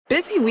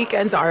Busy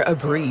weekends are a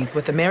breeze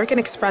with American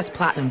Express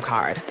Platinum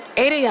Card.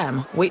 8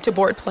 a.m., wait to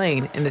board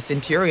plane in the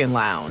Centurion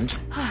Lounge.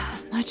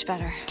 Much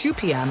better. 2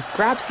 p.m.,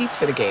 grab seats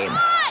for the game.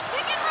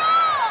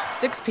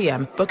 6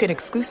 p.m., book an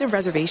exclusive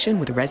reservation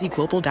with Resy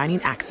Global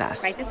Dining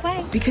Access. Right this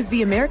way. Because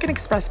the American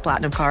Express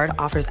Platinum Card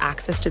offers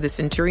access to the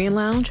Centurion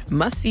Lounge,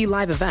 must-see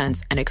live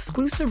events, and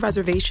exclusive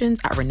reservations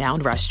at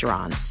renowned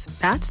restaurants.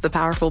 That's the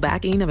powerful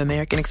backing of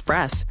American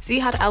Express. See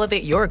how to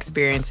elevate your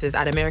experiences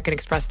at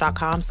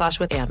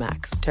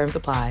americanexpress.com/withAmex. Terms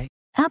apply.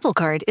 Apple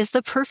Card is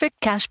the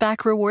perfect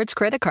cashback rewards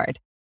credit card.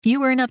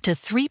 You earn up to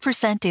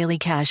 3% daily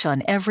cash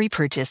on every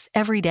purchase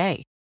every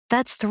day.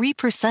 That's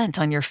 3%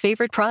 on your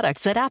favorite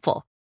products at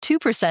Apple,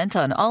 2%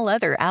 on all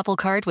other Apple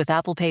Card with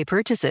Apple Pay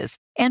purchases,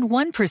 and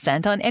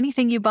 1% on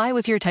anything you buy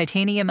with your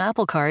titanium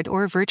Apple Card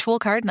or virtual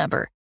card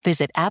number.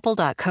 Visit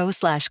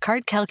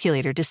apple.co/card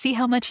calculator to see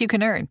how much you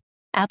can earn.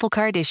 Apple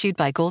Card issued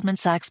by Goldman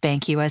Sachs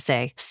Bank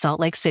USA, Salt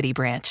Lake City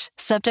branch.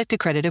 Subject to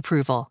credit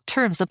approval.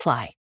 Terms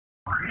apply.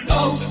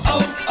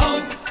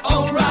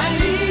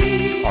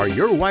 O'Reilly. Are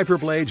your wiper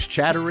blades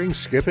chattering,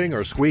 skipping,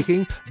 or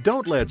squeaking?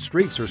 Don't let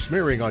streaks or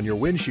smearing on your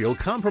windshield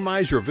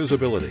compromise your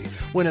visibility.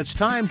 When it's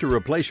time to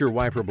replace your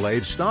wiper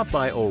blades, stop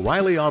by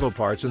O'Reilly Auto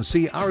Parts and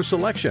see our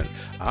selection.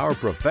 Our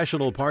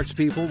professional parts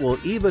people will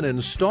even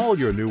install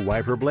your new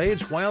wiper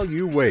blades while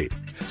you wait.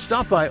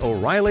 Stop by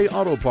O'Reilly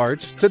Auto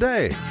Parts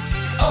today.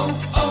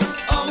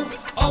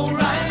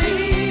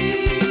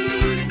 O'Reilly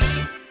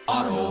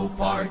Auto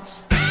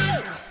Parts.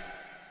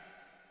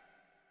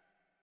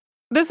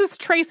 This is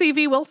Tracy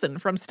V. Wilson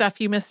from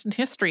Stuff You Missed in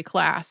History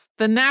class.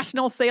 The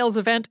national sales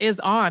event is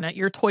on at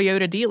your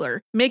Toyota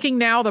dealer, making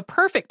now the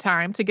perfect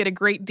time to get a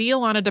great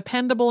deal on a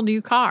dependable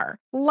new car.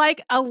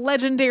 Like a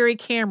legendary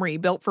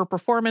Camry built for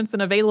performance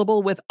and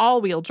available with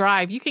all-wheel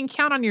drive, you can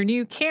count on your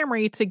new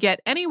Camry to get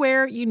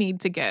anywhere you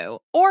need to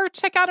go. Or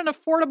check out an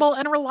affordable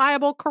and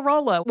reliable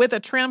Corolla with a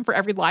trim for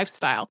every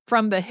lifestyle.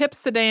 From the hip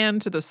sedan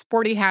to the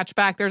sporty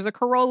hatchback, there's a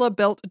Corolla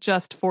built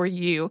just for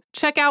you.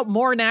 Check out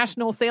more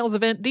national sales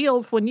event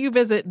deals when you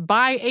visit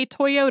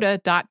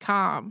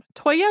buyatoyota.com.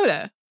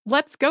 Toyota,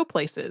 let's go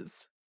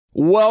places.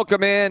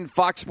 Welcome in,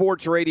 Fox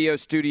Sports Radio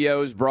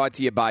Studios, brought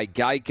to you by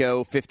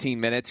Geico. 15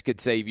 minutes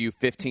could save you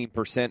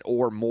 15%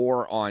 or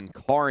more on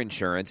car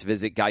insurance.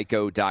 Visit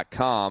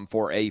geico.com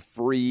for a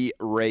free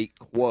rate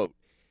quote.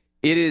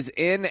 It is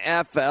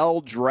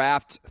NFL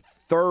Draft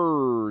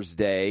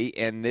Thursday,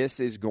 and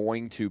this is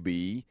going to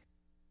be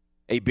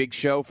a big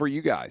show for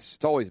you guys.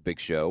 It's always a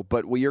big show,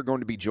 but we are going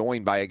to be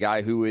joined by a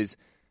guy who is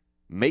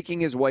making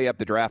his way up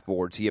the draft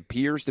boards. He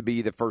appears to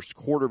be the first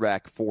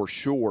quarterback for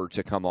sure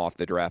to come off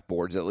the draft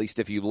boards, at least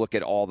if you look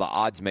at all the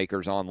odds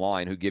makers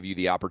online who give you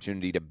the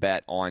opportunity to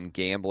bet on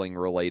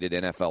gambling-related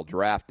NFL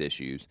draft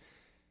issues.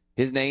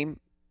 His name,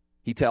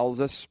 he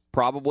tells us,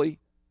 probably,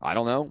 I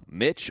don't know,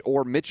 Mitch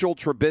or Mitchell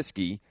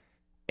Trubisky,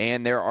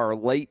 and there are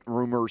late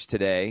rumors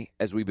today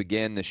as we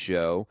begin the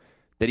show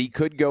that he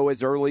could go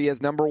as early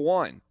as number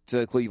 1 to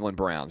the Cleveland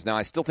Browns. Now,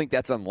 I still think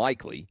that's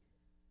unlikely.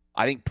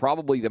 I think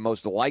probably the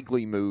most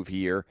likely move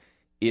here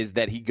is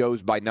that he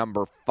goes by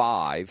number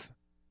 5.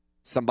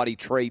 Somebody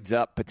trades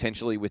up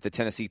potentially with the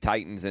Tennessee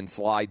Titans and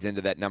slides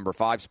into that number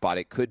 5 spot.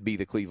 It could be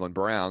the Cleveland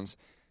Browns.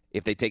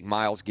 If they take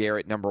Myles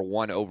Garrett number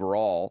 1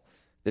 overall,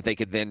 that they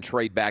could then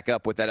trade back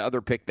up with that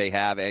other pick they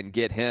have and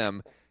get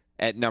him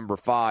at number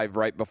 5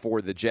 right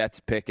before the Jets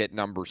pick at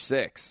number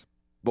 6.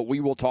 But we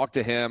will talk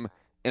to him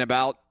in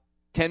about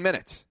 10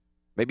 minutes,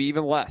 maybe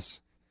even less.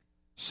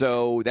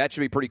 So that should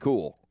be pretty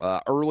cool.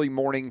 Early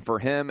morning for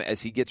him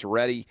as he gets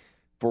ready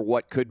for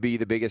what could be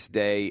the biggest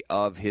day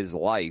of his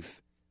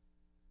life.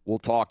 We'll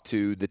talk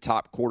to the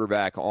top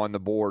quarterback on the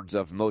boards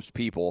of most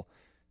people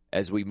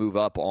as we move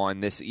up on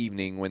this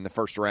evening when the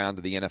first round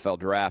of the NFL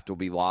Draft will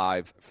be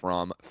live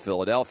from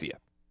Philadelphia.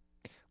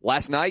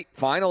 Last night,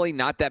 finally,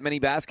 not that many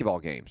basketball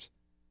games.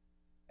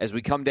 As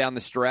we come down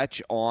the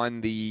stretch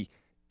on the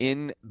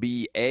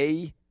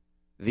NBA,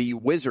 the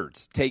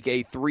Wizards take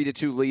a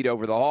 3-2 lead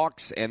over the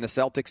Hawks, and the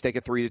Celtics take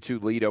a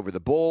 3-2 lead over the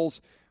Bulls.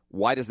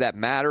 Why does that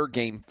matter?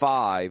 Game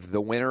 5,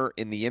 the winner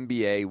in the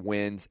NBA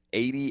wins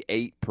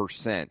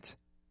 88%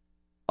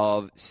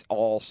 of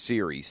all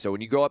series. So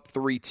when you go up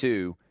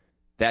 3-2,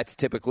 that's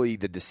typically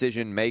the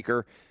decision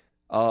maker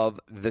of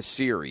the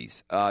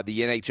series. The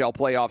NHL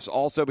playoffs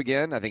also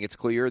begin. I think it's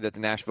clear that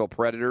the Nashville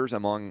Predators,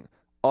 among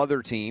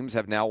other teams,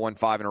 have now won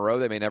 5 in a row.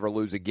 They may never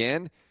lose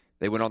again.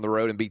 They went on the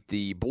road and beat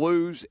the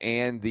Blues,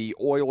 and the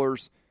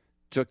Oilers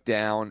took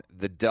down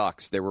the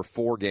Ducks. There were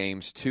 4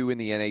 games, 2 in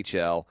the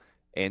NHL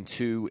and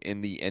 2 in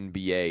the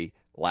NBA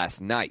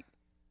last night.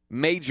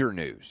 Major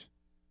news.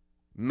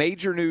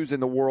 Major news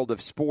in the world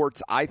of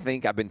sports. I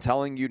think I've been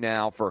telling you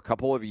now for a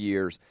couple of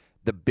years,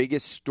 the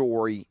biggest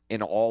story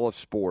in all of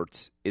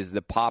sports is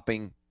the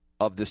popping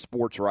of the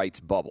sports rights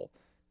bubble.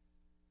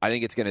 I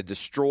think it's going to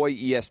destroy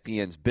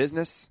ESPN's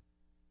business,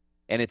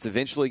 and it's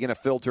eventually going to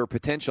filter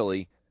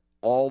potentially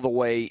all the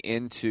way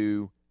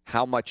into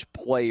how much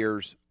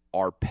players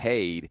are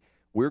paid.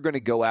 We're going to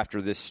go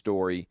after this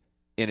story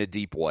in a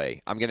deep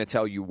way. I'm going to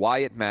tell you why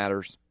it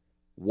matters,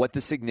 what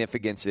the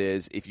significance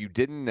is. If you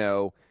didn't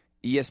know,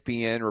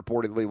 ESPN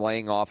reportedly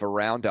laying off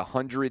around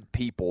 100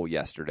 people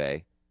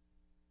yesterday,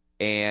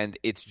 and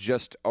it's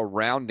just a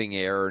rounding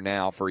error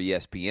now for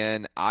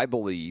ESPN. I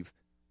believe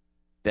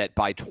that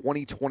by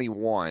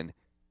 2021,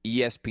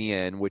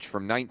 ESPN, which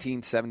from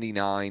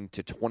 1979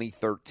 to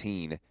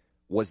 2013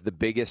 was the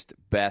biggest,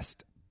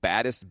 best,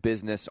 baddest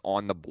business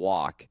on the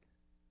block,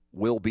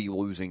 will be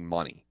losing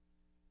money.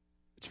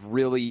 It's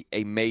really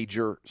a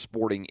major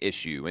sporting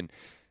issue. And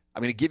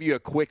I'm going to give you a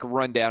quick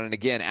rundown. And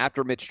again,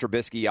 after Mitch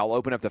Trubisky, I'll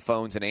open up the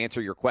phones and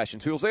answer your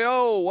questions. People say,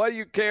 oh, why do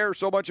you care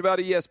so much about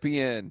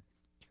ESPN?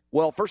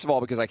 Well, first of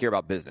all, because I care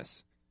about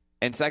business.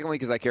 And secondly,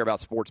 because I care about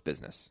sports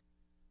business.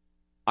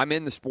 I'm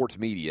in the sports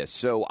media,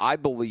 so I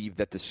believe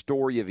that the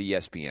story of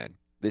ESPN,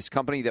 this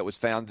company that was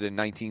founded in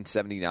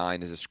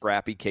 1979 as a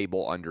scrappy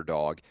cable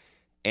underdog,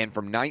 and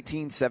from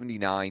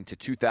 1979 to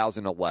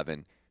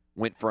 2011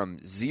 went from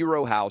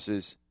 0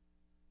 houses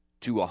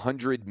to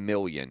 100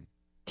 million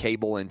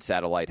cable and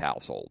satellite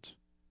households.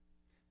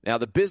 Now,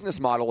 the business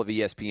model of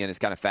ESPN is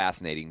kind of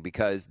fascinating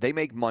because they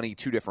make money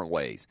 2 different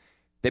ways.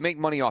 They make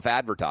money off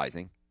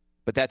advertising,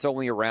 but that's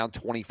only around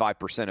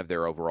 25% of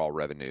their overall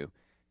revenue.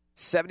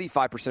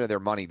 75% of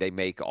their money they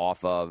make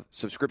off of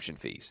subscription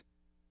fees.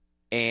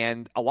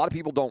 And a lot of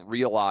people don't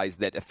realize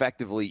that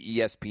effectively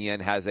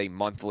ESPN has a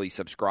monthly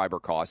subscriber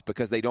cost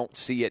because they don't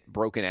see it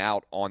broken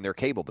out on their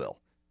cable bill.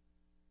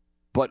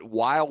 But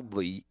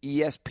wildly,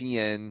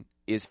 ESPN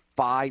is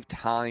 5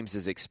 times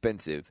as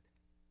expensive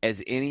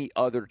as any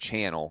other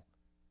channel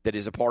that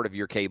is a part of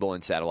your cable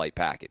and satellite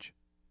package.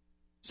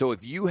 So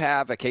if you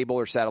have a cable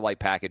or satellite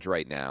package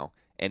right now,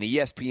 and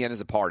ESPN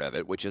is a part of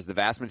it, which is the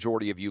vast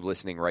majority of you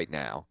listening right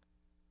now,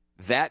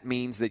 that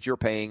means that you're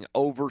paying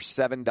over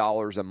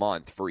 $7 a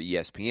month for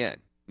ESPN.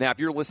 Now, if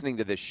you're listening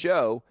to this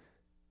show,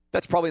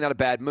 that's probably not a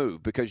bad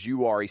move because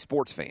you are a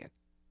sports fan.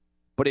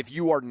 But if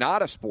you are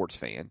not a sports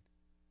fan,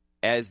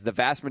 as the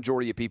vast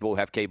majority of people who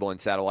have cable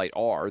and satellite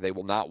are, they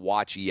will not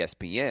watch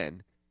ESPN,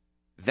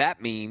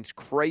 that means,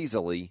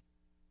 crazily,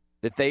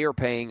 that they are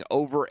paying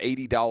over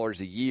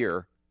 $80 a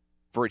year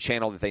for a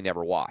channel that they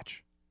never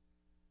watch.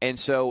 And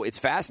so it's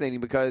fascinating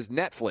because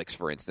Netflix,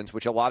 for instance,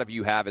 which a lot of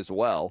you have as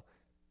well,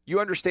 you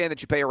understand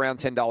that you pay around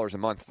 $10 a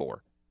month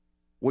for.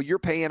 Well, you're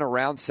paying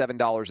around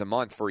 $7 a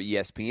month for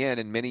ESPN,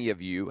 and many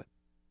of you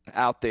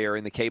out there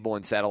in the cable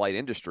and satellite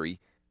industry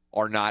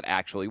are not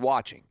actually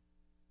watching.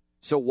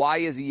 So why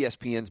is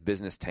ESPN's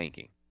business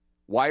tanking?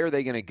 Why are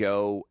they going to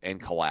go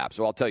and collapse?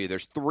 Well, I'll tell you,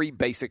 there's 3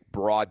 basic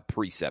broad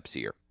precepts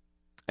here.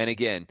 And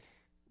again,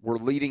 we're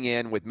leading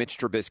in with Mitch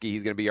Trubisky.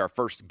 He's going to be our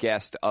first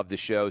guest of the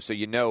show. So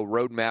you know,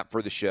 roadmap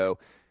for the show.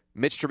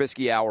 Mitch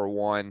Trubisky, hour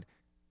 1.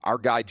 Our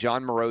guy,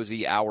 John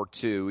Morosi, hour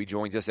 2. He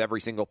joins us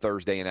every single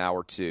Thursday in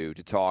hour 2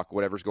 to talk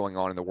whatever's going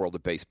on in the world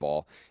of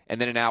baseball.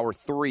 And then in hour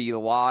 3,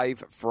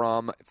 live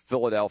from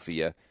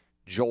Philadelphia,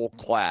 Joel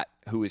Klatt,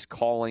 who is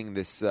calling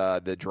this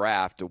the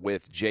draft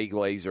with Jay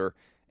Glazer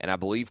and I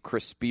believe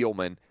Chris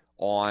Spielman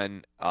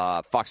on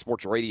Fox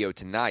Sports Radio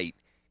tonight.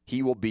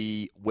 He will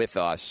be with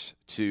us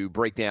to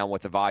break down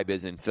what the vibe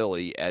is in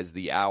Philly as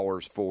the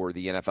hours for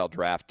the NFL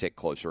draft tick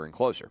closer and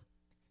closer.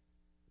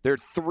 There are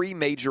 3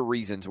 major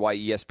reasons why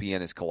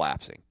ESPN is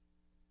collapsing.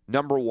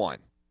 Number 1,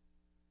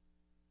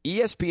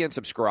 ESPN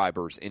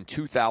subscribers in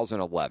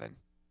 2011,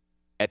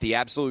 at the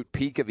absolute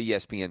peak of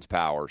ESPN's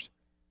powers,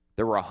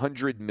 there were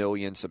 100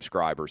 million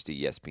subscribers to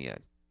ESPN.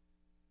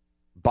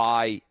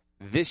 By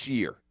this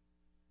year,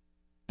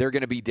 they're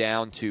going to be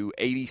down to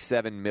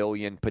 87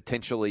 million,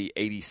 potentially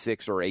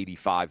 86 or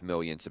 85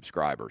 million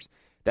subscribers.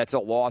 That's a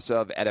loss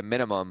of, at a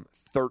minimum,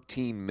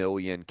 13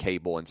 million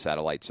cable and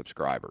satellite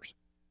subscribers.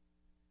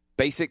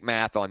 Basic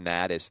math on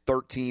that is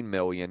 13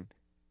 million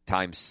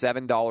times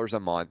 $7 a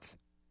month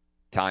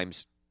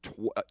times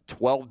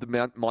 12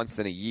 months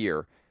in a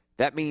year.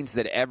 That means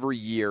that every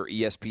year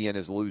ESPN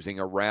is losing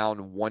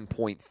around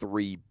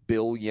 $1.3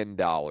 billion.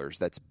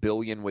 That's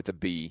billion with a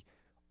B,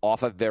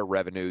 off of their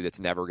revenue that's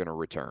never going to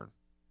return.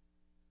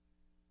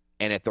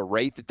 And at the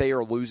rate that they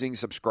are losing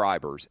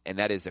subscribers, and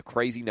that is a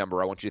crazy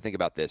number, I want you to think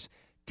about this,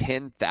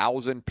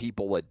 10,000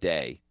 people a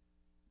day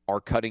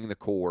are cutting the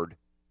cord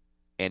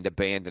and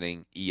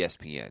abandoning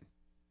ESPN.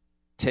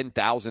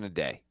 10,000 a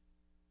day.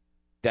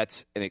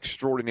 That's an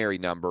extraordinary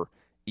number.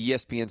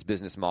 ESPN's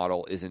business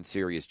model is in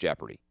serious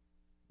jeopardy.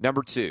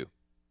 Number 2, you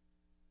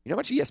know how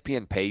much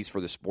ESPN pays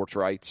for the sports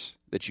rights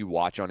that you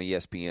watch on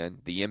ESPN?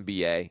 The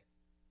NBA,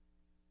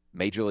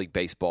 Major League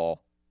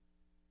Baseball,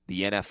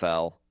 the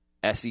NFL,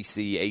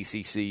 SEC,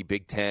 ACC,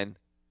 Big Ten,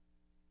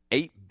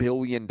 $8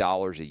 billion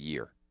a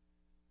year.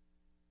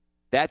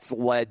 That's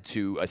led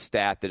to a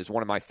stat that is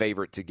one of my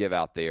favorite to give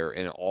out there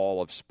in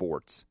all of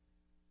sports.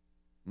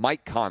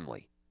 Mike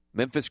Conley,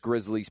 Memphis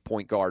Grizzlies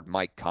point guard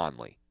Mike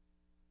Conley.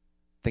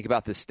 Think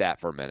about this stat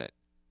for a minute.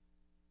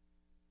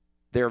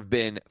 There have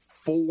been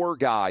 4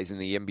 guys in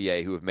the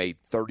NBA who have made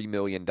 $30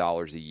 million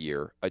a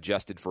year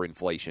adjusted for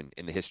inflation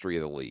in the history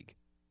of the league.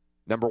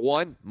 Number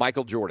 1,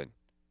 Michael Jordan,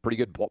 pretty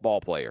good ball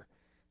player.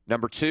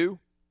 Number 2,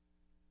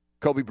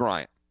 Kobe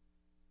Bryant.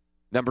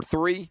 Number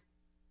 3,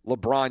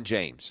 LeBron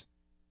James.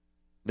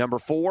 Number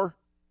 4,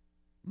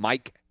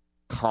 Mike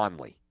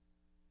Conley.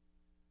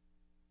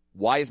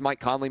 Why is Mike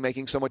Conley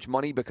making so much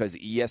money? Because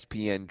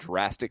ESPN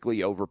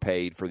drastically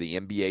overpaid for the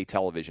NBA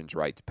television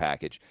rights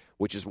package,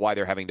 which is why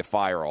they're having to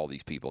fire all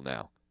these people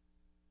now.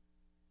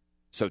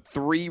 So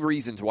 3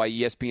 reasons why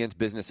ESPN's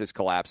business is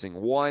collapsing.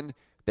 1,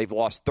 they've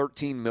lost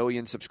 13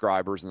 million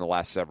subscribers in the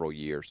last several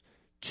years.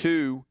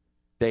 2,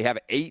 they have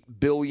 $8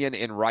 billion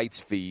in rights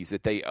fees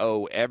that they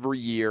owe every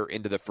year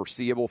into the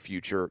foreseeable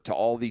future to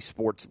all these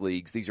sports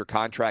leagues. These are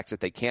contracts that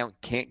they can't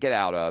get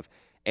out of.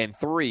 And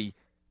 3,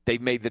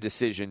 they've made the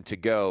decision to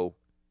go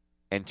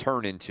and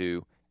turn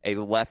into a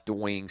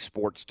left-wing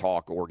sports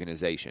talk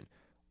organization.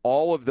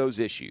 All of those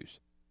issues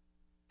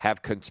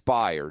have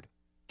conspired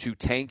to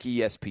tank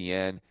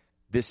ESPN.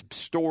 This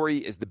story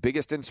is the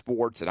biggest in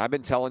sports, and I've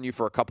been telling you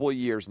for a couple of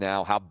years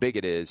now how big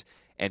it is,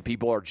 and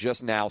people are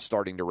just now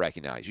starting to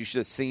recognize. You should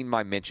have seen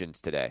my mentions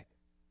today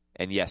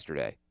and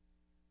yesterday.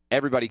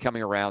 Everybody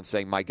coming around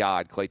saying, my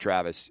God, Clay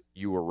Travis,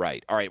 you were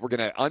right. All right, we're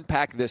going to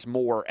unpack this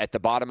more at the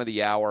bottom of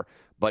the hour,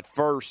 but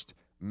first,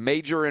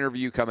 major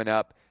interview coming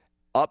up.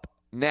 Up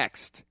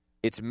next,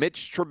 it's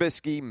Mitch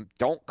Trubisky.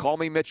 Don't call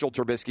me Mitchell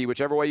Trubisky,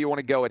 whichever way you want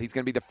to go it. He's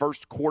going to be the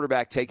first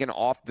quarterback taken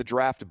off the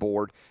draft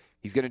board.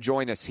 He's going to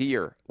join us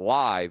here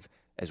live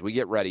as we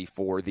get ready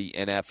for the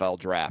NFL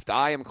Draft.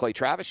 I am Clay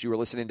Travis. You are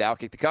listening to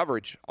Outkick the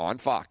Coverage on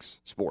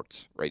Fox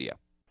Sports Radio.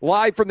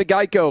 Live from the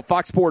Geico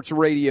Fox Sports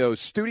Radio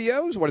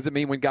studios. What does it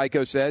mean when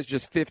Geico says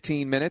just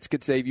 15 minutes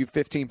could save you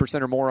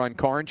 15% or more on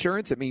car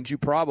insurance? It means you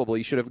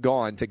probably should have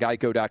gone to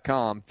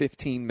geico.com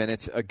 15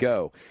 minutes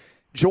ago.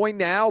 Joined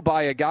now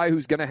by a guy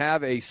who's going to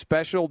have a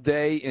special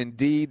day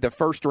indeed. The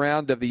first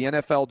round of the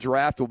NFL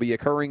Draft will be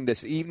occurring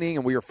this evening,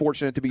 and we are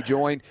fortunate to be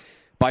joined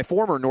by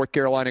former North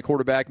Carolina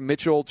quarterback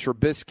Mitchell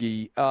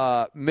Trubisky.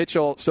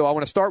 Mitchell, so I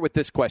want to start with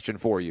this question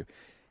for you.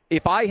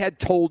 If I had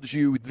told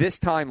you this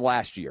time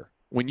last year,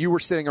 when you were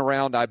sitting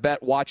around, I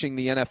bet, watching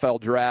the NFL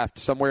Draft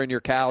somewhere in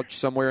your couch,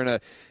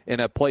 somewhere in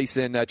a place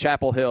in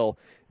Chapel Hill,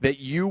 that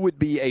you would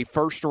be a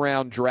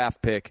first-round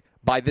draft pick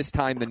by this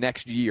time the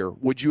next year,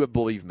 would you have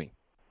believed me?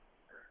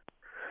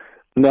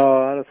 No,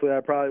 honestly, I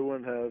probably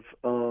wouldn't have.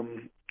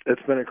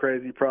 It's been a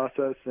crazy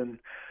process, and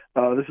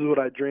this is what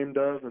I dreamed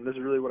of, and this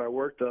is really what I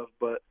worked of.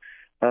 But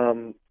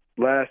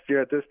last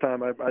year at this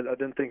time, I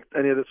didn't think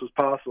any of this was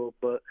possible,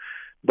 but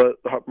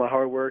my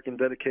hard work and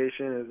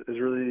dedication has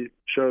really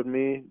showed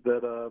me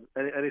that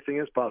anything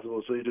is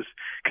possible. So you just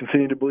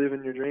continue to believe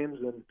in your dreams,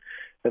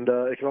 and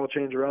it can all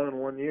change around in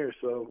 1 year.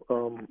 So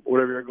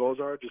whatever your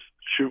goals are, just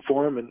shoot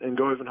for them and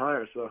go even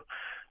higher. So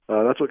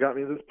that's what got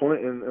me to this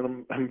point,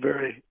 and I'm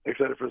very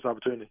excited for this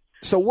opportunity.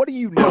 So what do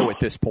you know at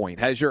this point?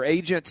 Has your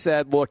agent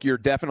said, look, you're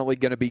definitely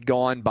going to be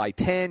gone by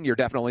 10, you're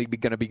definitely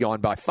going to be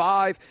gone by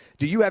 5?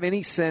 Do you have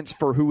any sense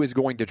for who is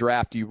going to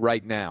draft you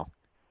right now?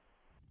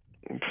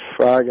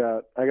 I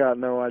got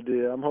no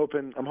idea. I'm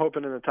hoping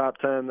in the top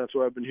 10. That's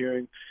what I've been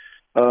hearing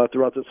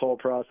throughout this whole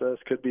process.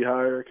 Could be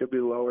higher, could be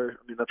lower.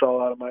 I mean, that's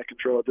all out of my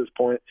control at this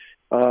point.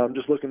 I'm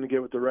just looking to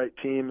get with the right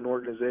team and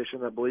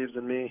organization that believes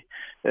in me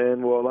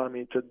and will allow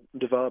me to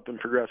develop and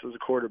progress as a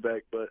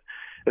quarterback. But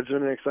it's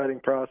been an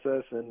exciting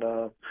process, and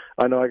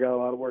I know I got a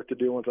lot of work to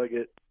do once I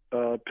get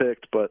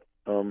picked. But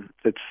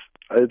it's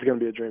going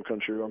to be a dream come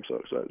true. I'm so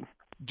excited.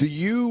 Do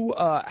you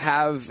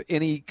have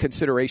any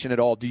consideration at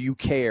all? Do you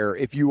care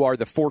if you are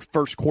the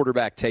first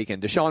quarterback taken?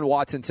 Deshaun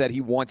Watson said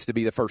he wants to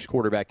be the first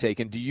quarterback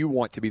taken. Do you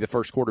want to be the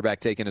first quarterback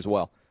taken as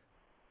well?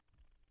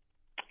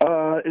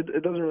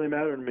 It doesn't really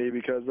matter to me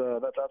because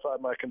that's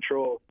outside my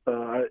control.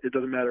 It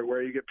doesn't matter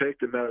where you get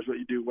picked. It matters what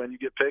you do when you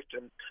get picked,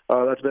 and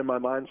that's been my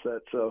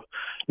mindset. So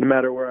no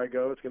matter where I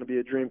go, it's going to be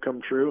a dream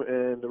come true,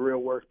 and the real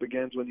work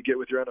begins when you get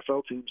with your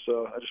NFL team.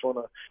 So I just want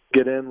to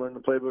get in, learn the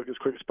playbook as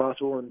quick as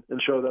possible, and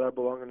show that I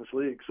belong in this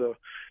league. So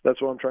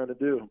that's what I'm trying to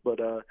do. But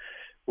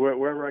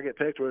wherever I get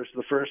picked, whether it's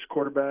the first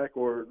quarterback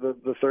or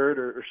the third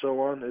or so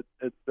on,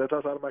 that's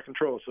outside of my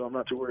control, so I'm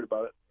not too worried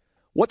about it.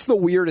 What's the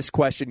weirdest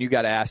question you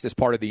got asked as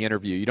part of the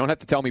interview? You don't have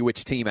to tell me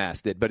which team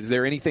asked it, but is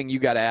there anything you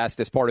got asked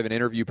as part of an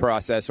interview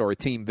process or a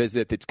team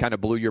visit that kind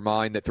of blew your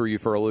mind, that threw you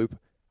for a loop?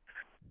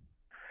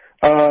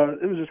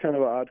 It was just kind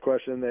of an odd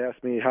question. They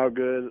asked me how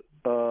good,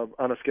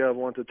 on a scale of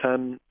 1 to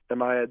 10,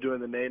 am I at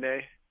doing the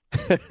nay-nay?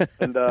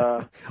 And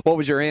what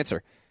was your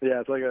answer?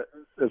 Yeah, I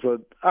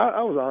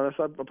was honest.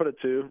 I put a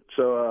 2.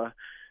 So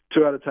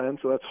 2 out of 10.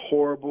 So that's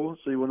horrible.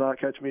 So you will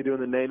not catch me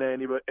doing the nay-nay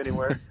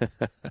anywhere.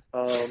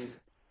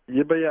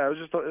 Yeah, but yeah, it was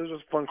just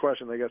a fun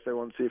question. I guess they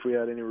wanted to see if we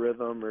had any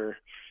rhythm or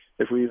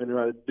if we even knew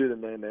how to do the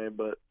nay-nay.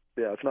 But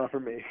yeah, it's not for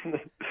me.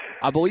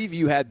 I believe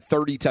you had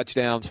 30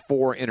 touchdowns,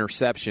 4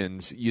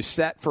 interceptions. You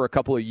sat for a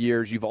couple of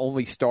years. You've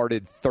only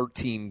started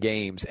 13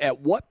 games.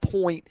 At what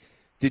point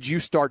did you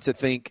start to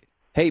think,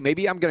 hey,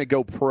 maybe I'm going to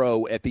go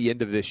pro at the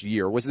end of this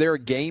year? Was there a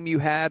game you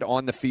had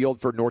on the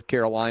field for North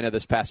Carolina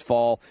this past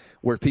fall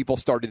where people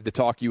started to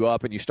talk you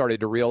up and you started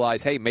to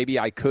realize, hey, maybe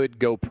I could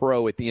go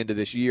pro at the end of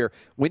this year?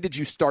 When did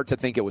you start to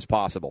think it was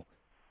possible?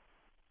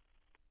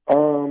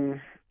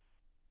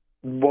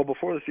 Well,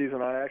 before the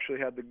season, I actually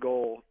had the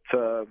goal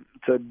to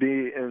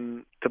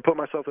put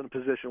myself in a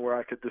position where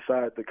I could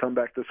decide to come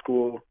back to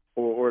school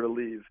or to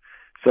leave.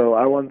 So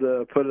I wanted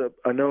to put up.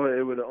 I know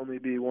it would only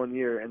be 1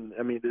 year, and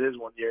I mean it is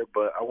 1 year,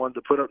 but I wanted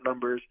to put up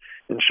numbers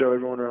and show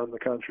everyone around the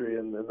country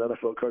and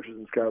NFL coaches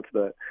and scouts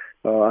that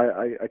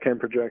I can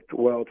project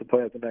well to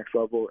play at the next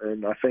level.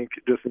 And I think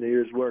just in a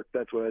year's work,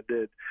 that's what I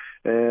did.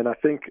 And I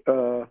think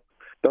that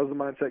was the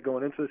mindset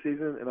going into the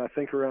season. And I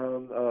think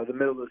around the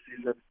middle of the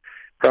season,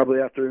 probably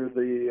after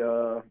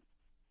the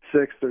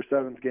 6th or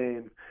 7th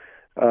game,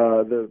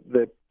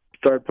 they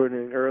started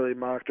putting early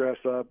mock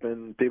drafts up,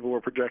 and people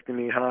were projecting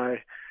me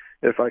high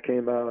if I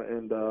came out,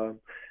 and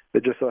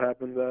it just so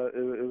happened that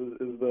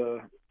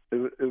it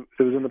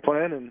was in the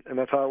plan, and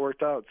that's how it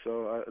worked out.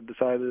 So I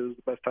decided it was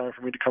the best time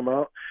for me to come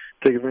out,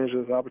 take advantage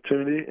of this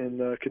opportunity,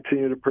 and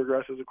continue to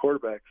progress as a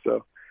quarterback.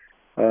 So,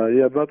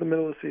 about the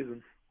middle of the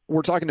season.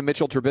 We're talking to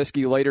Mitchell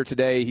Trubisky later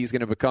today. He's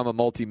going to become a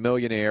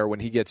multimillionaire when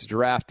he gets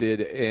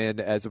drafted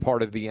and as a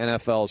part of the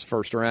NFL's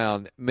first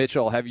round.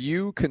 Mitchell, have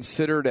you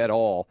considered at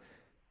all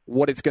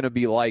what it's going to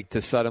be like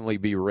to suddenly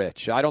be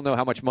rich? I don't know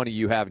how much money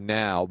you have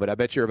now, but I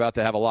bet you're about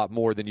to have a lot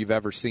more than you've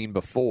ever seen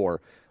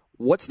before.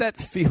 What's that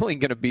feeling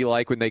going to be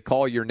like when they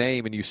call your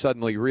name and you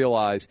suddenly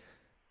realize,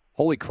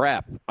 holy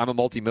crap, I'm a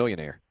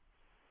multimillionaire?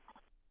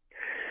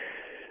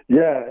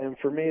 Yeah, and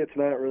for me, it's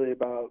not really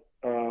about,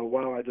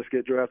 wow, I just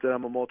get drafted,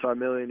 I'm a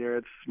multimillionaire.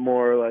 It's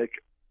more like,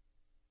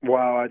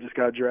 wow, I just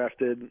got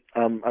drafted.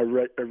 I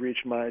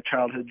reached my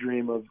childhood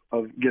dream of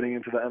getting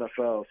into the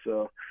NFL.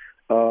 So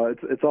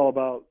it's all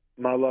about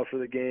my love for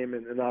the game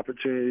and an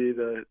opportunity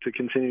to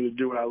continue to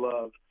do what I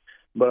love.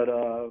 But,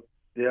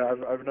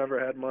 I've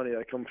never had money.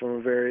 I come from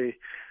a very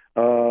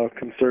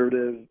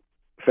conservative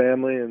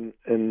family,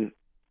 and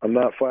I'm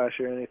not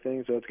flashy or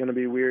anything, so it's going to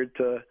be weird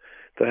to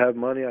have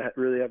money. I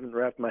really haven't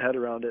wrapped my head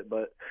around it,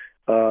 but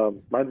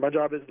my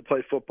job is to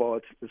play football.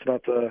 It's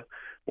not to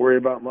worry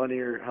about money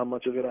or how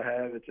much of it I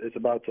have. It's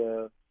about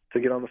to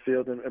get on the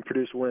field and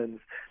produce wins,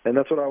 and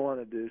that's what I want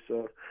to do.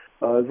 So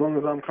as long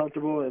as I'm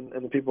comfortable and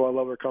the people I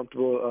love are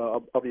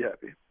comfortable, I'll be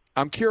happy.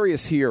 I'm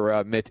curious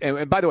here, Mitch.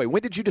 And by the way,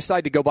 when did you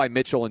decide to go by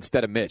Mitchell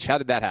instead of Mitch? How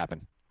did that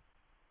happen?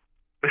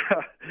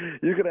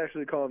 You could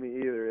actually call me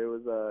either. It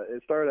was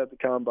it started at the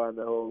combine,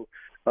 the whole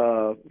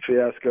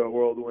fiasco,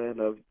 whirlwind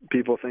of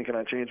people thinking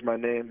I changed my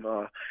name.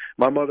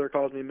 My mother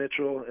calls me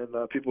Mitchell,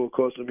 and people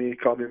close to me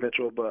call me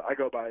Mitchell, but I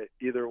go by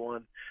either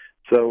one.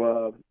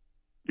 So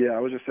I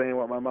was just saying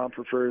what my mom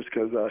prefers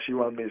because she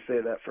wanted me to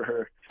say that for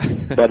her.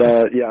 But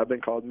I've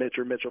been called Mitch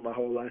or Mitchell my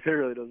whole life. It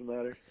really doesn't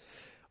matter.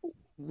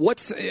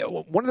 What's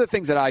one of the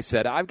things that I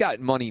said? I've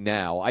got money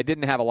now. I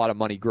didn't have a lot of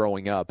money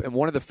growing up, and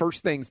one of the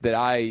first things that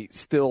I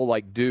still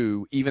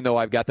do, even though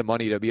I've got the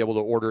money to be able to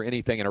order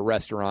anything in a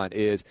restaurant,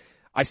 is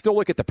I still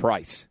look at the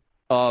price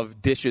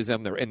of dishes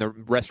in the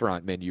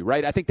restaurant menu,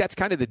 right? I think that's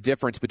kind of the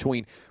difference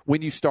between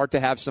when you start to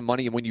have some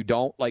money and when you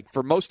don't. Like,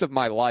 for most of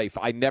my life,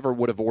 I never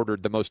would have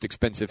ordered the most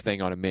expensive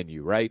thing on a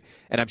menu, right?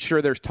 And I'm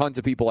sure there's tons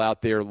of people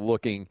out there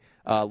listening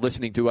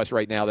to us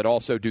right now that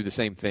also do the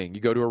same thing. You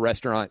go to a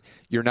restaurant,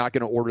 you're not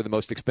going to order the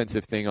most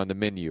expensive thing on the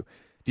menu.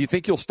 Do you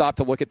think you'll stop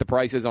to look at the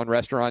prices on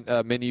restaurant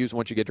menus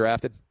once you get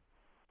drafted?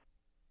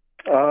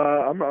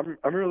 I'm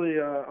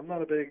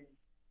not a big.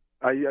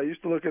 I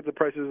used to look at the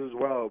prices as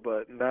well,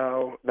 but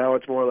now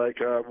it's more like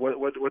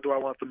what do I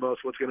want the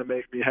most? What's going to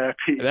make me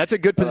happy? That's a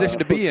good position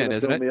to be in,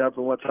 isn't it? Me up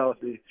and what's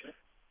healthy.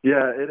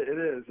 Yeah, it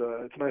is.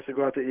 It's nice to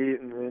go out to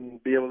eat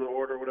and be able to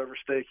order whatever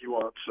steak you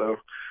want. So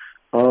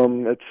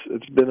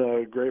it's been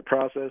a great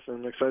process,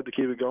 and I'm excited to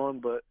keep it going.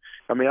 But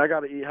I mean, I got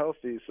to eat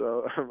healthy,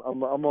 so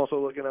I'm also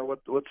looking at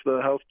what's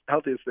the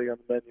healthiest thing on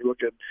the menu. What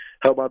could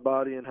help my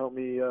body and help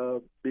me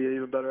be an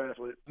even better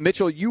athlete.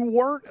 Mitchell, you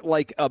weren't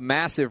like a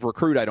massive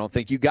recruit, I don't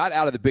think. You got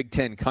out of the Big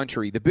Ten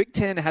country. The Big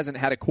Ten hasn't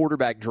had a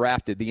quarterback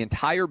drafted the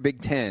entire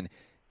Big Ten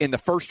in the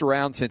first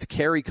round since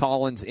Kerry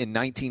Collins in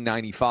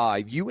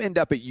 1995. You end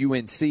up at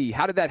UNC.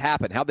 How did that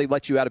happen? How did they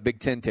let you out of Big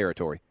Ten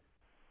territory?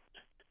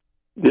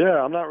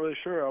 Yeah, I'm not really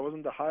sure. I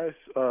wasn't the highest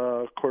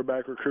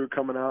quarterback recruit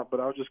coming out,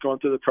 but I was just going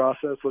through the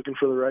process, looking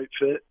for the right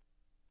fit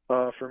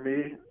for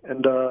me.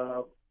 And,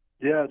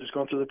 just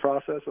going through the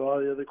process. A lot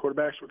of the other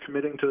quarterbacks were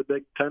committing to the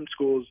Big Ten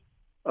schools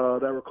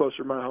that were closer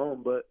to my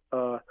home. But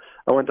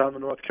I went down to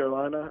North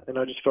Carolina, and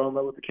I just fell in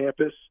love with the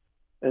campus.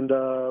 And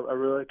I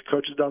really liked the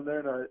coaches down there,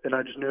 and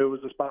I just knew it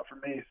was the spot for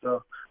me.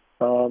 So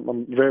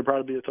I'm very proud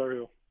to be a Tar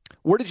Heel.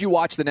 Where did you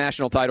watch the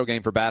national title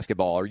game for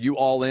basketball? Are you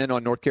all in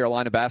on North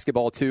Carolina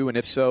basketball too? And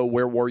if so,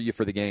 where were you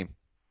for the game?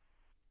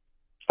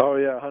 Oh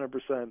yeah,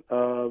 100%.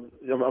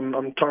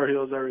 I'm Tar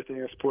Heels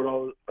everything. I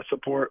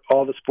support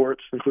all the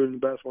sports, including the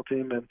basketball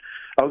team. And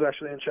I was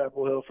actually in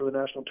Chapel Hill for the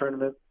national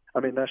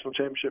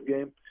championship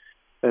game,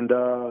 and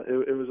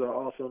it was an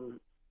awesome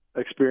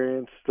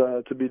experience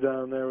to be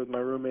down there with my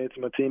roommates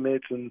and my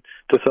teammates and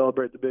to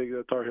celebrate the big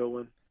Tar Heel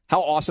win.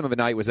 How awesome of a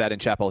night was that in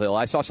Chapel Hill?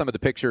 I saw some of the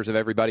pictures of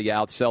everybody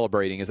out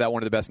celebrating. Is that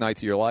one of the best nights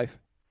of your life?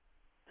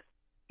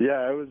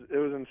 Yeah, it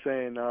was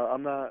insane.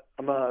 I'm not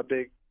a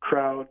big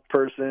crowd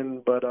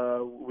person, but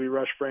we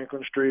rushed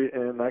Franklin Street,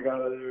 and I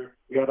got out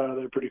of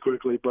there pretty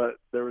quickly. But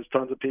there was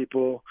tons of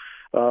people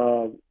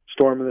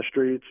storming the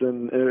streets,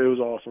 and it was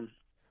awesome.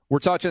 We're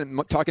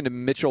talking to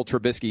Mitchell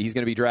Trubisky. He's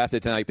going to be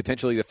drafted tonight,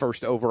 potentially the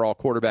first overall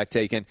quarterback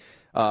taken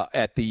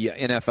at the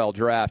NFL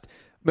draft.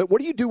 But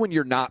what do you do when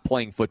you're not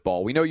playing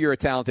football? We know you're a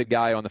talented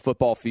guy on the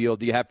football field.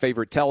 Do you have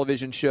favorite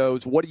television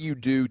shows? What do you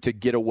do to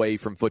get away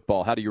from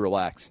football? How do you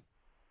relax?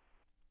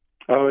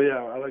 Oh,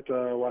 yeah. I like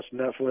to watch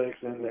Netflix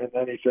and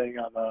anything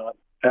on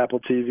Apple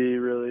TV,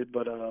 really.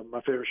 But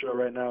my favorite show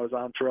right now is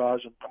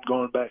Entourage. I'm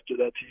going back to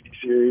that TV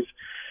series.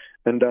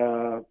 And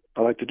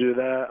I like to do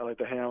that. I like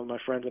to hang out with my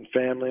friends and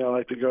family. I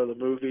like to go to the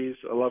movies.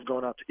 I love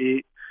going out to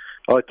eat.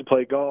 I like to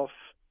play golf.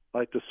 I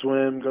like to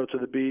swim, go to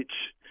the beach.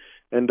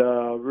 And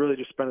really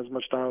just spend as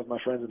much time with my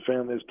friends and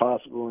family as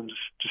possible and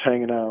just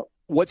hanging out.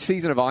 What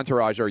season of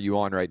Entourage are you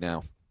on right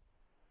now?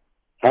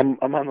 I'm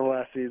on the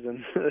last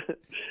season.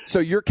 So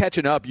you're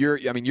catching up. You're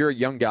a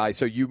young guy,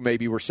 so you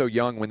maybe were so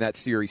young when that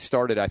series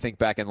started. I think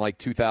back in like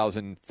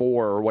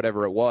 2004 or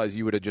whatever it was,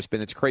 you would have just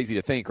been, it's crazy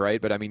to think,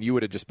 right? But I mean, you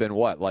would have just been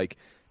what, like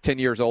 10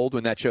 years old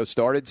when that show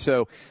started?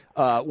 So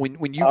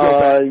when you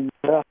go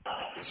back,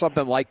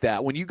 something like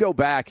that, when you go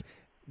back,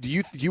 do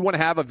you want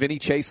to have a Vinny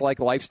Chase-like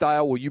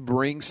lifestyle? Will you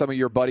bring some of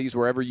your buddies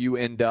wherever you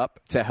end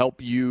up to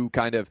help you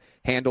kind of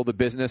handle the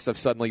business of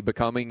suddenly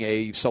becoming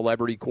a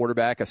celebrity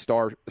quarterback, a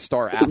star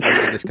athlete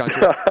in this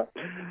country?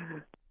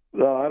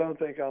 No, I don't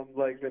think I'm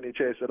like Vinny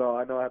Chase at all.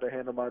 I know how to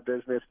handle my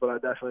business, but I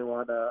definitely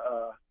want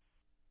to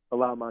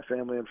allow my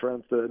family and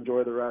friends to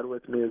enjoy the ride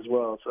with me as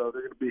well. So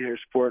they're going to be here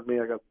supporting me.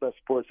 I got the best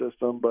support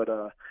system, but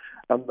I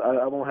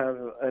won't have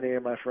any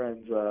of my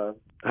friends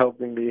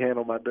helping me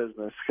handle my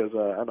business because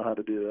I know how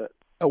to do that.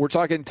 We're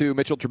talking to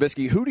Mitchell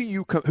Trubisky. Who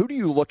do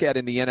you look at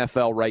in the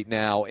NFL right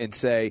now and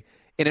say,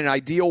 in an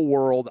ideal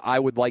world, I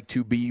would like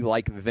to be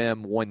like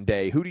them one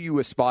day? Who do you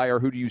aspire?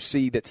 Who do you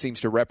see that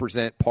seems to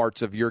represent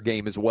parts of your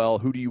game as well?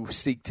 Who do you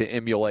seek to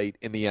emulate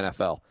in the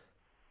NFL?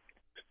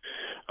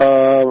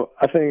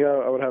 I think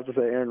I would have to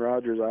say Aaron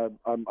Rodgers.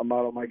 I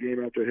model my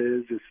game after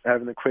his, just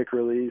having a quick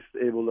release,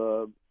 able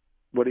to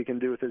what he can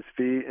do with his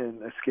feet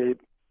and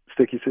escape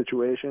sticky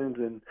situations,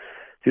 and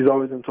he's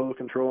always in total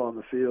control on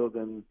the field.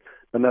 And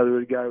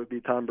another guy would be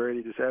Tom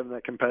Brady, just having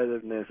that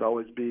competitiveness,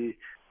 always be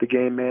the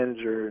game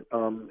manager,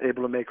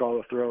 able to make all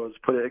the throws,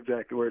 put it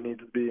exactly where it needs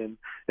to be, and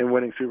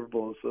winning Super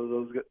Bowls.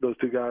 So those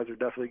two guys are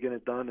definitely getting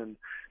it done, and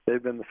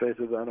they've been the face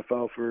of the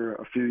NFL for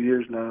a few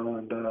years now.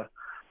 And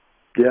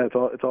yeah,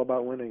 it's all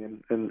about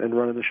winning and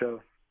running the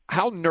show.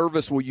 How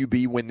nervous will you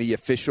be when the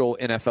official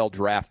NFL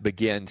draft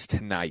begins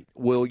tonight?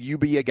 Will you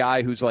be a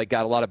guy who's like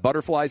got a lot of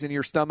butterflies in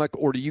your stomach,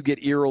 or do you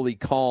get eerily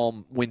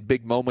calm when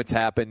big moments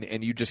happen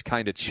and you just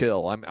kind of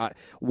chill?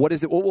 What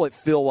will it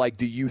feel like,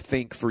 do you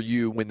think, for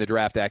you when the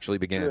draft actually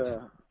begins? Yeah.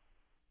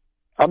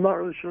 I'm not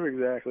really sure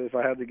exactly. If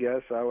I had to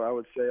guess, I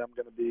would say I'm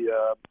going to be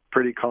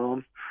pretty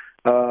calm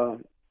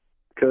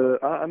because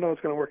I know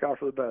it's going to work out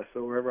for the best.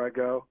 So wherever I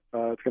go,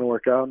 it's going to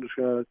work out. I'm just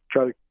going to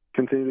try to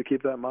continue to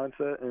keep that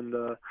mindset,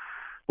 and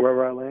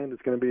wherever I land,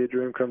 it's going to be a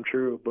dream come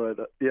true. But,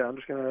 yeah, I'm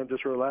just going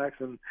to relax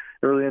and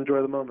really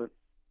enjoy the moment.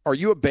 Are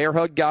you a bear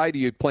hug guy? Do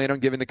you plan on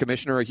giving the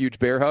commissioner a huge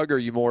bear hug, or are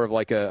you more of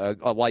like a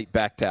light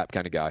back tap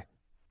kind of guy?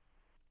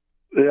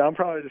 Yeah, I'm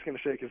probably just going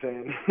to shake his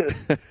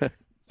hand.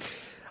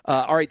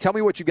 All right, tell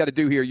me what you've got to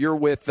do here. You're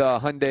with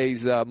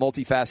Hyundai's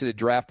multifaceted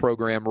draft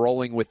program,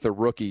 rolling with the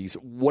rookies.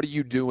 What are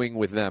you doing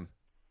with them?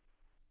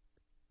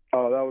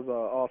 Oh, that was an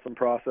awesome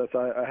process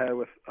I had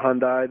with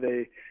Hyundai.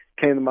 They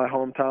came to my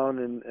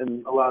hometown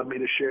and allowed me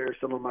to share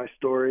some of my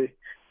story,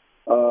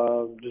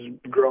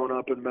 just growing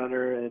up in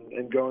Mentor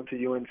and going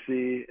to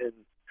UNC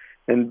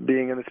and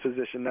being in this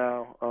position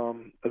now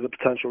as a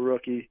potential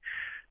rookie.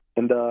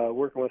 And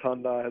working with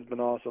Hyundai has been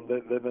awesome.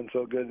 They've been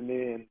so good to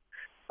me, and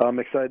I'm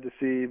excited to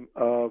see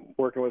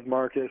working with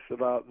Marcus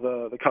about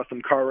the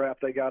custom car wrap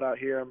they got out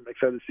here. I'm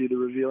excited to see the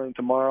revealing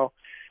tomorrow.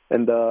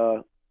 And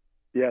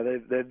yeah,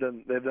 they've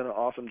done an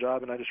awesome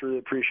job, and I just really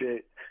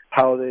appreciate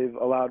how they've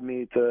allowed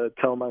me to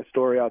tell my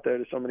story out there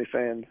to so many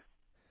fans.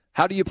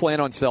 How do you plan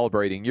on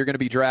celebrating? You're going to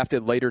be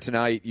drafted later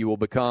tonight. You will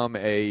become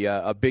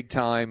a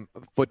big-time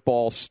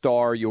football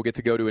star. You'll get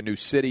to go to a new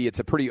city. It's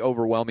a pretty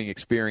overwhelming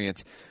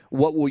experience.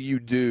 What will you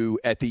do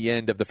at the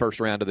end of the first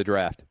round of the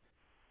draft?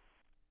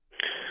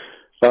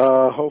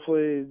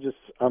 Hopefully, just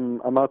I'm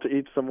out to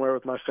eat somewhere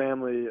with my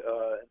family,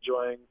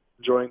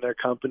 enjoying their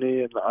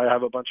company, and I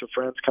have a bunch of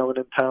friends coming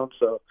in town,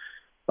 so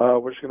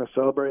we're just going to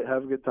celebrate,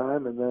 have a good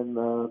time, and then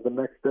the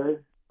next day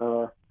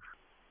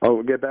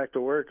I'll get back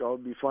to work. I'll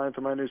be flying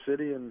to my new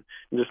city and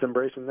just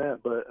embracing that.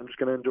 But I'm just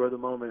going to enjoy the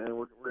moment, and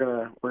we're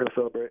gonna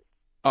celebrate.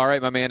 All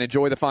right, my man.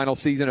 Enjoy the final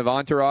season of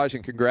Entourage,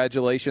 and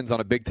congratulations on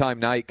a big-time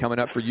night coming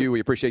up for you. We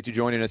appreciate you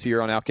joining us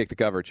here on Outkick the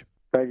Coverage.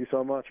 Thank you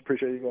so much.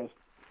 Appreciate you guys.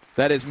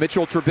 That is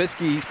Mitchell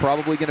Trubisky. He's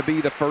probably going to be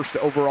the first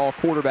overall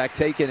quarterback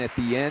taken at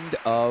the end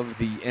of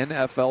the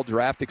NFL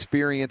draft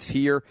experience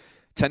here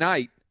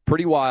tonight.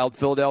 Pretty wild.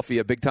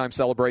 Philadelphia, big-time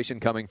celebration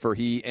coming for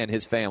he and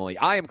his family.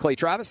 I am Clay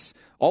Travis.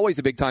 Always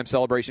a big-time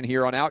celebration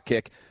here on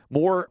Outkick.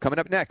 More coming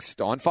up next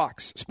on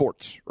Fox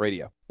Sports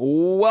Radio.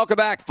 Welcome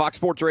back. Fox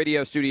Sports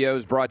Radio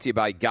studios brought to you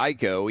by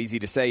Geico. Easy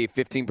to save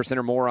 15%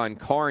 or more on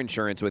car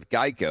insurance with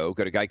Geico.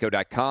 Go to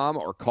geico.com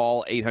or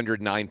call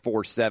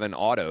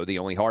 800-947-AUTO. The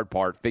only hard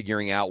part,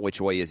 figuring out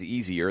which way is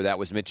easier. That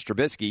was Mitch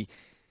Trubisky.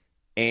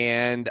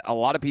 And a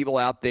lot of people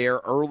out there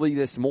early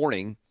this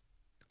morning,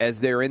 as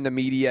they're in the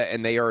media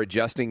and they are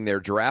adjusting their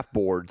draft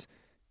boards,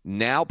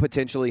 now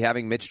potentially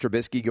having Mitch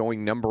Trubisky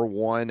going number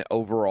 1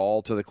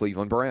 overall to the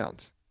Cleveland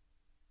Browns.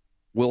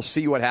 We'll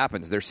see what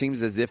happens. There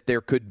seems as if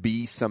there could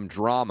be some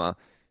drama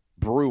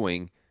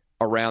brewing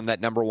around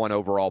that number 1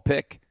 overall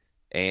pick.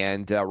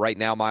 And right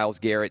now, Myles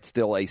Garrett's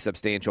still a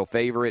substantial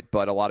favorite,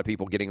 but a lot of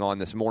people getting on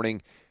this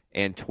morning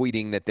and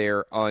tweeting that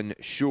they're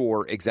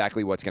unsure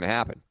exactly what's going to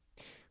happen.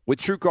 With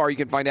TrueCar, you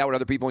can find out what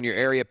other people in your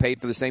area paid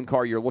for the same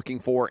car you're looking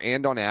for,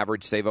 and on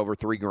average, save over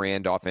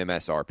 $3,000 off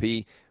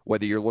MSRP.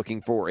 Whether you're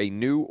looking for a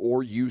new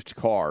or used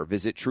car,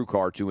 visit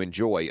TrueCar to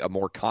enjoy a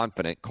more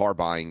confident car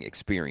buying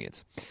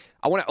experience.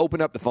 I want to open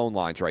up the phone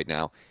lines right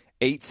now.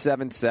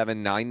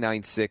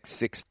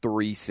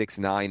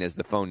 877-996-6369 is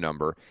the phone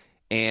number.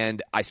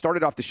 And I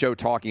started off the show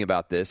talking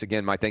about this.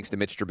 Again, my thanks to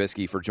Mitch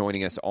Trubisky for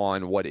joining us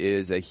on what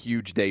is a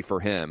huge day for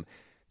him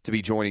to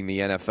be joining the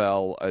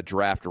NFL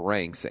draft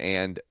ranks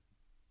and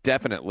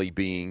definitely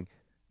being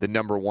the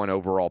number 1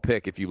 overall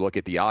pick. If you look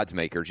at the odds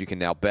makers, you can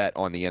now bet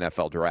on the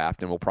NFL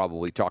draft, and we'll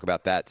probably talk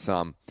about that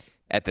some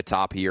at the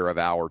top here of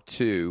hour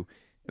 2,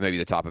 and maybe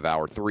the top of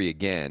hour 3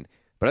 again.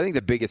 But I think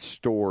the biggest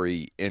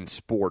story in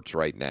sports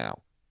right now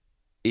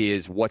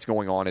is what's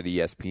going on at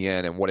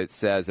ESPN and what it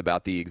says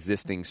about the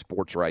existing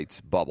sports rights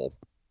bubble.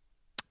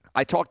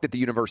 I talked at the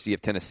University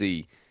of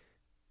Tennessee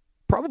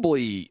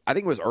probably, I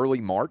think it was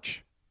early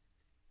March,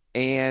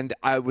 and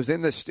I was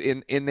in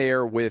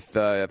there with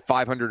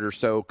 500 or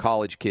so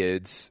college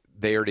kids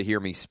there to hear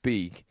me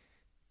speak.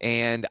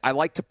 And I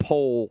like to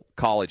poll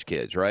college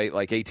kids, right?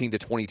 Like 18 to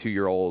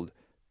 22-year-old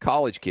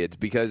college kids,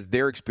 because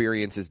their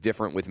experience is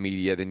different with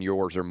media than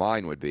yours or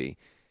mine would be.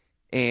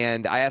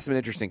 And I asked them an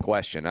interesting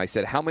question. I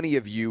said, how many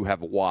of you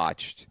have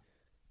watched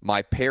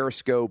my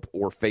Periscope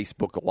or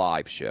Facebook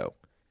Live show?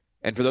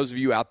 And for those of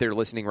you out there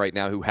listening right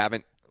now who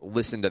haven't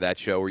listened to that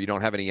show or you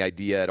don't have any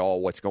idea at all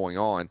what's going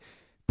on,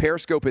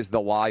 Periscope is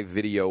the live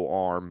video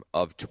arm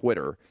of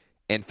Twitter,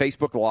 and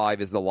Facebook Live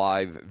is the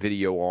live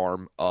video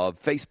arm of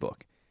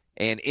Facebook.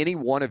 And any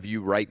one of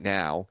you right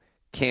now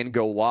can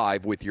go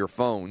live with your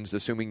phones,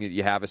 assuming that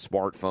you have a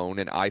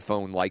smartphone, an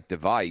iPhone-like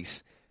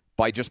device,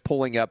 by just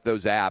pulling up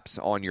those apps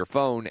on your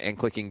phone and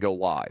clicking go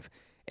live.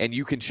 And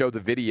you can show the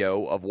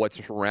video of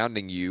what's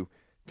surrounding you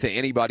to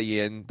anybody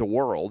in the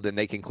world, and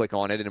they can click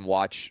on it and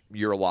watch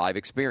your live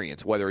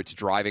experience, whether it's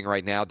driving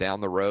right now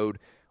down the road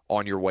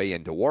on your way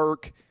into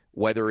work,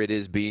 whether it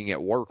is being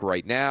at work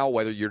right now,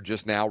 whether you're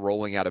just now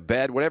rolling out of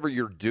bed, whatever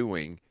you're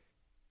doing,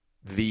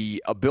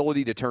 the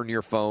ability to turn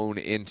your phone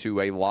into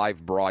a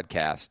live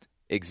broadcast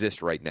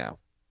exists right now.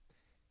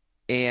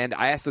 And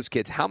I asked those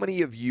kids, how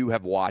many of you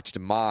have watched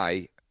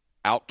my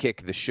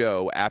Outkick the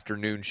Show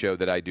afternoon show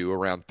that I do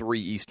around 3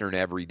 Eastern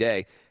every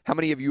day? How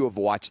many of you have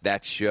watched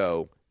that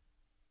show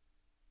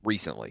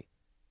recently?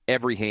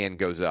 Every hand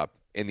goes up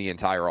in the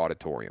entire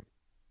auditorium.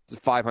 This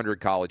is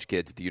 500 college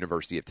kids at the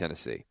University of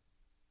Tennessee.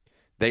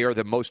 They are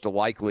the most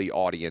likely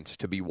audience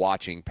to be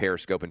watching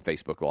Periscope and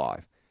Facebook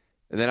Live.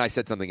 And then I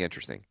said something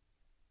interesting.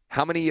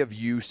 How many of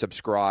you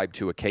subscribe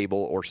to a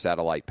cable or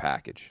satellite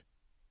package?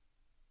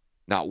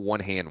 Not one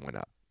hand went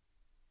up.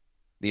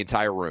 The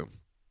entire room.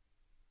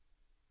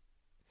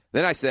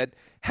 Then I said,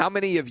 how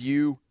many of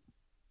you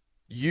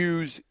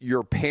use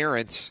your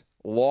parents'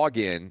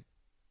 login,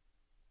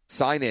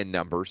 sign-in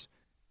numbers,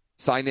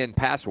 sign-in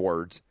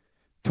passwords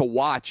to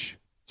watch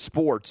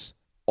sports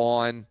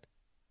on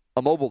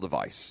a mobile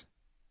device?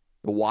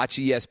 Watch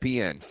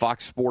ESPN,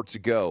 Fox Sports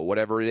Go,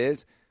 whatever it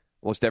is,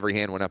 almost every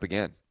hand went up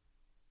again.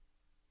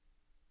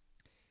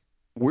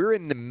 We're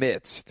in the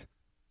midst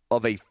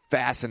of a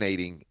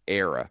fascinating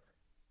era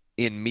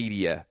in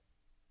media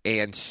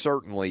and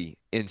certainly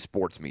in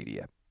sports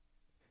media.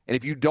 And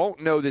if you don't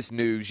know this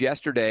news,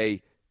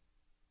 yesterday,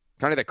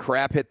 kind of the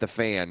crap hit the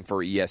fan for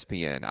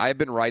ESPN. I have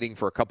been writing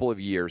for a couple of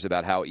years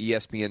about how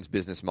ESPN's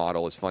business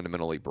model is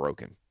fundamentally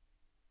broken.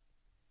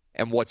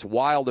 And what's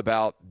wild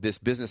about this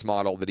business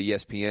model that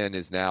ESPN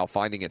is now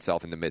finding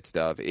itself in the midst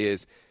of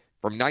is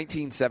from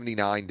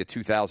 1979 to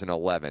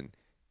 2011,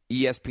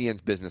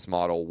 ESPN's business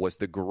model was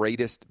the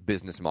greatest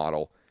business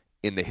model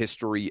in the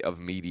history of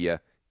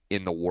media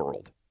in the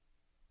world.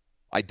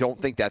 I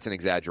don't think that's an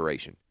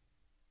exaggeration.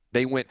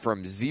 They went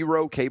from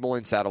 0 cable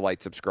and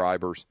satellite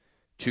subscribers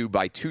to,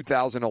 by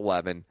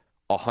 2011,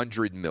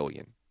 100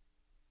 million.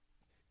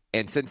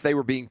 And since they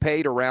were being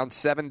paid around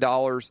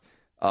 $7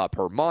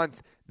 per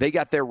month, they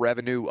got their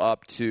revenue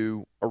up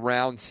to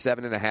around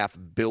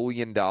 $7.5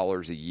 billion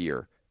a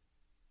year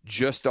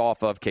just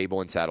off of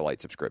cable and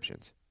satellite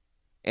subscriptions.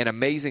 And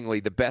amazingly,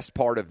 the best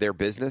part of their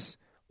business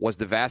was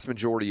the vast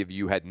majority of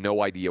you had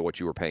no idea what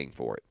you were paying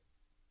for it.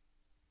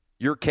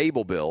 your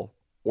cable bill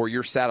or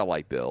your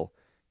satellite bill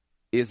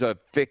is a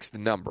fixed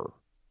number.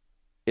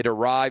 It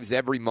arrives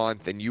every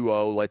month and you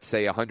owe, let's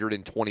say,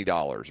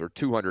 $120 or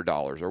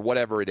 $200 or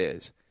whatever it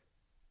is.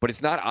 But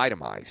it's not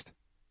itemized.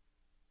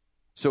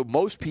 So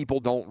most people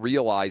don't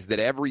realize that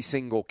every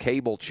single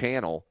cable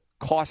channel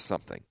costs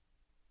something.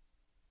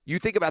 You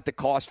think about the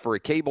cost for a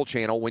cable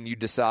channel when you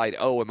decide,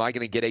 oh, am I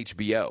going to get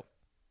HBO?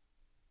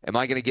 Am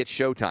I going to get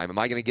Showtime? Am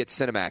I going to get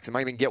Cinemax? Am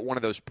I going to get one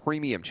of those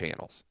premium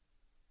channels?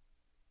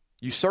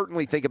 You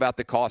certainly think about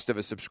the cost of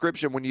a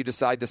subscription when you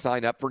decide to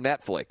sign up for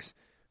Netflix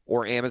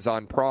or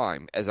Amazon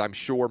Prime, as I'm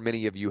sure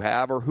many of you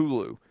have, or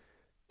Hulu.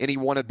 Any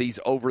one of these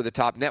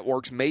over-the-top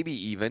networks, maybe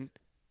even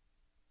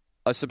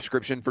a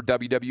subscription for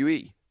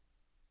WWE.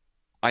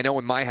 I know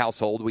in my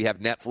household we have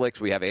Netflix,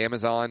 we have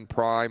Amazon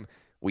Prime,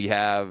 we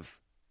have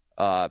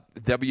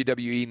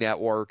WWE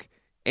Network,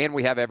 and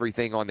we have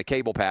everything on the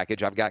cable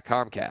package. I've got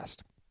Comcast.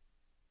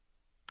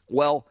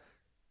 Well,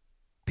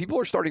 people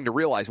are starting to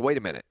realize, wait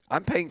a minute,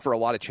 I'm paying for a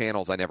lot of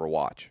channels I never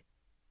watch.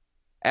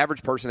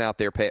 Average person out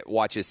there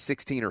watches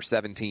 16 or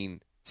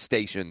 17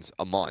 stations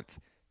a month,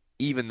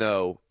 even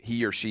though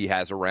he or she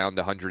has around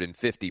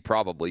 150,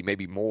 probably,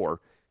 maybe more,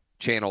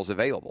 channels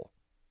available.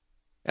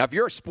 Now, if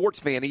you're a sports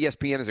fan,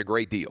 ESPN is a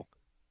great deal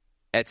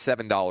at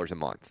 $7 a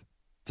month.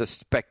 It's a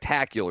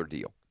spectacular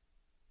deal.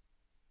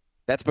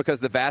 That's because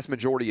the vast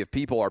majority of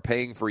people are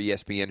paying for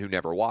ESPN who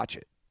never watch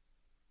it.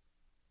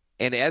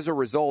 And as a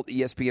result,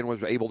 ESPN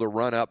was able to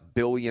run up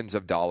billions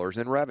of dollars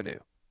in revenue.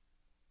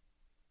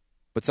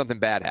 But something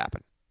bad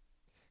happened.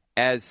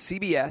 As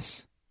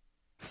CBS,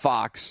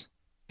 Fox,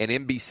 and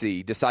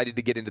NBC decided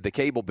to get into the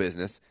cable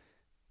business,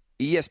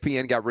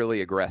 ESPN got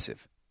really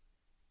aggressive.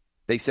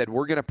 They said,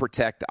 we're going to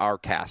protect our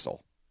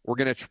castle. We're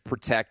going to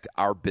protect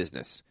our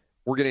business.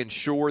 We're going to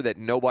ensure that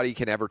nobody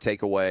can ever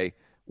take away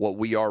what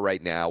we are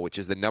right now, which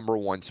is the number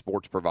one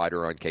sports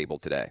provider on cable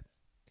today.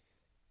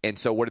 And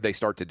so what did they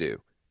start to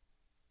do?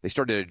 They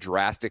started to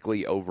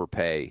drastically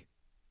overpay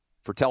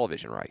for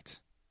television rights.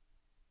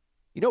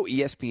 You know,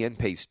 ESPN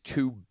pays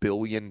 $2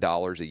 billion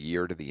a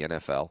year to the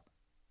NFL.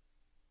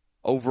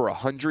 Over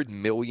 $100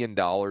 million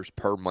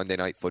per Monday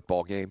Night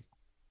Football game.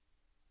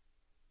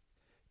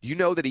 Do you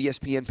know that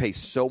ESPN pays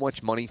so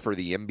much money for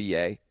the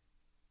NBA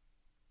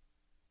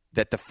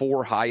that the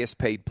 4 highest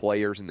paid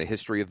players in the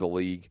history of the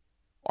league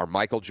are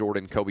Michael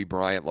Jordan, Kobe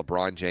Bryant,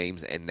 LeBron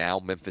James, and now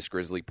Memphis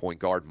Grizzlies point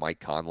guard Mike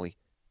Conley?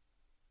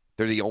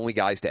 They're the only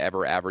guys to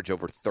ever average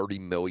over $30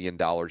 million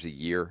a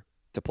year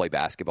to play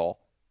basketball.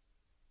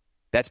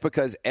 That's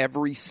because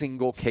every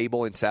single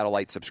cable and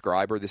satellite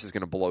subscriber, this is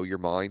going to blow your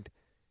mind,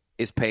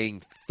 is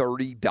paying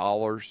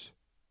 $30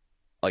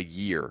 a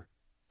year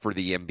for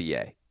the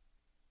NBA.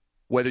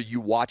 Whether you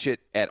watch it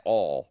at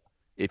all,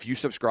 if you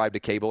subscribe to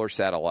cable or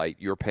satellite,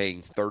 you're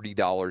paying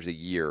 $30 a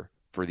year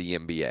for the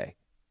NBA.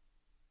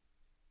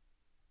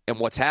 And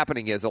what's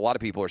happening is a lot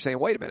of people are saying,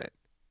 wait a minute,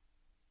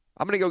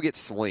 I'm going to go get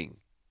Sling.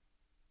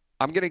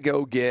 I'm going to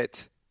go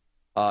get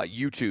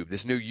YouTube,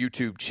 this new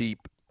YouTube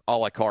cheap a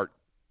la carte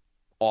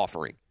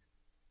offering.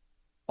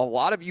 A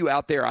lot of you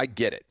out there, I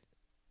get it,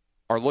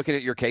 are looking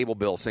at your cable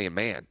bill saying,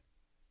 man,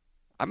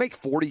 I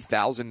make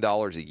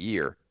 $40,000 a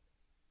year,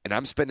 and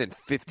I'm spending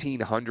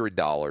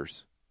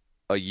 $1,500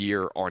 a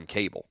year on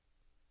cable.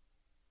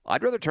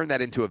 I'd rather turn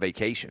that into a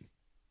vacation.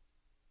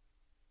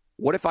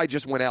 What if I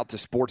just went out to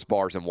sports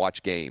bars and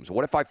watched games?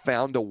 What if I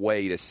found a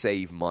way to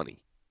save money?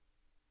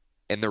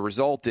 And the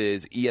result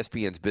is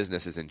ESPN's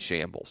business is in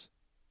shambles.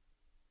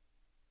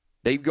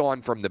 They've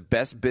gone from the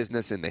best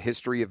business in the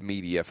history of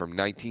media from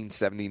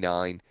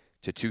 1979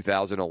 to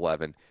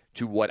 2011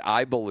 to what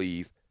I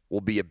believe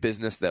will be a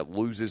business that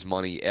loses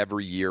money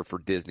every year for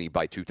Disney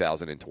by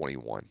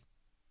 2021.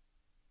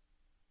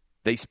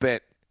 They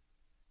spent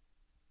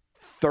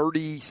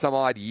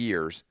 30-some-odd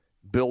years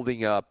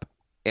building up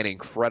an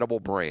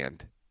incredible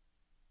brand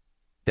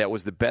that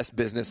was the best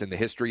business in the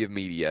history of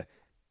media,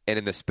 and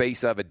in the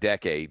space of a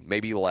decade,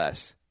 maybe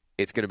less,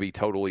 it's going to be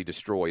totally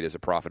destroyed as a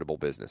profitable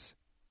business.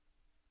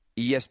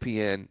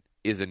 ESPN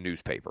is a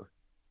newspaper.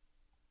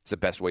 It's the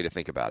best way to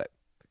think about it.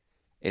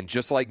 And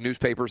just like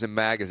newspapers and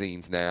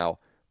magazines now,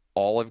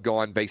 all have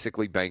gone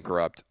basically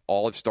bankrupt.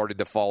 All have started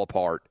to fall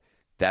apart.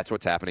 That's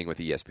what's happening with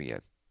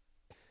ESPN.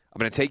 I'm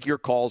going to take your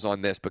calls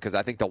on this because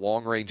I think the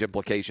long-range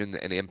implication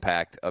and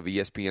impact of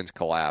ESPN's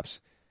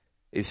collapse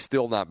is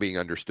still not being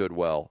understood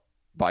well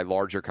by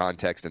larger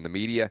context in the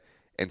media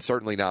and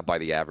certainly not by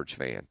the average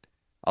fan.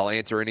 I'll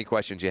answer any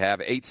questions you have.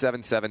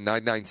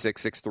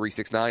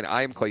 877-996-6369.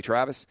 I am Clay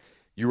Travis.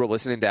 You are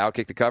listening to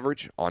Outkick the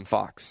Coverage on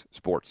Fox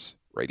Sports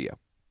Radio.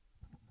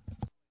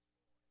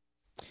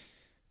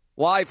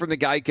 Live from the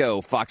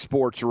Geico Fox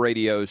Sports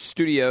Radio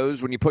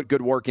studios. When you put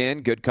good work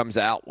in, good comes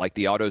out, like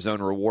the AutoZone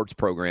Rewards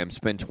program.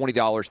 Spend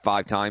 $20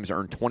 5 times,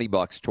 earn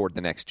 $20 toward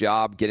the next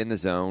job. Get in the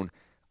zone.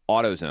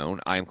 AutoZone.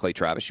 I am Clay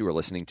Travis. You are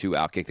listening to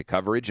Outkick the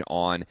Coverage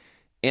on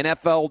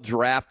NFL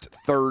Draft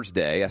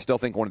Thursday. I still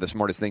think one of the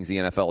smartest things the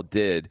NFL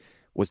did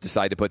was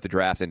decide to put the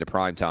draft into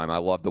prime time. I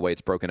love the way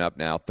it's broken up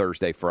now,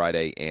 Thursday,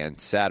 Friday,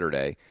 and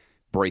Saturday,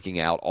 breaking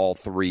out all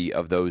 3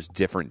 of those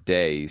different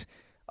days.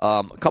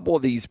 A couple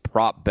of these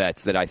prop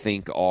bets that I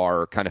think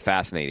are kind of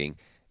fascinating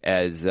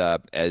as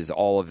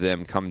all of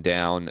them come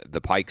down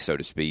the pike, so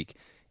to speak,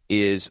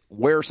 is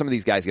where are some of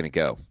these guys going to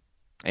go?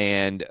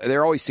 And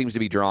there always seems to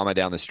be drama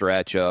down the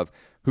stretch of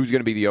who's going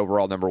to be the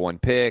overall number one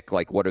pick,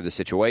 like what are the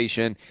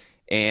situation.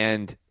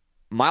 And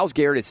Myles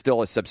Garrett is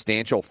still a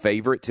substantial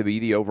favorite to be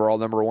the overall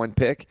number one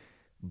pick,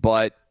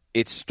 but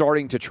it's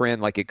starting to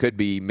trend like it could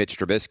be Mitch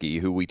Trubisky,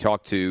 who we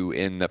talked to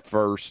in the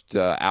first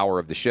hour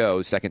of the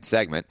show, second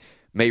segment.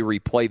 May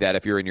replay that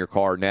if you're in your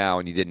car now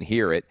and you didn't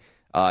hear it.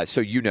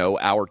 So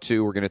hour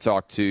 2, we're going to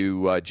talk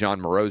to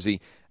John Morosi.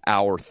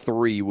 Hour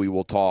 3, we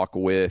will talk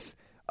with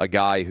a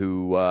guy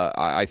who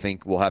I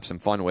think we'll have some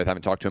fun with. I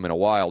haven't talked to him in a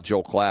while,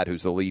 Joel Klatt,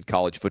 who's the lead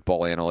college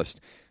football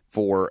analyst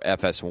for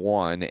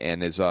FS1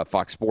 and is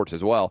Fox Sports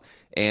as well.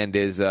 And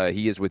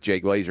he is with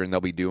Jay Glazer, and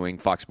they'll be doing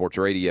Fox Sports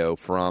Radio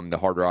from the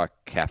Hard Rock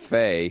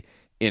Cafe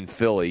in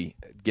Philly,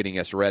 getting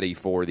us ready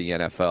for the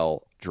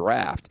NFL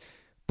draft.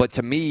 But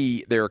to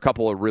me, there are a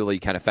couple of really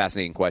kind of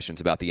fascinating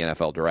questions about the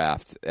NFL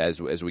draft as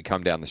we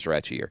come down the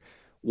stretch here.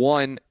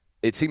 One,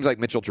 it seems like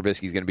Mitchell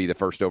Trubisky is going to be the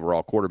first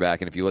overall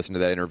quarterback, and if you listen to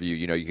that interview,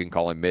 you can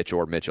call him Mitch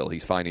or Mitchell.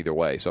 He's fine either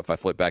way. So if I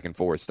flip back and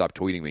forth, stop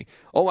tweeting me.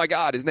 Oh, my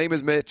God, his name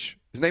is Mitch.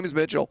 His name is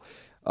Mitchell.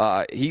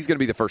 He's going to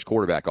be the first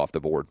quarterback off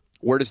the board.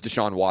 Where does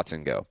Deshaun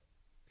Watson go?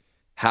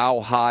 How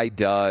high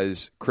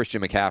does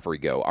Christian McCaffrey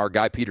go? Our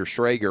guy Peter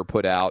Schrager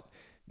put out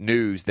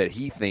news that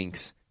he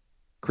thinks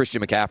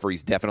Christian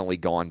McCaffrey's definitely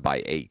gone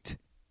by 8.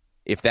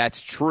 If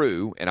that's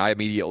true, and I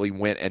immediately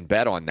went and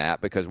bet on that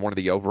because one of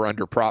the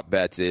over-under prop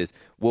bets is,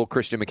 will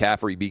Christian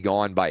McCaffrey be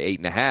gone by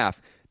 8.5?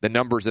 The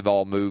numbers have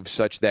all moved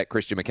such that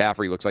Christian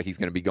McCaffrey looks like he's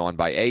going to be gone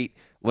by 8.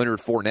 Leonard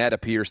Fournette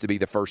appears to be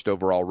the first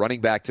overall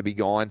running back to be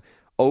gone.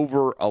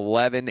 Over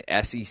 11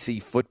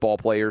 SEC football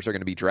players are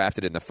going to be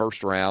drafted in the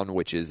first round,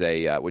 which is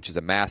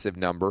a massive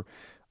number.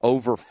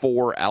 Over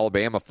 4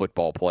 Alabama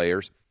football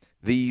players.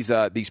 These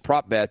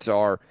prop bets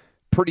are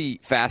pretty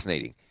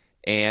fascinating,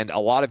 and a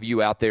lot of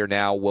you out there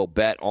now will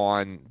bet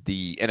on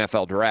the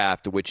NFL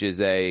draft, which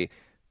is a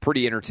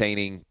pretty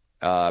entertaining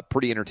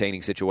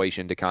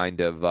situation to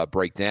kind of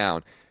break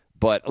down.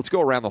 But let's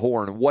go around the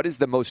horn. What is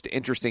the most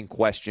interesting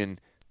question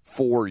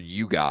for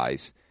you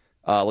guys?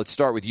 Let's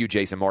start with you,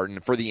 Jason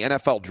Martin. For the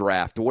NFL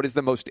draft, what is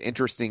the most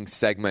interesting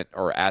segment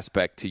or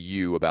aspect to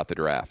you about the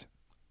draft?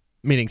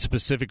 Meaning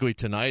specifically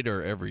tonight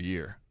or every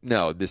year?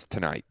 No, this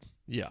tonight.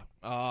 Yeah.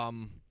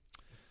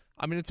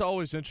 It's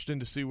always interesting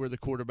to see where the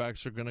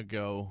quarterbacks are going to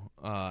go,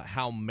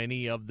 how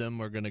many of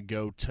them are going to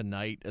go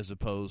tonight as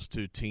opposed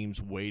to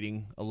teams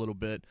waiting a little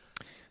bit.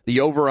 The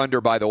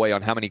over-under, by the way,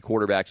 on how many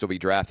quarterbacks will be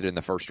drafted in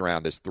the first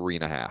round is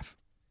 3.5.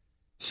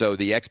 So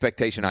the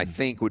expectation, I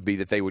think, would be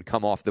that they would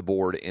come off the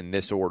board in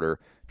this order.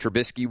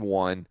 Trubisky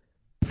 1,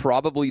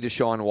 probably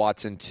Deshaun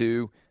Watson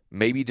 2,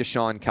 maybe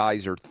Deshaun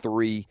Kaiser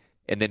 3,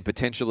 and then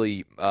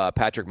potentially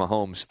Patrick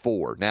Mahomes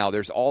 4. Now,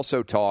 there's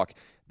also talk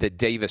that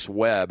Davis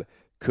Webb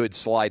could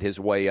slide his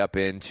way up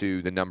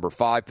into the number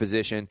 5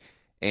 position,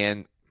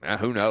 and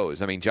who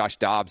knows? Josh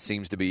Dobbs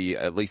seems to be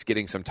at least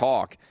getting some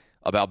talk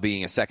about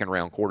being a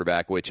second-round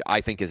quarterback, which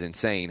I think is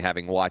insane,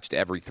 having watched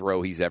every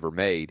throw he's ever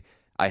made.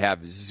 I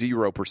have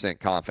 0%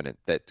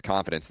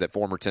 confidence that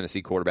former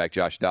Tennessee quarterback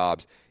Josh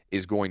Dobbs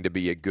is going to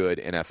be a good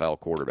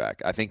NFL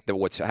quarterback. I think that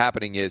what's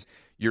happening is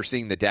you're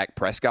seeing the Dak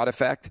Prescott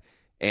effect,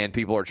 and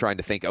people are trying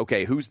to think,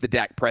 okay, who's the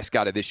Dak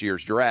Prescott of this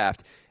year's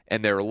draft?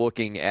 And they're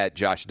looking at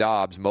Josh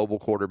Dobbs, mobile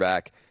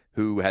quarterback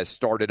who has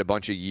started a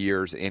bunch of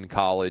years in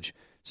college,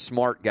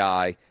 smart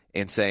guy,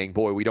 and saying,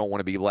 boy, we don't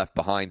want to be left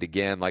behind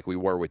again like we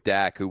were with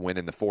Dak, who went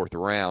in the 4th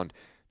round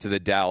to the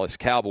Dallas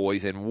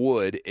Cowboys, and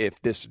would,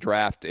 if the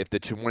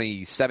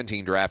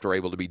 2017 draft were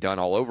able to be done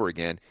all over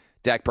again,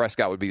 Dak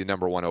Prescott would be the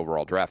number 1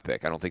 overall draft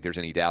pick. I don't think there's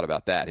any doubt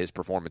about that. His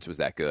performance was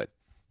that good.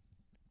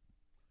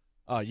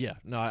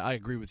 I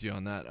agree with you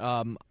on that.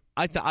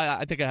 I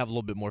think I have a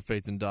little bit more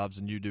faith in Dobbs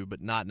than you do,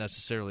 but not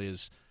necessarily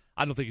as –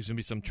 I don't think he's going to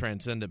be some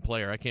transcendent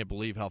player. I can't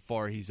believe how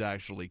far he's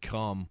actually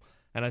come.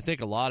 And I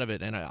think a lot of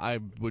it, and I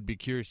would be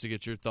curious to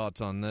get your thoughts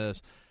on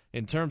this,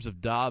 in terms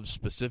of Dobbs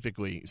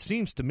specifically, it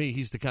seems to me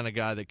he's the kind of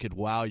guy that could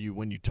wow you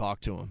when you talk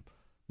to him.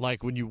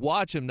 Like, when you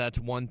watch him, that's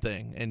one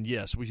thing. And,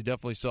 yes, we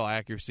definitely saw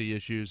accuracy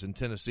issues, and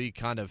Tennessee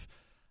kind of,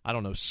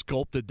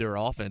 sculpted their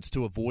offense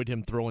to avoid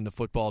him throwing the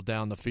football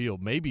down the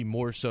field, maybe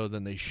more so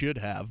than they should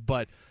have.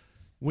 But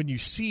when you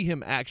see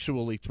him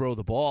actually throw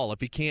the ball,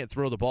 if he can't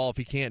throw the ball, if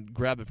he can't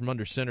grab it from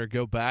under center,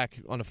 go back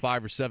on a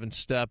 5 or 7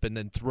 step, and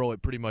then throw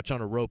it pretty much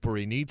on a rope where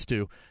he needs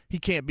to, he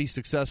can't be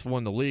successful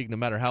in the league no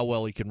matter how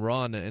well he can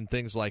run and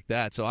things like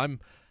that. So I'm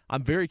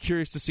very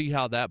curious to see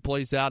how that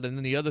plays out. And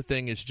then the other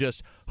thing is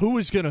just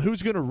who's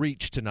gonna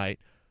reach tonight.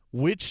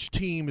 Which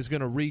team is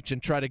going to reach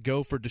and try to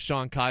go for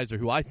Deshaun Kaiser,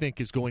 who I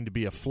think is going to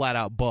be a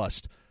flat-out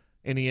bust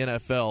in the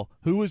NFL?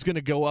 Who is going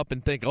to go up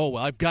and think, oh,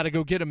 well, I've got to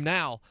go get him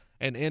now,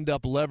 and end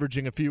up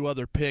leveraging a few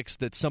other picks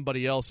that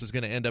somebody else is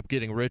going to end up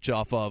getting rich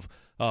off of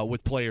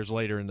with players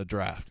later in the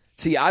draft?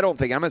 See, I don't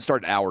think – I'm going to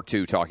start hour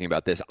 2 talking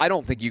about this. I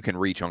don't think you can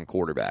reach on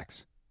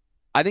quarterbacks.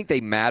 I think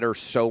they matter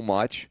so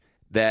much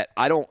that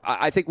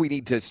I think we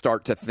need to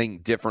start to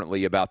think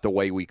differently about the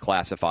way we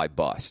classify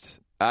bust.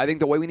 I think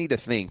the way we need to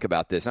think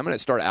about this, I'm going to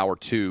start hour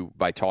 2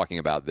 by talking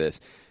about this.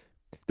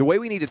 The way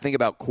we need to think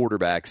about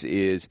quarterbacks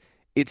is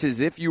it's as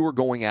if you were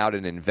going out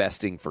and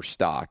investing for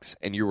stocks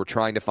and you were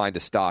trying to find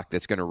a stock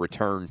that's going to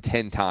return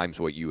 10 times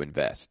what you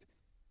invest.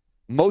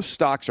 Most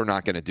stocks are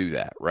not going to do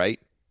that, right?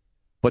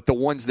 But the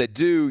ones that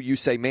do, you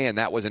say, man,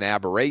 that was an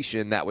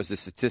aberration. That was a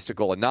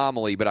statistical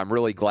anomaly, but I'm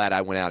really glad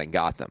I went out and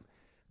got them.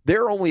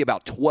 There are only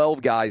about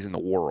 12 guys in the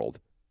world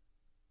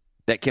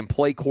that can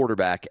play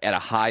quarterback at a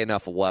high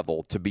enough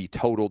level to be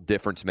total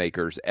difference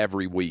makers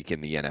every week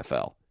in the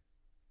NFL.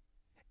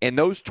 And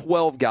those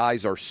 12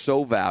 guys are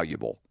so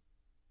valuable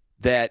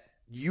that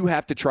you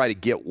have to try to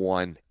get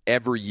one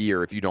every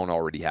year if you don't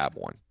already have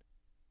one.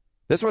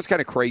 That's what's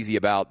kind of crazy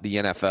about the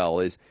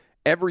NFL is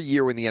every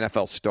year when the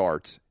NFL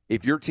starts,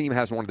 if your team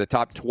has one of the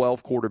top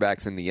 12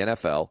 quarterbacks in the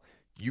NFL,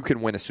 you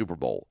can win a Super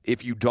Bowl.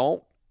 If you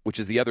don't, which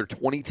is the other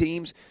 20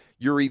 teams,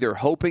 you're either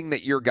hoping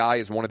that your guy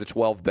is one of the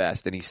 12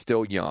 best and he's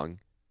still young,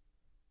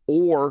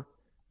 or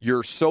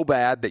you're so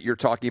bad that you're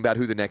talking about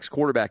who the next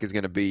quarterback is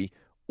going to be,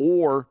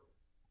 or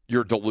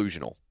you're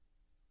delusional.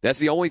 That's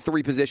the only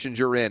 3 positions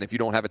you're in if you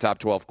don't have a top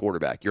 12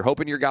 quarterback. You're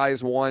hoping your guy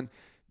is one,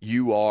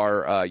 you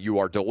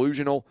are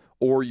delusional,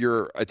 or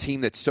you're a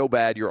team that's so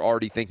bad you're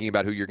already thinking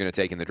about who you're going to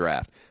take in the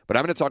draft. But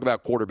I'm going to talk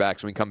about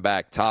quarterbacks when we come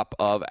back, top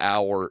of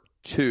hour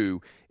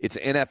 2. It's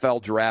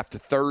NFL Draft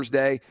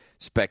Thursday.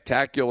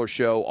 Spectacular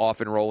show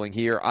off and rolling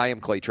here. I am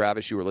Clay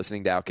Travis. You are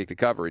listening to Outkick the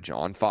Coverage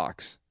on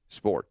Fox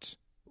Sports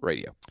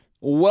Radio.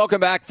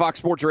 Welcome back. Fox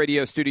Sports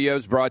Radio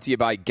studios brought to you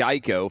by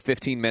Geico.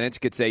 15 minutes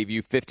could save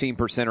you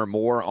 15% or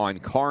more on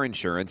car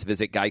insurance.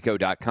 Visit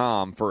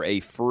geico.com for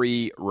a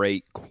free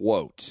rate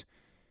quote.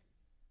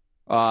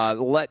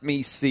 Let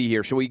me see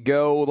here. Shall we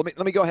go?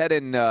 Let me go ahead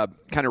and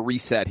kind of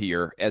reset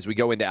here as we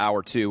go into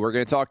hour 2. We're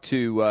going to talk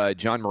to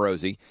John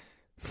Morosi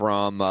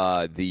from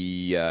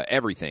the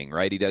Everything,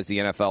 right? He does the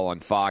NFL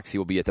on Fox. He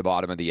will be at the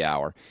bottom of the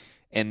hour.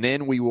 And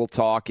then we will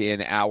talk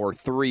in hour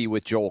 3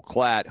 with Joel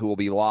Klatt, who will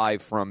be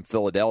live from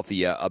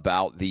Philadelphia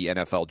about the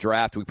NFL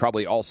Draft. We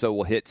probably also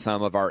will hit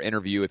some of our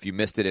interview, if you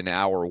missed it in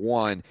hour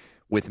 1,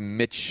 with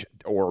Mitchell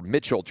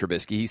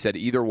Trubisky. He said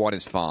either one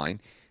is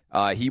fine.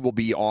 He will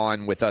be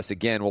on with us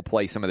again. We'll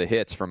play some of the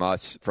hits from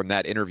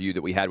that interview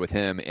that we had with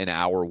him in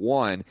hour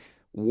 1.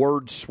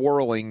 Word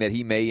swirling that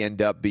he may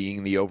end up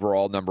being the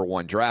overall number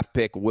 1 draft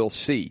pick. We'll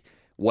see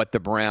what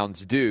the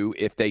Browns do.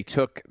 If they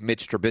took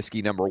Mitch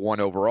Trubisky number 1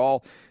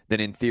 overall, then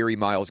in theory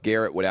Myles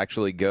Garrett would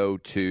actually go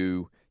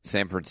to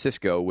San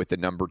Francisco with the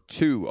number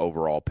 2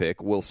 overall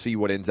pick. We'll see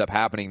what ends up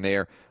happening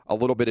there. A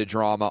little bit of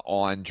drama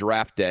on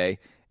draft day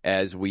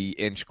as we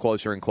inch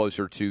closer and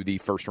closer to the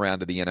first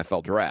round of the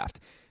NFL Draft.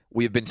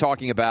 We have been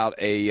talking about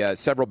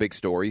several big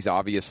stories.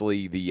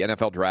 Obviously, the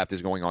NFL Draft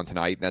is going on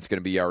tonight, and that's going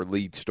to be our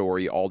lead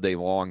story all day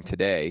long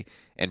today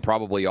and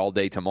probably all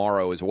day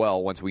tomorrow as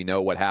well once we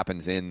know what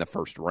happens in the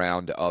first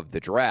round of the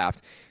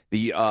draft.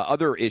 The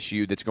other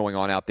issue that's going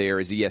on out there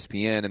is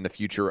ESPN and the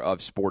future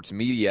of sports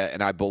media,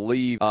 and I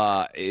believe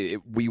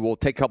we will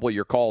take a couple of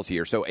your calls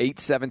here. So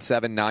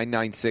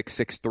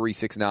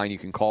 877-996-6369, you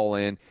can call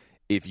in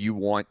if you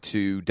want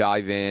to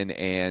dive in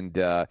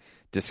and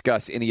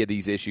discuss any of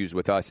these issues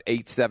with us.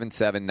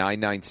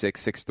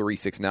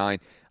 877-996-6369.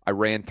 I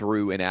ran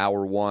through in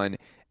hour 1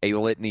 a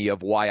litany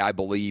of why I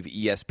believe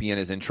ESPN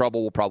is in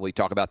trouble. We'll probably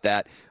talk about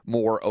that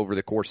more over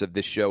the course of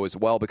this show as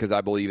well, because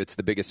I believe it's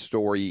the biggest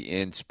story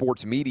in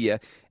sports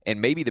media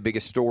and maybe the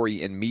biggest story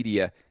in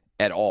media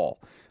at all.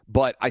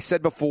 But I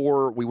said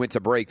before we went to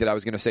break that I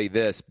was going to say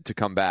this to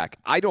come back.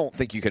 I don't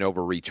think you can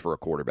overreach for a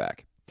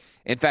quarterback.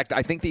 In fact,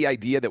 I think the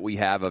idea that we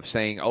have of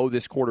saying, oh,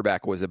 this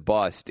quarterback was a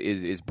bust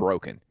is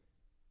broken.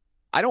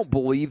 I don't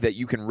believe that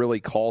you can really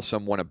call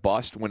someone a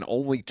bust when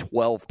only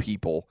 12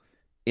 people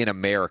in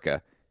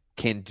America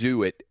can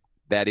do it,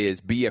 that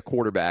is, be a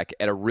quarterback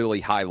at a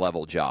really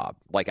high-level job.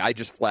 Like, I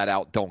just flat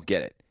out don't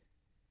get it.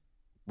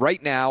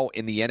 Right now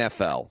in the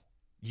NFL,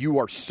 you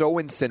are so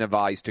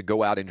incentivized to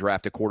go out and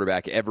draft a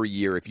quarterback every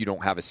year if you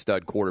don't have a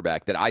stud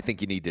quarterback that I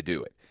think you need to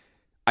do it.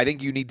 I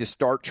think you need to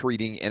start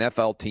treating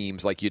NFL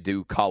teams like you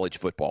do college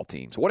football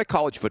teams. What do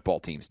college football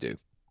teams do?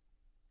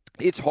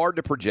 It's hard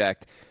to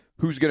project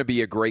who's going to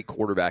be a great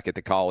quarterback at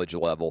the college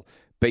level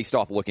based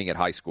off looking at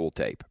high school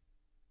tape.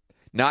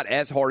 Not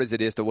as hard as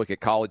it is to look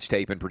at college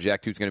tape and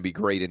project who's going to be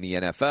great in the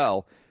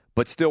NFL,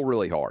 but still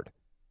really hard.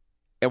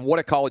 And what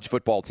do college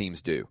football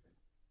teams do?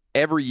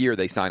 Every year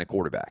they sign a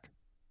quarterback.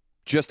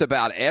 Just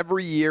about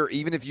every year,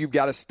 even if you've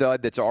got a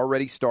stud that's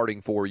already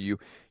starting for you,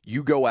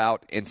 you go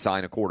out and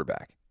sign a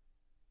quarterback.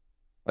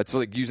 Let's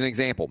use an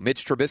example.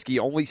 Mitch Trubisky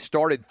only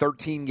started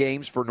 13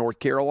 games for North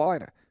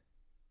Carolina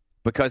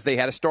because they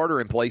had a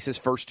starter in place his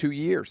first 2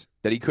 years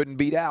that he couldn't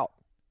beat out.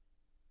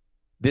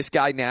 This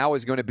guy now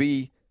is going to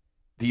be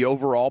the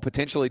overall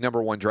potentially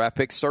number 1 draft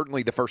pick,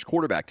 certainly the first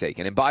quarterback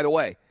taken. And by the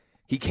way,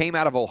 he came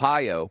out of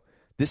Ohio.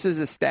 This is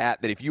a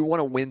stat that if you want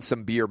to win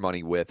some beer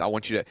money with, I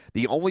want you to –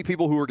 the only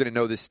people who are going to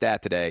know this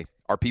stat today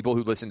are people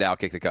who listen to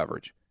Outkick the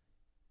Coverage.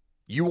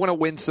 You want to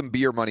win some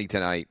beer money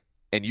tonight,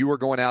 and you are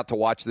going out to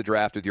watch the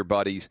draft with your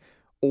buddies,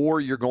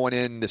 or you're going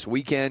in this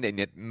weekend and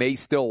it may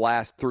still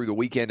last through the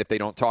weekend if they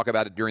don't talk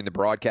about it during the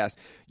broadcast,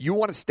 you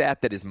want a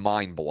stat that is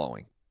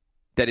mind-blowing,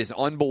 that is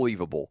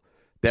unbelievable,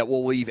 that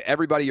will leave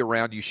everybody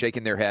around you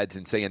shaking their heads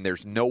and saying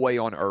there's no way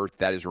on earth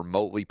that is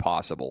remotely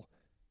possible.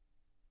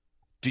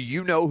 Do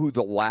you know who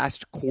the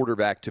last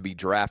quarterback to be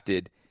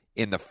drafted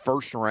in the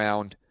first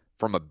round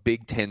from a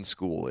Big Ten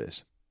school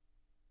is?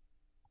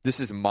 This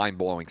is a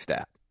mind-blowing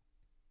stat.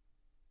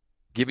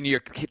 Giving you a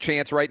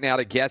chance right now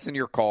to guess in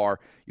your car.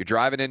 You're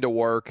driving into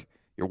work.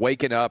 You're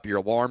waking up. Your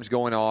alarm's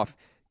going off.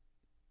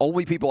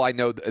 Only people I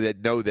know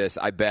that know this,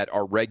 I bet,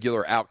 are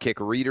regular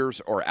Outkick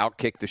readers or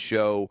Outkick the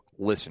Show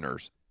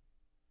listeners.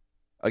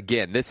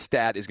 Again, this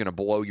stat is going to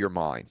blow your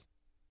mind.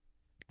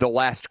 The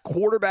last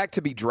quarterback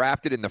to be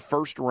drafted in the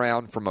first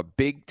round from a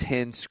Big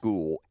Ten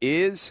school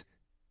is,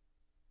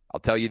 I'll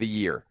tell you the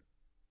year,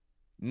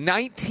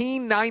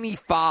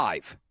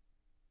 1995.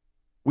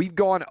 We've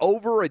gone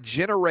over a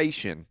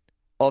generation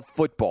of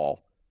football,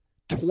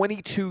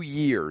 22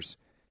 years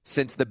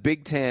since the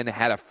Big Ten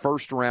had a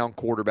first-round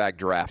quarterback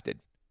drafted.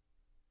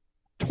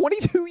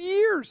 22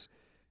 years.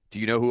 Do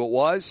you know who it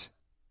was?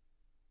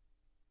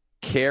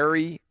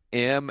 Kerry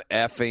M.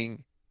 effing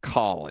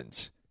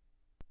Collins.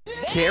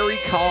 Kerry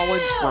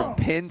Collins from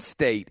Penn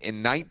State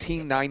in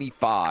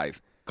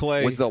 1995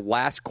 Clay was the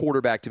last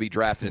quarterback to be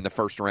drafted in the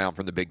first round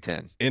from the Big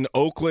Ten. In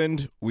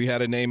Oakland, we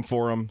had a name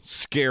for him,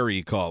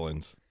 Scary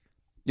Collins.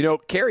 You know,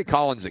 Kerry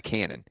Collins is a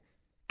cannon.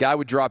 Guy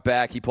would drop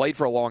back. He played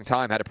for a long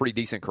time, had a pretty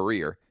decent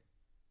career.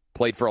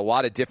 Played for a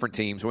lot of different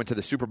teams. Went to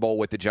the Super Bowl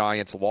with the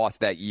Giants.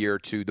 Lost that year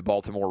to the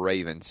Baltimore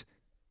Ravens.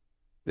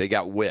 They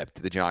got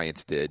whipped. The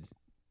Giants did.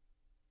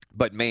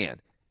 But,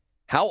 man,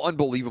 how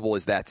unbelievable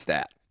is that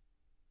stat?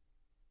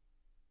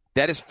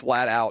 That is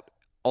flat out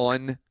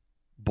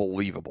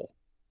unbelievable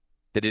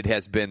that it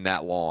has been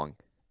that long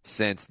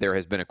since there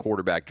has been a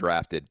quarterback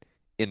drafted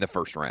in the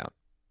first round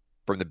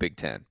from the Big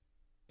Ten.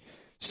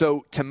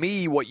 So, to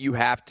me, what you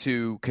have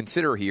to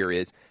consider here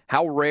is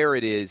how rare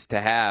it is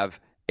to have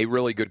a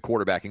really good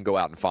quarterback and go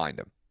out and find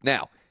them.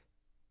 Now,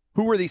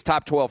 who are these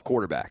top 12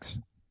 quarterbacks?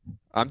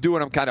 I'm doing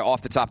them kind of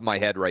off the top of my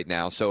head right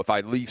now, so if I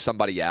leave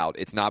somebody out,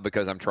 it's not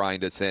because I'm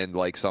trying to send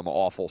like some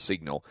awful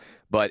signal.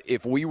 But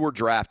if we were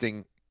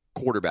drafting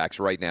quarterbacks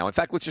right now, in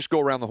fact, let's just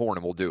go around the horn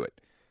and we'll do it.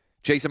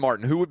 Jason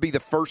Martin, who would be the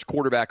first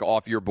quarterback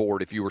off your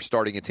board if you were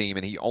starting a team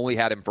and he only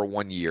had him for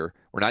 1 year?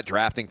 We're not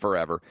drafting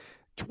forever.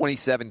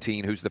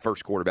 2017, who's the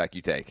first quarterback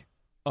you take?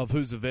 Of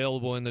who's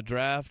available in the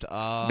draft?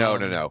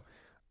 No.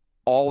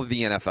 All of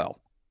the NFL.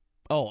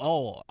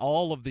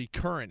 All of the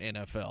current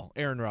NFL.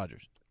 Aaron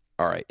Rodgers.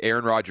 All right,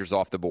 Aaron Rodgers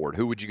off the board.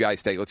 Who would you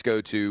guys take? Let's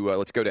go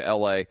to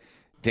L.A.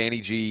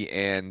 Danny G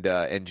and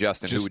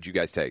Justin. Who would you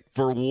guys take?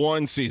 For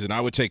one season,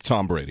 I would take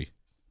Tom Brady.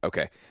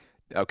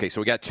 Okay,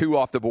 so we got two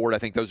off the board. I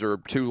think those are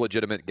two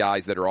legitimate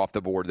guys that are off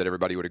the board that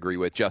everybody would agree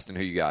with. Justin,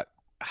 who you got?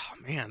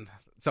 Oh, man.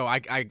 So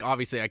I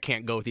obviously I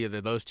can't go with either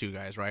of those two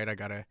guys, right? I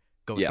got to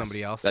go with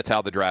somebody else. That's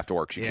how the draft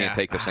works. You can't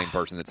take the same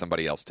person that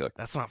somebody else took.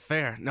 That's not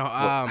fair. No,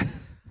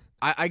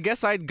 I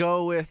guess I'd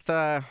go with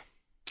I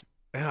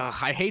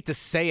hate to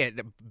say it.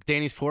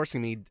 Danny's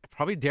forcing me.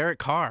 Probably Derek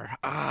Carr.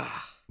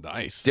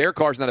 Nice. Derek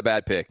Carr's not a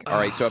bad pick. All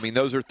right, so I mean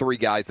those are three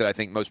guys that I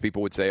think most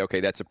people would say,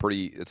 okay, that's a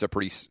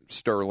pretty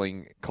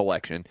sterling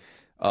collection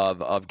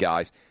of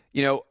guys.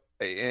 You know,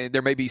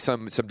 there may be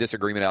some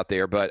disagreement out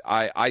there, but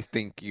I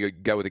think you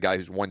go with a guy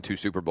who's won 2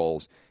 Super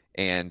Bowls,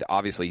 and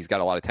obviously he's got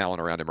a lot of talent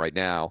around him right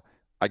now.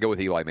 I go with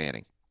Eli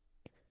Manning.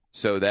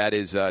 So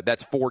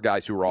that's 4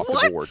 guys who are off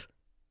the board.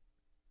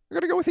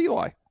 You're going to go with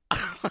Eli.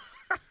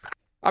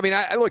 I mean,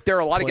 look, there are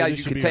a lot of guys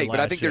you could take, but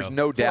I think there's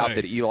no doubt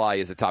that Eli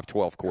is a top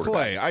 12 quarterback.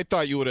 Clay, I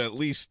thought you would at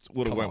least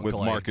went with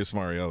Clay. Marcus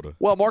Mariota.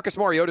 Well, Marcus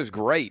Mariota is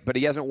great, but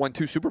he hasn't won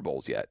 2 Super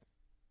Bowls yet.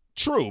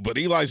 True, but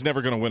Eli's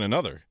never going to win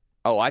another.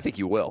 Oh, I think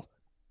you will.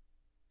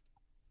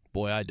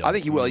 Boy, I don't. I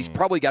think he will. He's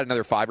probably got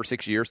another 5 or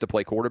 6 years to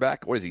play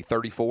quarterback. What is he,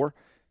 34?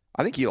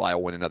 I think Eli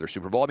will win another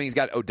Super Bowl. I mean, he's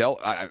got Odell.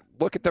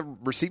 Look at the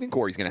receiving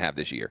core he's going to have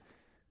this year.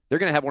 They're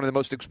going to have one of the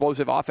most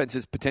explosive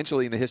offenses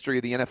potentially in the history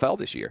of the NFL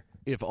this year.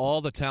 If all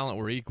the talent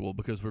were equal,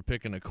 because we're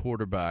picking a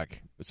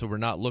quarterback, so we're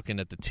not looking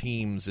at the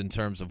teams in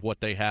terms of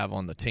what they have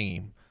on the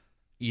team.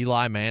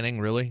 Eli Manning,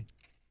 really?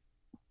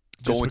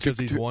 Just because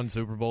he's won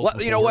Super Bowls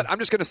before? You know what? I'm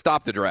just going to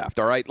stop the draft,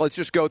 all right? Let's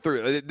just go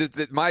through.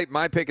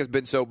 My pick has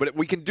been but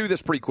we can do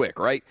this pretty quick,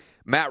 right?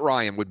 Matt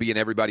Ryan would be in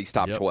everybody's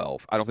top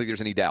 12. I don't think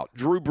there's any doubt.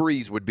 Drew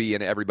Brees would be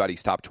in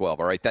everybody's top 12,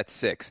 all right? That's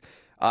 6.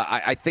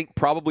 I think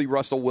probably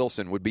Russell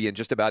Wilson would be in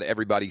just about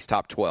everybody's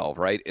top 12,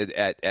 right,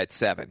 at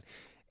 7.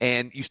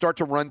 And you start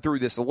to run through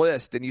this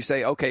list, and you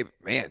say, okay,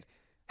 man,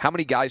 how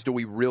many guys do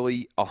we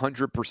really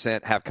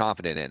 100% have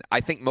confidence in?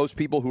 I think most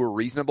people who are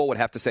reasonable would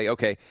have to say,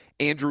 okay,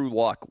 Andrew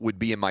Luck would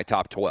be in my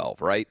top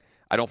 12, right?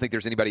 I don't think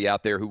there's anybody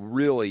out there who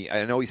really –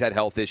 I know he's had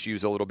health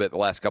issues a little bit the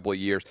last couple of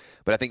years,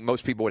 but I think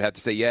most people would have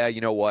to say, yeah, you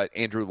know what,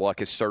 Andrew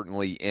Luck is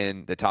certainly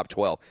in the top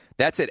 12.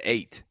 That's at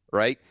 8,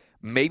 right?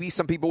 Maybe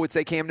some people would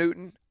say Cam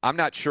Newton. I'm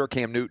not sure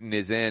Cam Newton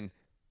is in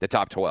the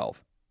top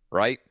 12,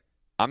 right?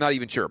 I'm not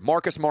even sure.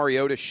 Marcus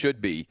Mariota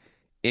should be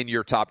in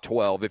your top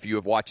 12 if you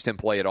have watched him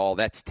play at all.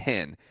 That's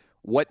 10.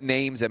 What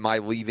names am I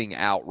leaving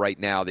out right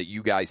now that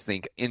you guys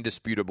think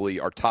indisputably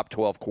are top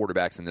 12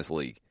 quarterbacks in this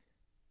league?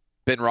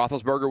 Ben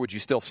Roethlisberger, would you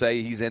still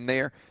say he's in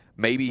there?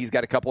 Maybe he's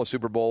got a couple of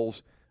Super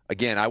Bowls.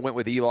 Again, I went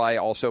with Eli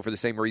also for the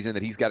same reason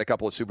that he's got a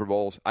couple of Super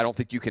Bowls. I don't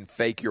think you can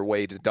fake your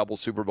way to double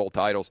Super Bowl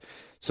titles.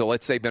 So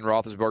let's say Ben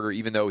Roethlisberger,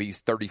 even though he's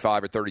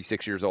 35 or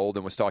 36 years old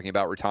and was talking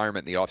about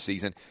retirement in the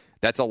offseason,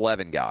 that's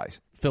 11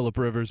 guys. Phillip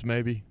Rivers,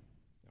 maybe.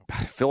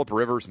 Phillip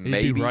Rivers,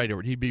 maybe.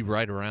 He'd be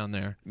right around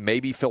there.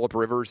 Maybe Phillip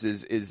Rivers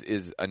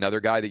is another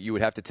guy that you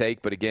would have to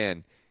take. But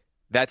again,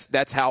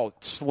 that's how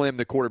slim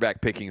the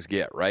quarterback pickings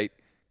get, right?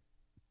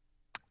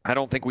 I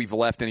don't think we've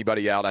left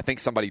anybody out. I think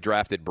somebody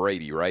drafted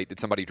Brady, right? Did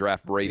somebody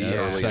draft Brady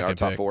early in our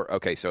top 4?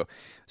 Okay, so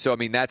I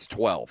mean, that's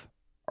 12.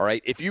 All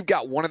right? If you've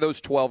got one of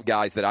those 12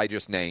 guys that I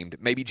just named,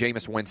 maybe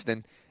Jameis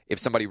Winston, if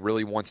somebody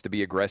really wants to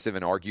be aggressive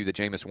and argue that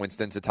Jameis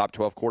Winston's a top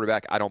 12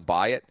 quarterback, I don't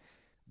buy it,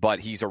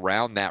 but he's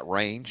around that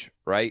range,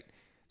 right?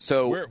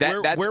 So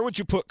where would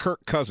you put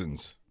Kirk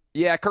Cousins?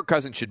 Yeah, Kirk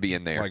Cousins should be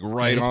in there. Like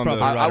right on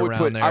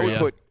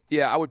the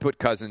I would put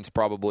Cousins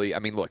probably. I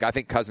mean, look, I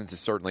think Cousins is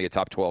certainly a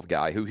top 12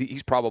 guy.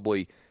 He's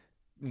probably –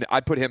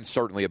 I'd put him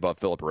certainly above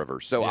Phillip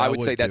Rivers. So I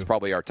would say that's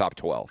probably our top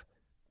 12.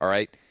 All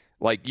right?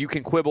 Like, you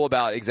can quibble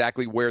about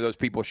exactly where those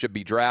people should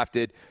be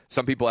drafted.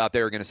 Some people out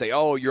there are going to say,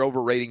 oh, you're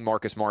overrating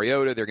Marcus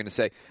Mariota. They're going to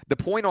say – the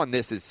point on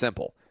this is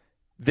simple.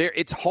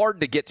 It's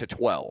hard to get to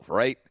 12,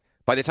 right?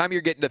 By the time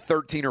you're getting to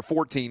 13 or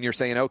 14, you're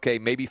saying, okay,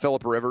 maybe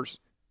Phillip Rivers.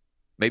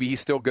 Maybe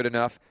he's still good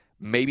enough.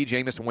 Maybe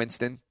Jameis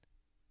Winston.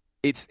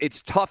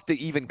 It's tough to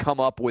even come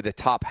up with a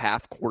top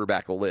half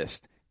quarterback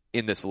list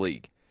in this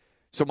league.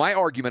 So my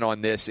argument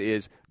on this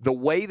is the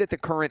way that the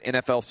current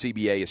NFL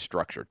CBA is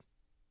structured,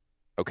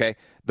 okay?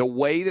 The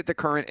way that the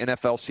current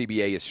NFL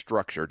CBA is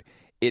structured,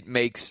 it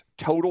makes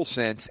total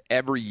sense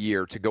every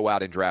year to go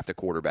out and draft a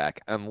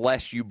quarterback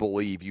unless you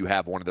believe you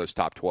have one of those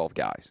top 12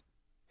 guys.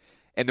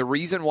 And the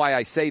reason why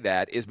I say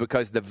that is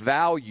because the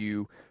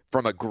value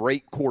from a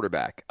great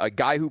quarterback, a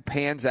guy who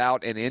pans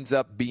out and ends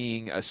up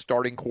being a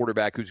starting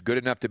quarterback who's good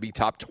enough to be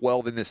top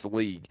 12 in this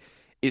league,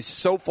 is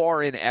so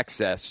far in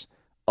excess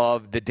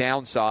of the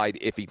downside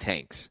if he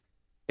tanks.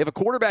 If a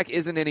quarterback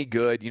isn't any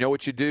good, you know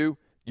what you do?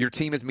 Your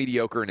team is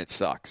mediocre and it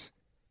sucks.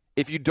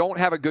 If you don't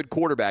have a good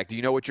quarterback, do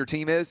you know what your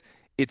team is?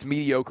 It's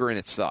mediocre and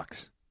it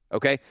sucks.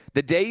 Okay?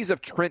 The days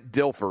of Trent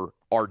Dilfer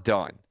are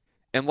done.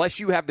 Unless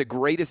you have the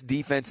greatest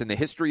defense in the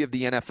history of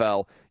the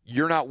NFL,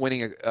 you're not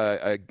winning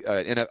a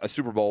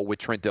Super Bowl with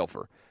Trent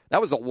Dilfer. That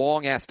was a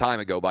long-ass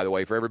time ago, by the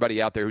way, for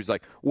everybody out there who's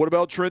like, what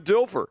about Trent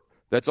Dilfer?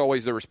 That's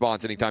always the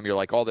response anytime you're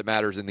like, all that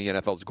matters in the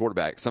NFL is the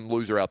quarterback. Some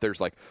loser out there is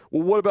like,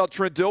 well, what about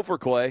Trent Dilfer,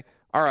 Clay?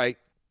 All right.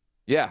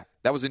 Yeah,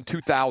 that was in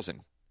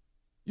 2000.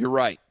 You're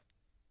right.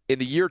 In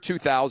the year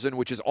 2000,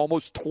 which is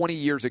almost 20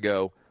 years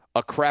ago,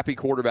 a crappy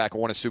quarterback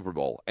won a Super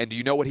Bowl. And do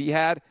you know what he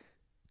had?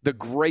 The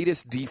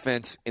greatest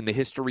defense in the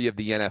history of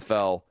the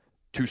NFL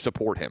to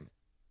support him.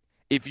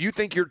 If you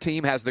think your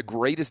team has the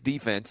greatest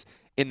defense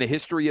in the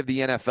history of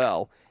the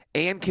NFL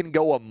and can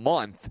go a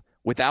month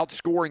without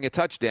scoring a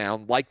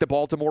touchdown like the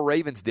Baltimore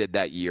Ravens did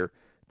that year,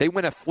 they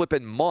went a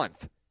flipping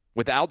month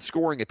without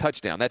scoring a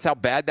touchdown. That's how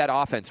bad that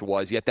offense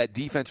was, yet that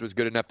defense was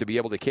good enough to be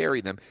able to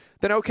carry them.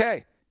 Then,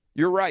 okay,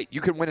 you're right.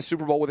 You can win a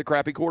Super Bowl with a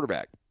crappy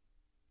quarterback.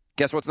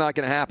 Guess what's not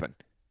going to happen?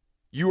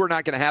 You are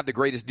not going to have the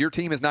greatest – your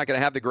team is not going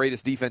to have the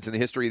greatest defense in the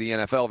history of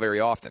the NFL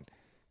very often.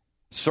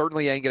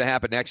 Certainly ain't going to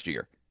happen next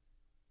year.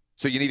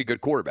 So you need a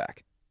good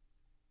quarterback.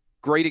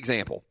 Great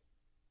example.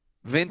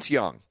 Vince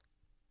Young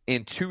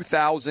in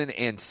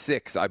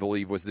 2006, I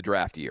believe, was the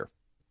draft year.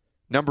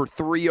 Number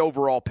 3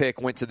 overall pick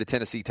went to the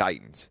Tennessee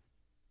Titans.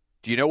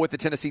 Do you know what the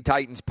Tennessee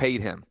Titans paid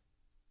him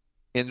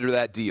under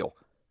that deal?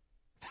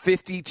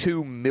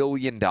 $52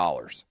 million.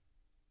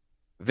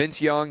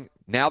 Vince Young,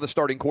 now the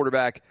starting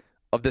quarterback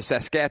of the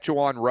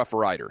Saskatchewan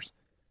Roughriders.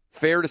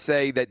 Fair to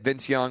say that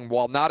Vince Young,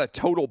 while not a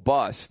total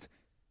bust,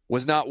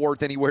 was not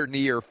worth anywhere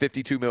near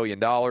 $52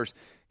 million.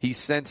 He's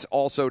since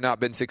also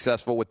not been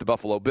successful with the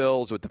Buffalo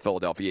Bills, with the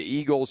Philadelphia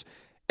Eagles.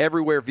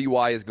 Everywhere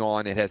VY has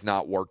gone, it has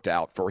not worked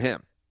out for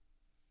him.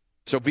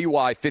 So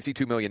VY,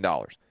 $52 million.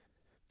 A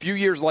few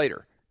years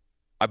later,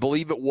 I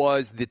believe it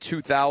was the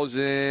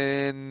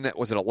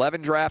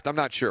 2011 draft? I'm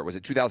not sure. Was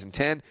it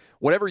 2010?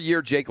 Whatever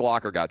year Jake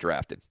Locker got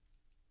drafted.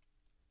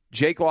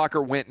 Jake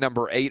Locker went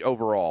number 8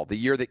 overall. The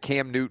year that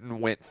Cam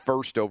Newton went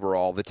first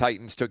overall, the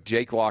Titans took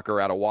Jake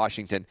Locker out of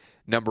Washington,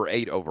 number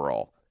 8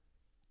 overall.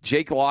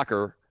 Jake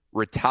Locker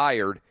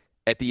retired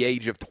at the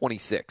age of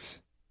 26.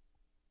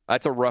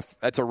 That's a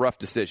rough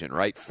decision,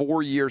 right?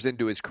 4 years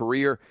into his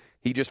career,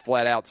 he just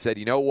flat out said,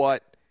 you know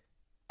what?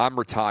 I'm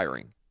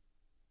retiring.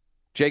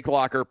 Jake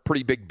Locker,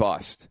 pretty big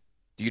bust.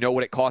 Do you know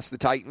what it cost the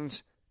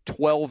Titans?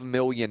 $12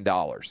 million.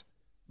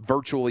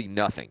 Virtually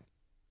nothing.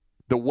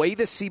 The way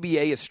the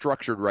CBA is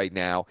structured right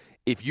now,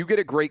 if you get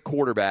a great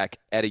quarterback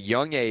at a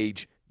young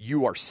age,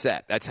 you are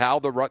set. That's how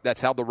the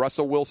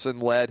Russell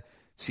Wilson-led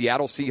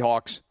Seattle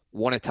Seahawks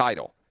won a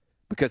title,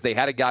 because they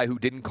had a guy who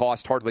didn't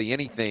cost hardly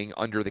anything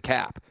under the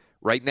cap.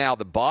 Right now,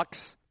 the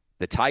Bucs,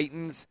 the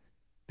Titans,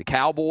 the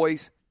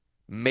Cowboys,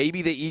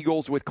 maybe the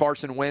Eagles with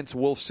Carson Wentz.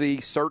 We'll see.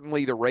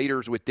 Certainly the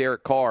Raiders with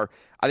Derek Carr.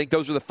 I think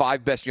those are the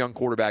 5 best young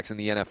quarterbacks in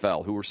the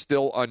NFL who are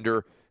still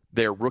under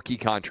their rookie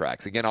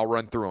contracts. Again, I'll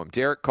run through them.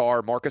 Derek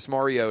Carr, Marcus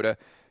Mariota,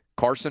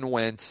 Carson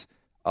Wentz,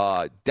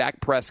 Dak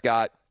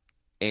Prescott,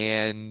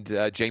 and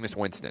Jameis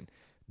Winston.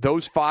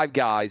 Those 5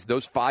 guys,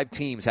 those 5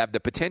 teams have the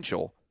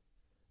potential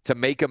to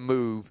make a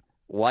move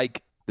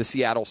like the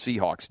Seattle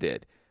Seahawks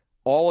did.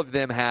 All of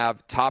them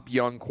have top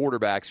young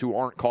quarterbacks who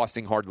aren't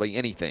costing hardly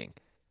anything.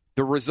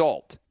 The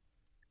result,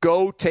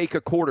 go take a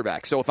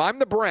quarterback. So if I'm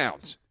the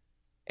Browns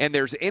and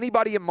there's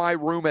anybody in my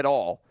room at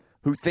all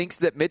who thinks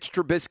that Mitch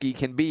Trubisky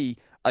can be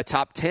a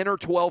top 10 or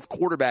 12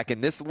 quarterback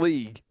in this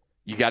league,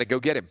 you got to go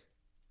get him.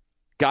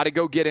 Got to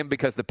go get him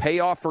because the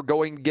payoff for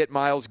going to get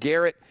Myles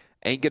Garrett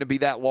ain't going to be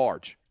that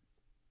large.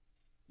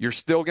 You're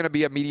still going to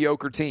be a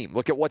mediocre team.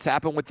 Look at what's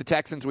happened with the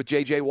Texans with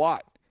J.J.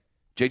 Watt.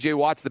 J.J.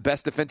 Watt's the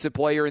best defensive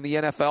player in the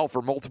NFL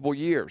for multiple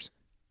years.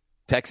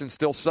 Texans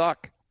still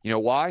suck. You know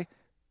why?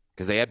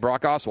 Because they had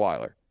Brock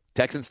Osweiler.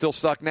 Texans still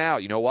suck now.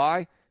 You know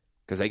why?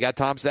 Because they got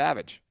Tom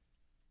Savage.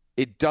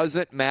 It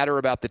doesn't matter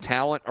about the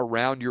talent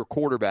around your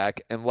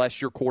quarterback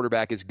unless your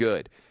quarterback is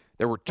good.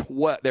 There were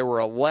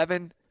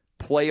 11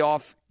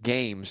 playoff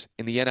games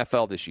in the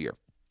NFL this year.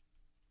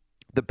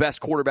 The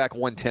best quarterback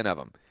won 10 of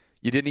them.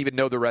 You didn't even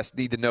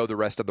need to know the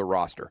rest of the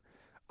roster.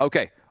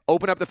 Okay,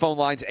 open up the phone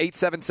lines,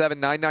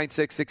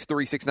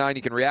 877-996-6369.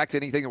 You can react to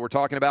anything that we're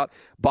talking about.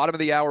 Bottom of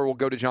the hour, we'll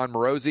go to John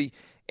Morosi.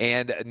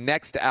 And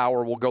next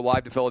hour, we'll go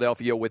live to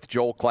Philadelphia with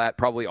Joel Klatt,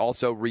 probably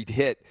also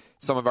re-hit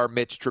some of our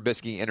Mitch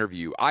Trubisky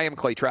interview. I am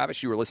Clay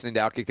Travis. You are listening to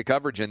Outkick the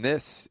Coverage, and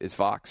this is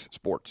Fox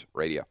Sports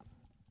Radio.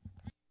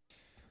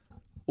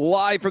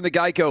 Live from the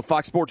Geico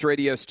Fox Sports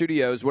Radio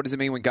studios. What does it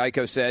mean when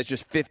Geico says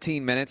just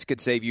 15 minutes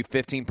could save you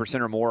 15%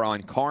 or more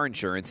on car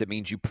insurance? It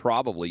means you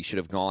probably should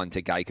have gone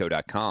to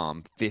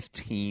geico.com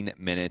 15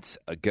 minutes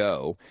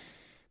ago.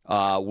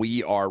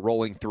 We are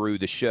rolling through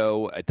the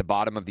show. At the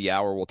bottom of the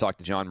hour, we'll talk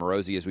to John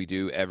Morosi as we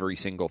do every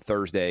single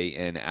Thursday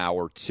in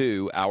Hour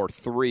 2. Hour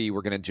 3,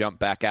 we're going to jump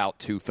back out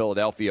to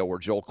Philadelphia where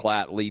Joel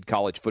Klatt, lead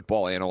college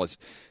football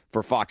analyst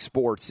for Fox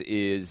Sports,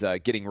 is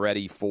getting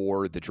ready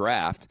for the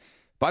draft.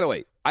 By the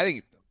way, I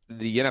think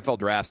the NFL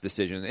draft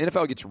decision, the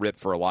NFL gets ripped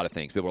for a lot of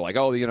things. People are like,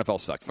 oh, the NFL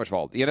sucks. First of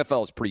all, the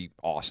NFL is pretty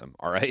awesome,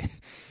 all right?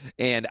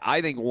 And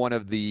I think one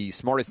of the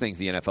smartest things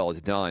the NFL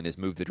has done is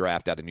move the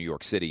draft out of New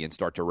York City and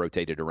start to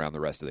rotate it around the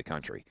rest of the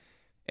country.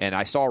 And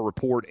I saw a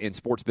report in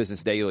Sports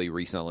Business Daily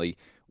recently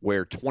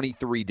where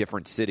 23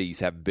 different cities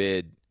have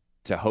bid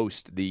to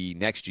host the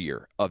next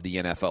year of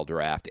the NFL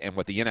draft. And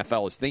what the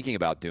NFL is thinking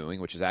about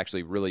doing, which is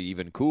actually really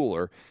even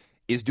cooler,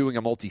 is doing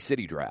a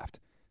multi-city draft.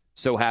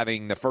 So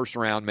having the first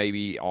round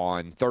maybe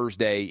on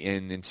Thursday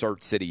in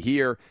insert city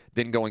here,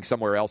 then going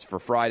somewhere else for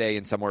Friday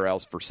and somewhere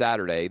else for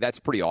Saturday, that's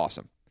pretty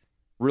awesome.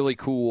 Really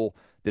cool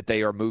that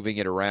they are moving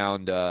it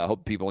around. I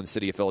hope people in the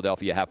city of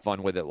Philadelphia have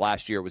fun with it.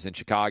 Last year it was in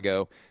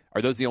Chicago.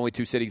 Are those the only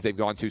 2 cities they've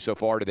gone to so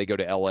far? Did they go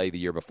to L.A. the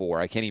year before?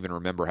 I can't even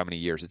remember how many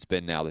years it's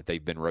been now that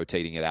they've been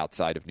rotating it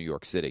outside of New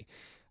York City.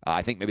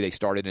 I think maybe they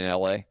started in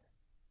L.A.,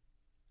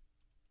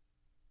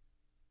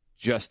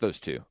 just those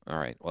 2. All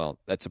right. Well,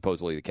 that's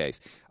supposedly the case.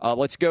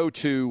 Let's go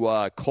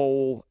to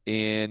Cole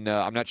in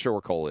I'm not sure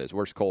where Cole is.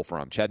 Where's Cole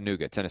from?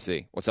 Chattanooga,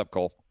 Tennessee. What's up,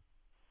 Cole?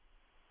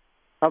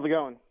 How's it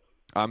going?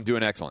 I'm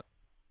doing excellent.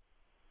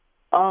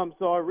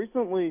 So I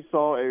recently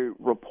saw a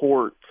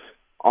report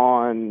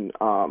on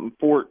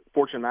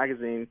Fortune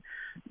magazine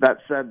that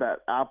said that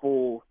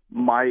Apple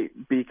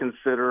might be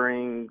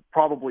considering,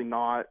 probably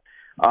not,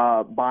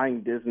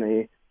 buying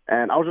Disney.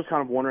 And I was just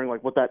kind of wondering,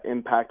 like, what that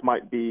impact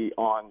might be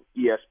on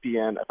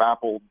ESPN if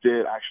Apple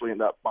did actually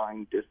end up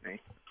buying Disney.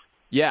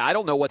 Yeah, I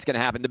don't know what's going to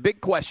happen. The big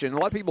question, a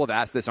lot of people have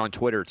asked this on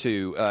Twitter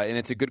too, and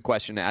it's a good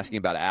question asking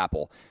about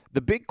Apple.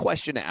 The big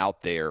question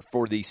out there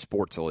for these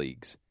sports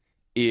leagues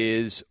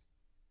is,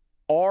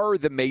 are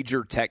the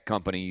major tech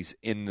companies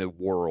in the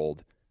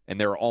world, and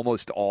they're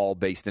almost all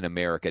based in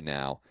America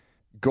now,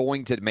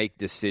 going to make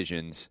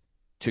decisions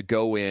to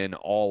go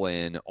all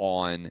in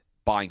on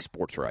buying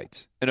sports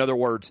rights? In other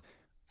words,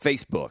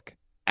 Facebook,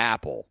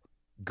 Apple,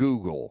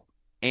 Google,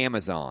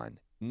 Amazon,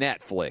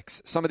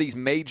 Netflix, some of these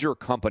major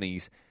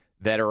companies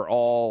that are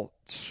all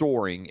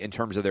soaring in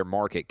terms of their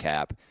market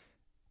cap,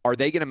 are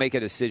they going to make a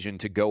decision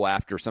to go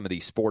after some of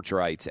these sports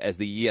rights as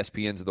the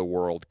ESPNs of the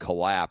world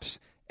collapse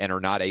and are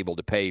not able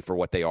to pay for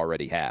what they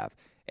already have?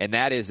 And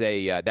that is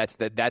that's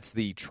the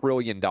 $1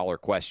 trillion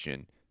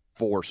question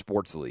for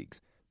sports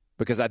leagues,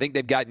 because I think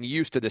they've gotten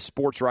used to the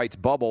sports rights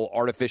bubble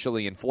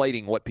artificially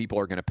inflating what people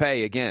are going to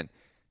pay. Again,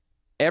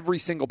 every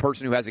single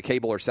person who has a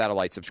cable or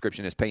satellite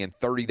subscription is paying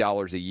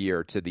 $30 a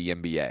year to the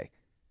NBA.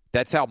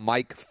 That's how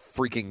Mike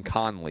freaking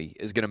Conley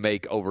is going to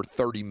make over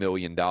 $30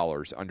 million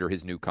under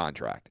his new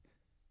contract.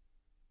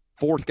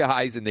 4th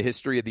guys in the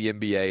history of the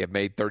NBA have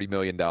made $30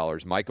 million.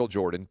 Michael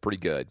Jordan, pretty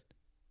good.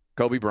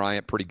 Kobe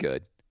Bryant, pretty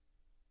good.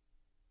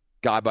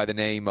 Guy by the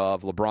name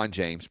of LeBron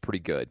James, pretty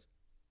good.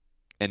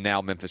 And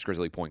now Memphis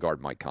Grizzlies point guard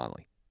Mike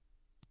Conley.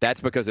 That's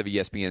because of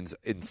ESPN's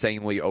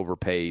insanely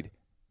overpaid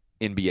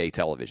NBA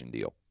television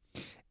deal.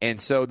 And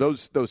so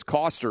those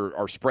costs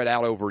are spread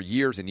out over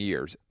years and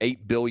years.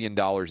 $8 billion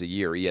a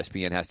year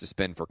ESPN has to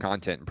spend for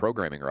content and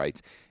programming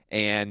rights.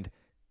 And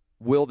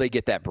will they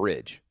get that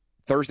bridge?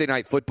 Thursday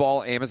Night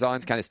Football,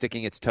 Amazon's kind of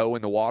sticking its toe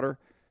in the water,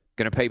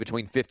 going to pay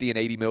between $50 and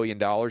 $80 million,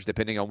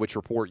 depending on which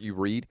report you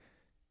read,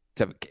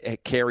 to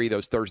carry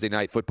those Thursday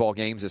Night Football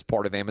games as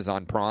part of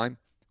Amazon Prime.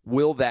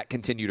 Will that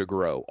continue to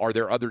grow? Are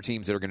there other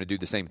teams that are going to do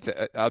the same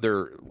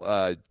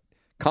other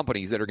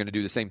companies that are going to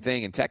do the same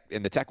thing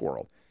in the tech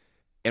world?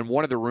 And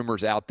one of the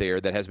rumors out there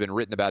that has been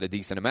written about a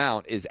decent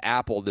amount is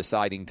Apple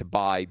deciding to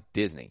buy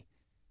Disney.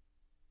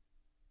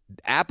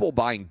 Apple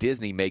buying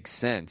Disney makes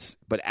sense,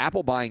 but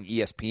Apple buying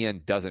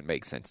ESPN doesn't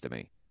make sense to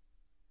me.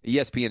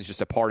 ESPN is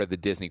just a part of the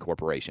Disney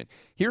Corporation.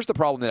 Here's the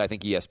problem that I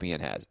think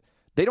ESPN has.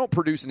 They don't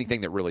produce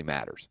anything that really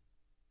matters,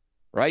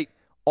 right?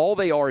 All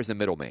they are is a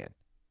middleman.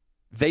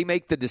 They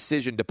make the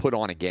decision to put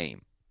on a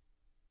game,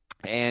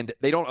 and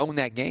they don't own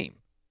that game.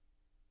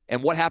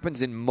 And what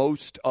happens in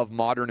most of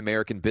modern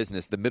American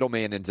business, the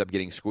middleman ends up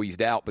getting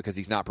squeezed out because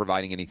he's not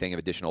providing anything of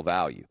additional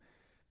value.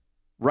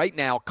 Right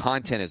now,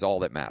 content is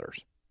all that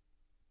matters.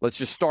 Let's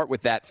just start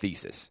with that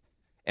thesis.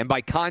 And by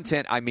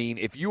content, I mean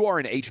if you are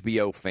an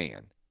HBO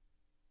fan,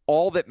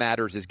 all that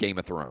matters is Game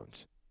of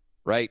Thrones,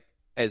 right?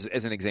 As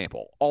an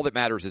example, all that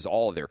matters is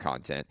all of their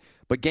content.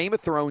 But Game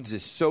of Thrones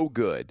is so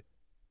good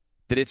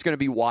that it's going to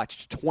be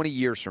watched 20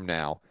 years from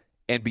now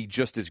and be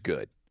just as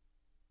good,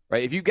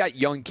 right? If you've got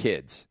young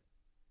kids,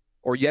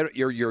 or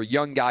you're a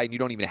young guy and you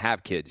don't even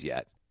have kids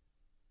yet,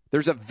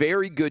 there's a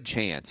very good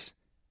chance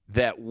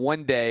that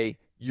one day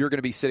you're going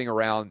to be sitting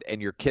around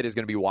and your kid is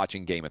going to be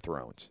watching Game of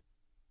Thrones.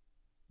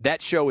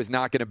 That show is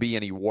not going to be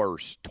any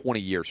worse 20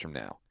 years from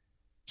now.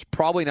 It's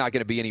probably not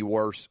going to be any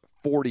worse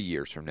 40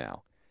 years from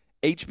now.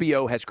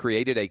 HBO has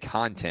created a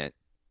content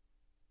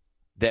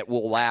that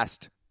will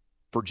last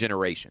for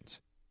generations.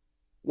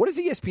 What does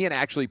ESPN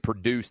actually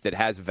produce that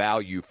has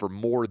value for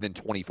more than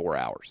 24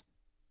 hours?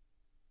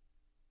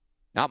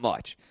 Not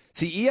much.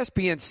 See,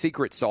 ESPN's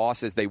secret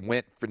sauce as they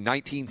went from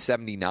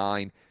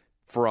 1979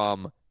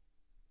 from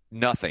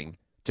nothing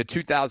to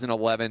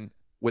 2011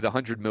 with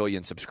 100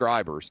 million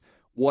subscribers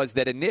was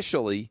that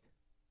initially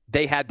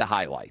they had the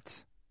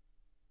highlights.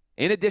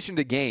 In addition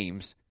to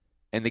games,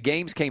 and the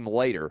games came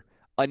later,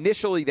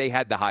 initially they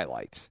had the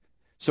highlights.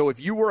 So if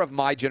you were of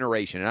my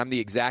generation, and I'm the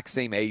exact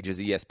same age as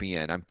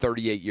ESPN, I'm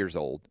 38 years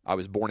old. I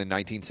was born in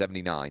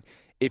 1979.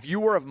 If you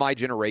were of my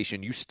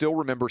generation, you still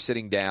remember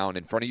sitting down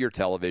in front of your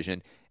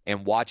television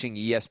and watching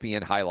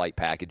ESPN highlight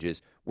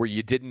packages where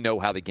you didn't know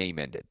how the game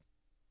ended.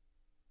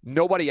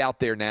 Nobody out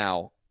there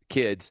now,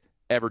 kids,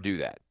 ever do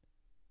that.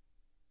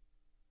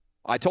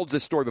 I told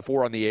this story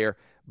before on the air,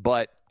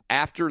 but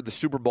after the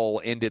Super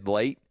Bowl ended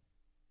late,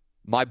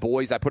 my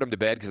boys, I put them to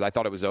bed because I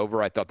thought it was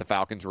over. I thought the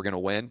Falcons were going to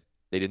win.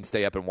 They didn't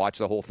stay up and watch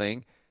the whole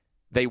thing.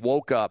 They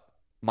woke up.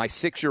 My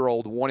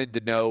 6-year-old wanted to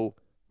know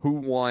who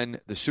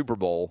won the Super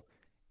Bowl.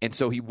 And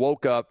so he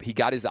woke up, he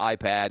got his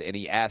iPad, and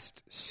he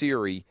asked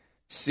Siri,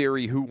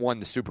 who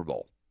won the Super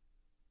Bowl?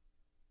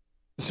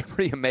 It's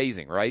pretty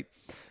amazing, right?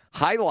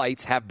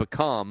 Highlights have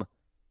become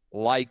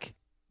like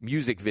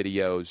music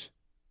videos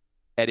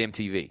at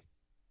MTV.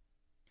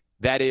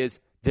 That is,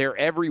 they're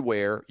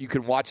everywhere. You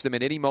can watch them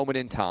at any moment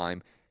in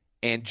time.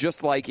 And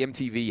just like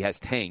MTV has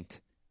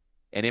tanked,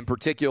 and in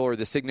particular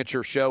the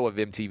signature show of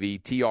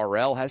MTV,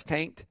 TRL, has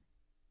tanked.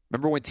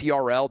 Remember when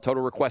TRL,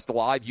 Total Request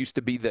Live, used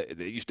to be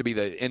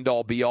the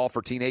end-all, be-all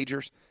for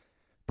teenagers?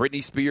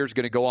 Britney Spears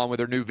going to go on with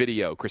her new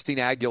video.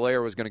 Christina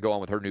Aguilera was going to go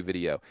on with her new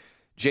video.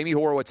 Jamie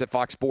Horowitz at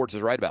Fox Sports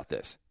is right about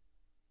this.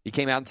 He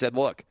came out and said,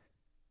 look,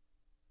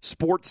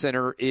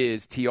 SportsCenter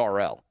is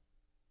TRL.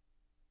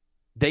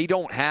 They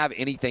don't have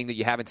anything that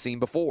you haven't seen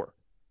before.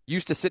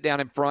 Used to sit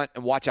down in front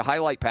and watch a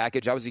highlight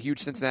package. I was a huge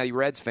Cincinnati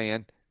Reds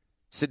fan.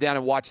 Sit down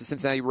and watch the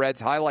Cincinnati Reds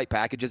highlight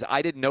packages.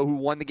 I didn't know who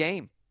won the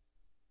game.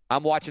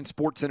 I'm watching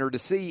SportsCenter to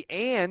see,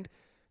 and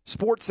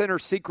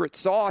SportsCenter's secret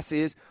sauce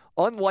is,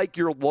 unlike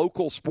your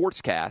local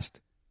sportscast,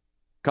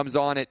 comes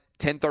on at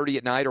 10:30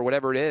 at night or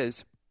whatever it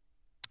is,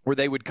 where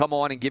they would come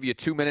on and give you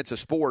 2 minutes of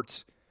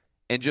sports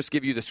and just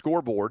give you the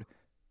scoreboard,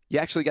 you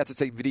actually got to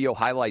say video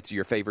highlights of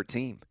your favorite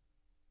team.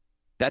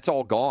 That's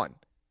all gone.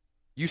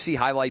 You see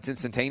highlights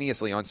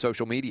instantaneously on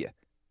social media.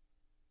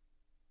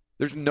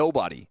 There's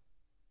nobody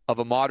of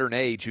a modern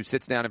age who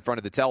sits down in front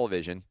of the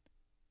television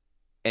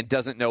and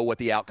doesn't know what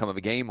the outcome of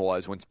a game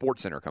was when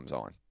SportsCenter comes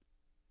on.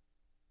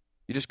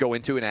 You just go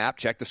into an app,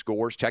 check the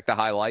scores, check the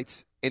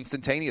highlights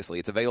instantaneously.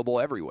 It's available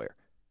everywhere.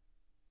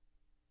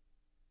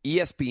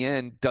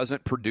 ESPN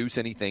doesn't produce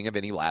anything of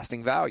any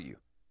lasting value.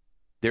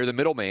 They're the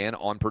middleman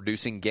on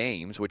producing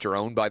games, which are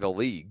owned by the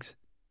leagues.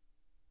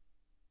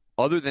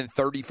 Other than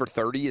 30 for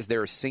 30, is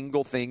there a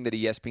single thing that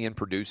ESPN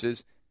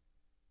produces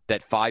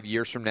that 5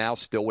 years from now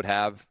still would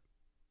have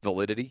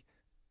validity?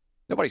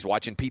 Nobody's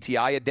watching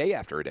PTI a day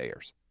after it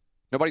airs.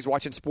 Nobody's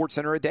watching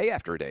SportsCenter a day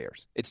after it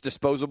airs. It's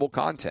disposable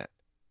content.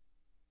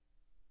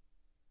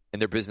 And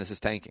their business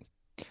is tanking.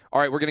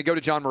 All right, we're going to go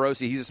to John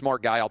Morosi. He's a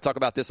smart guy. I'll talk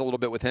about this a little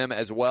bit with him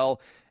as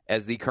well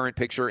as the current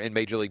picture in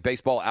Major League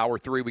Baseball. Hour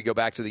 3, we go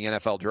back to the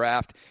NFL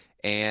Draft,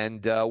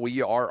 and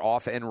we are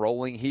off and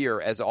rolling here.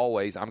 As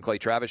always, I'm Clay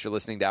Travis. You're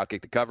listening to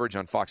Outkick the Coverage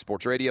on Fox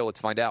Sports Radio. Let's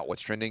find out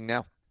what's trending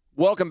now.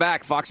 Welcome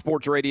back, Fox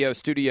Sports Radio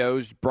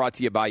Studios, brought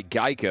to you by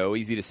Geico.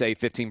 Easy to save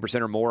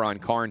 15% or more on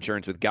car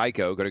insurance with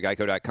Geico. Go to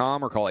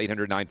geico.com or call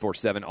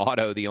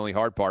 800-947-AUTO. The only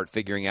hard part,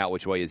 figuring out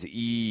which way is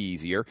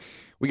easier.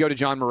 We go to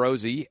John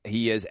Morosi.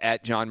 He is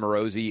at John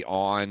Morosi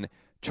on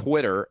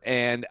Twitter.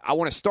 And I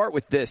want to start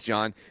with this,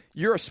 John.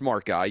 You're a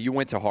smart guy. You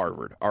went to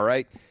Harvard, all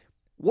right?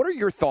 What are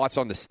your thoughts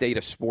on the state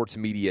of sports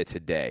media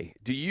today?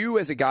 Do you,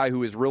 as a guy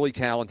who is really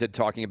talented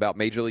talking about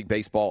Major League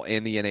Baseball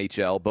and the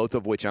NHL, both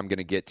of which I'm going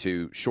to get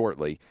to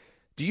shortly,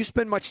 do you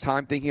spend much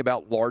time thinking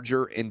about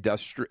larger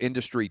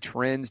industry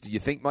trends? Do you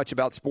think much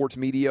about sports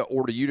media,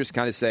 or do you just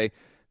kind of say,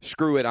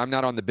 screw it, I'm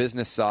not on the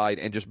business side,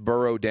 and just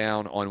burrow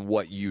down on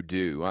what you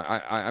do?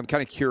 I'm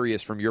kind of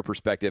curious from your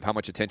perspective how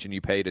much attention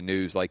you pay to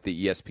news like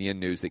the ESPN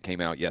news that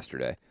came out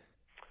yesterday.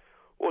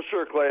 Well,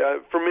 sure, Clay.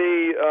 For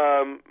me,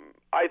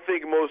 I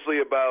think mostly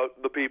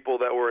about the people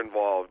that were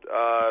involved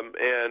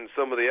and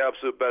some of the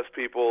absolute best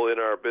people in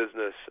our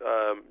business.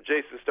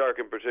 Jayson Stark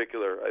in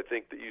particular. I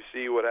think that you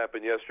see what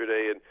happened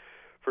yesterday, and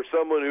for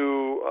someone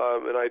who,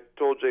 and I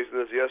told Jayson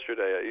this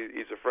yesterday,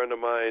 he's a friend of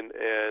mine,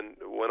 and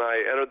when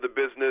I entered the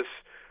business,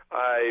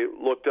 I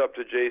looked up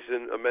to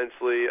Jayson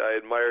immensely. I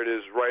admired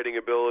his writing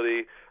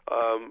ability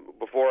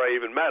before I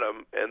even met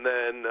him, and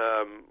then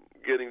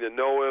getting to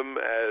know him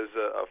as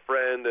a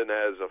friend and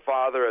as a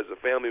father, as a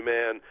family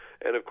man,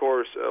 and of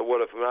course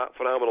what a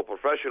phenomenal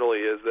professional he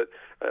is. That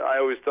I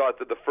always thought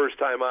that the first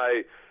time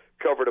I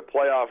covered a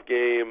playoff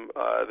game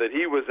that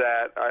he was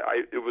at,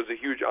 it was a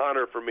huge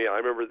honor for me. I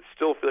remember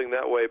still feeling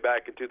that way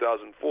back in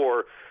 2004,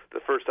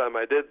 the first time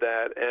I did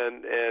that,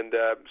 and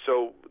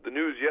so the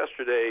news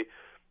yesterday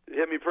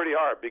hit me pretty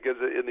hard because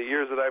in the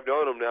years that I've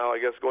known him now, I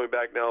guess going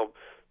back now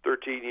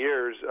 13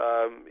 years,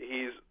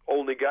 he's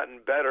only gotten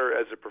better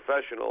as a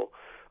professional,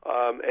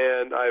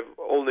 and I've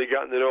only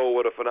gotten to know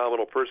what a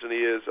phenomenal person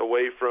he is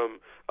away from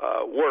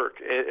work.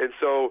 And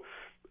so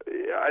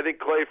I think,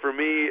 Clay, for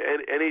me,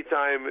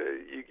 anytime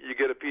you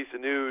get a piece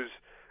of news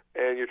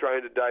and you're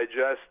trying to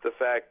digest the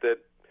fact that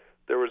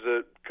there was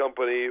a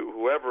company,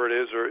 whoever it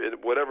is, or in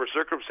whatever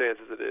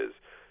circumstances it is,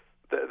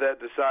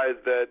 that decides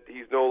that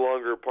he's no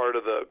longer part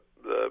of the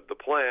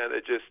plan,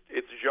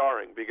 it's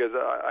jarring because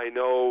I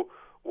know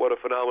what a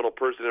phenomenal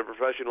person and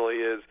professional he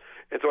is.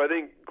 And so I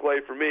think, Clay,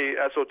 for me,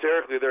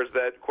 esoterically, there's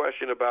that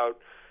question about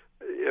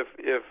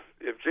if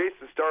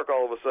Jayson Stark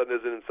all of a sudden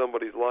isn't in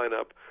somebody's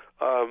lineup,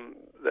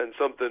 then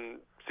something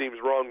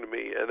seems wrong to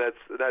me. And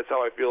that's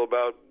how I feel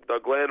about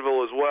Doug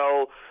Glanville as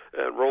well,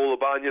 and Raul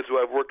Ibanez, who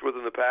I've worked with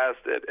in the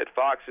past at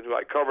Fox and who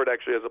I covered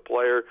actually as a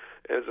player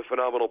and as a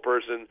phenomenal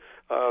person.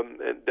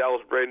 And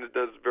Dallas Braden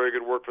does very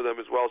good work for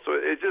them as well. So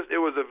it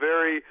was a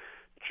very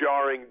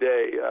jarring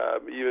day.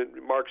 Even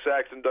Mark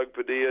Saxon, Doug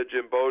Padilla,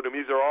 Jim Bowden,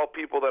 these are all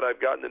people that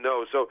I've gotten to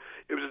know. So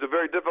it was just a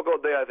very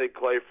difficult day, I think,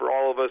 Clay, for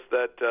all of us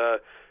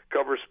that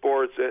cover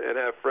sports and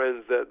have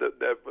friends that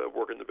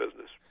work in the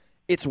business.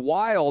 It's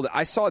wild.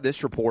 I saw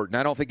this report, and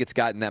I don't think it's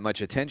gotten that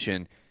much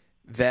attention,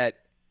 that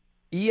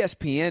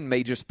ESPN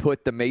may just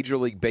put the Major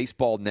League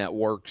Baseball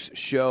Network's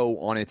show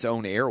on its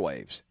own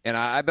airwaves. And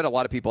I bet a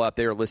lot of people out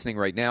there listening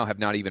right now have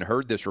not even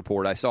heard this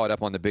report. I saw it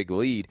up on the Big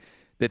Lead,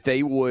 that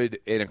they would,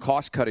 in a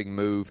cost-cutting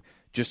move,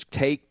 just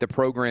take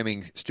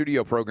the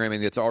studio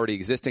programming that's already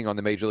existing on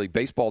the Major League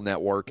Baseball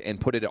Network and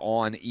put it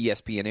on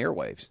ESPN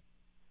airwaves.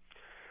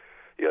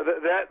 Yeah,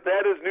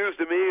 that is news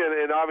to me,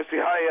 and obviously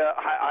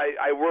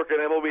I work at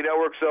MLB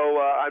Network, so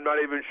I'm not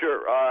even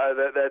sure.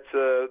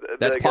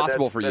 That's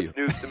possible for you. That's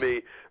news to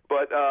me.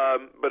 But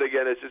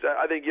again, it's just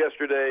I think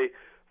yesterday,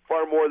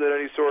 far more than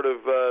any sort of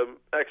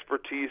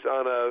expertise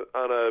on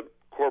a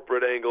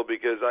corporate angle,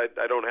 because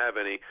I don't have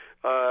any.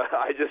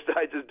 I just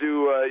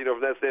do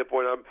from that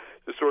standpoint, I'm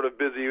just sort of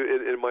busy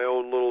in my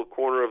own little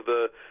corner of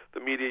the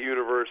media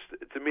universe.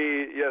 To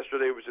me,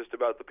 yesterday was just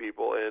about the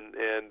people,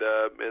 and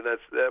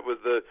that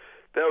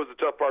was the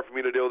tough part for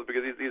me to deal with,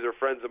 because these are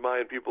friends of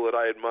mine, people that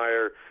I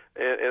admire,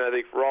 and I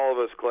think for all of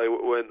us, Clay,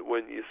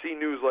 when you see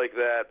news like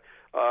that,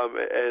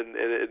 and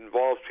it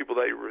involves people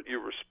that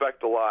you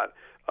respect a lot,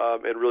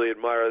 and really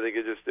admire, I think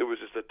it was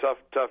just a tough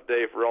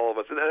day for all of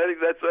us. And I think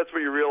that's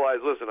where you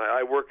realize, listen,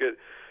 I work at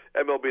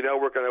MLB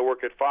Network and I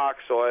work at Fox,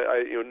 so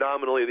I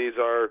nominally these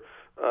are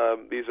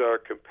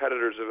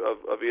competitors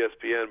of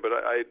ESPN. But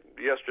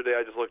yesterday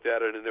I just looked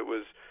at it, and it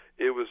was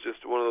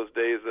just one of those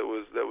days that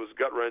was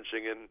gut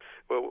wrenching. And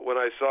when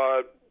I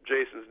saw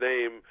Jayson's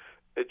name,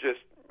 it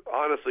just,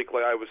 honestly,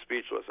 Clay, I was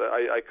speechless.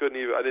 I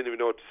didn't even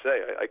know what to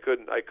say. I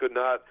could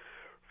not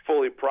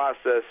fully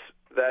process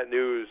that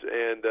news,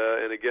 and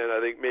again,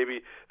 I think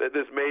maybe that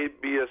this may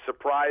be a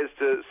surprise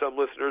to some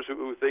listeners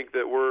who think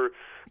that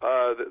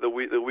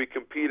that we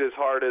compete as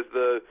hard as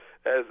the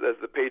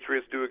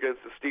Patriots do against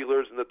the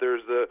Steelers, and that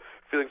there's the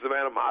feelings of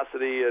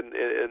animosity and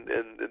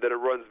that it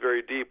runs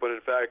very deep. But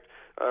in fact,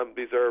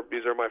 these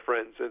are my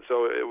friends, and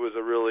so it was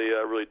a really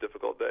really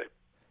difficult day.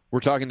 We're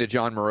talking to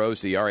Jon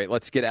Morosi. All right,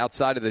 let's get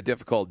outside of the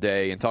difficult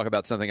day and talk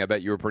about something I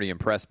bet you were pretty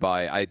impressed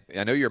by.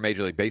 I know you're a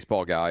Major League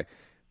Baseball guy,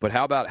 but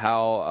how about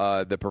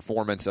how the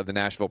performance of the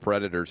Nashville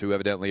Predators, who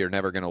evidently are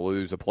never going to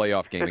lose a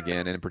playoff game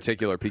again, and in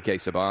particular P.K.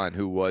 Subban,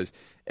 who was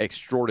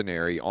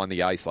extraordinary on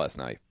the ice last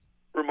night?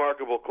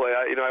 Remarkable, Clay.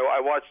 I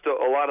watched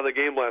a lot of the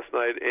game last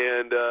night,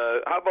 and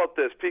how about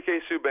this? P.K.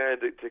 Subban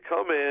to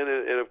come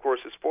in, and of course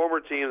his former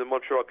team, the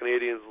Montreal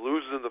Canadiens,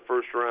 loses in the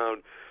first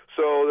round.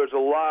 So there's a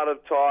lot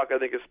of talk, I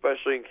think,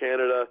 especially in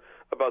Canada,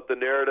 about the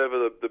narrative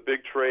of the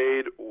big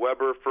trade,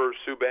 Weber for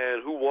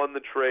Subban, who won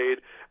the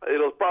trade.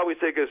 It'll probably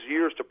take us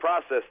years to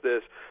process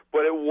this,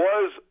 but it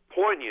was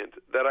poignant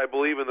that I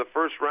believe in the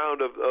first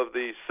round of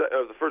the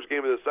first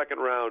game of the second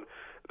round,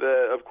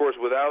 that, of course,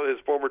 without his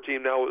former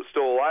team now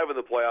still alive in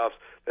the playoffs,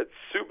 that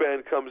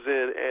Subban comes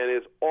in and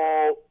is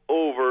all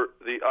over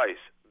the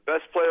ice.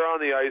 Best player on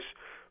the ice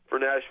for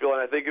Nashville, and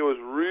I think it was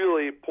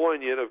really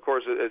poignant. Of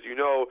course, as you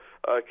know,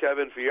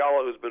 Kevin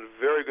Fiala, who's been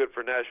very good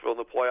for Nashville in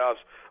the playoffs,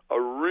 a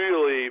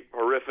really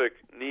horrific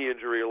knee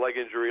injury or leg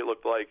injury, it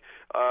looked like,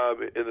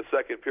 in the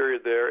second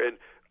period there. And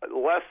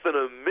less than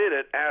a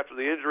minute after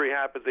the injury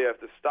happens, they have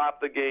to stop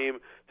the game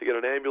to get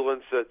an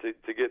ambulance to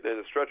get in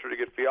a stretcher to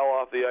get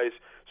Fiala off the ice.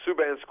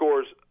 Subban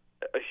scores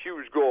a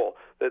huge goal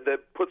that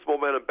puts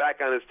momentum back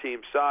on his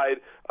team's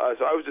side.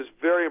 So I was just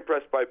very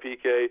impressed by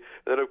PK.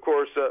 Then, of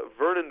course,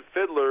 Vernon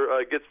Fiddler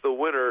gets the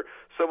winner,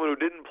 someone who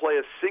didn't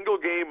play a single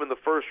game in the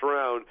first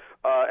round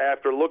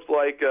after it looked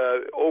like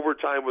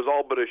overtime was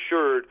all but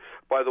assured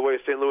by the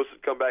way St. Louis had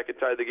come back and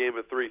tied the game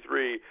at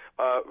 3-3.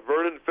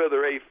 Vernon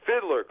Fiddler, a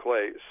fiddler,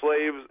 Clay,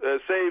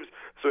 saves.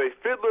 So a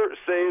fiddler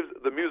saves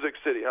the Music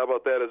City. How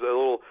about that as a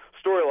little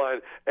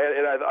storyline?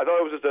 And I thought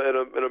it was just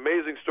an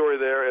amazing story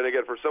there. And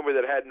again, for somebody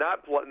that had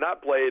not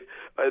played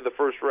in the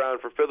first round,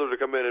 for Fiddler to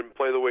come in and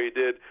play the way he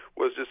did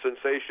was just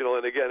sensational.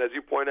 And again, as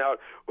you point out,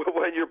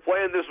 when you're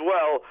playing this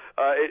well,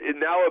 it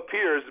now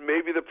appears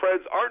maybe the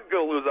Preds aren't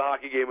going to lose a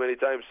hockey game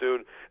anytime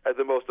soon at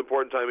the most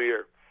important time of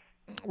year.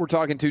 We're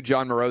talking to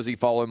Jon Morosi.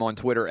 Follow him on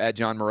Twitter at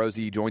Jon Morosi.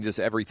 He joins us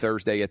every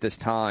Thursday at this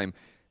time.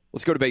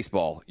 Let's go to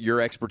baseball,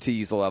 your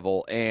expertise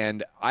level.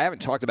 And I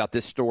haven't talked about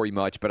this story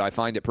much, but I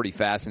find it pretty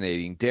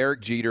fascinating. Derek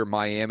Jeter,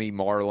 Miami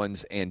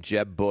Marlins, and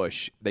Jeb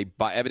Bush, they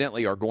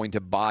evidently are going to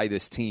buy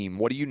this team.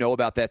 What do you know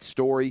about that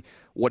story?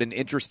 What an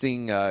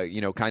interesting,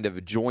 kind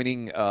of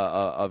joining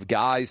of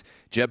guys.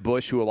 Jeb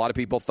Bush, who a lot of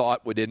people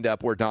thought would end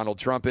up where Donald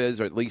Trump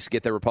is, or at least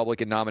get the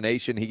Republican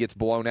nomination. He gets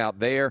blown out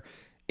there.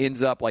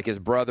 Ends up, like his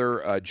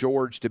brother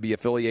George W., to be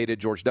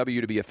affiliated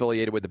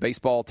with the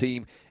baseball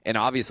team. And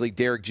obviously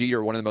Derek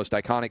Jeter, one of the most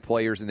iconic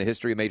players in the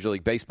history of Major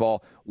League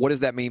Baseball. What does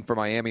that mean for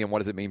Miami, and what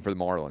does it mean for the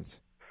Marlins?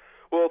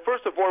 Well,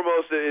 first and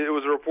foremost, it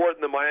was a report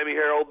in the Miami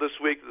Herald this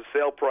week that the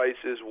sale price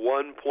is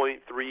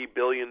 $1.3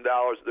 billion.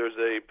 There's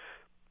an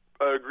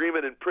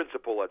agreement in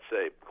principle, let's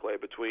say, Clay,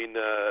 between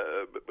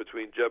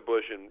Jeb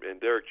Bush and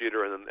Derek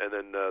Jeter and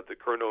then the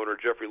current owner,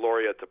 Jeffrey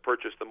Loria, to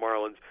purchase the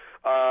Marlins.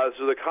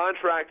 So the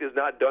contract is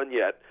not done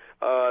yet.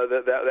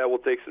 That will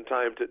take some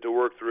time to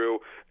work through.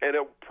 And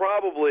it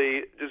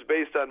probably, just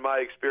based on my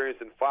experience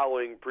in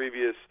following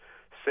previous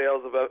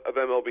sales of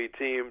MLB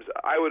teams,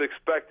 I would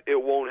expect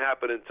it won't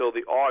happen until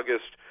the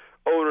August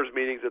owners'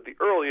 meetings at the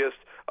earliest,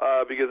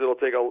 because it'll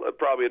take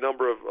probably a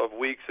number of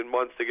weeks and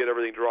months to get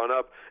everything drawn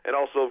up. And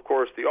also, of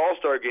course, the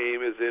All-Star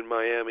game is in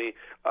Miami.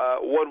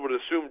 One would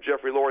assume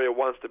Jeffrey Loria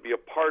wants to be a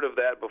part of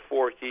that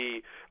before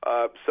he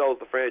sells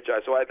the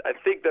franchise. So I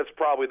think that's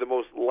probably the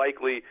most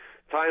likely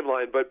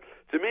timeline. But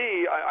to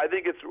me, I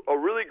think it's a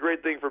really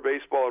great thing for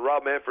baseball, and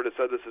Rob Manfred has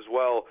said this as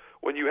well.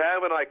 When you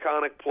have an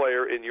iconic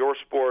player in your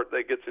sport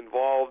that gets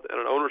involved at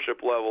an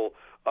ownership level,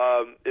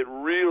 it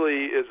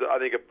really is, I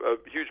think, a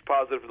huge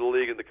positive for the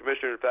league, and the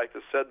commissioner, in fact,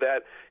 has said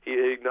that. He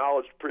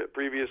acknowledged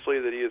previously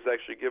that he has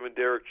actually given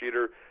Derek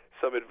Jeter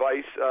some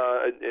advice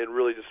and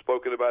really just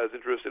spoken about his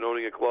interest in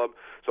owning a club.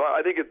 So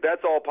I think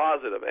that's all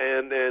positive.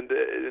 And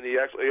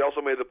he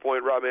also made the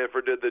point, Rob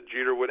Manfred did, that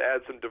Jeter would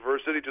add some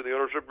diversity to the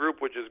ownership group,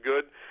 which is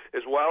good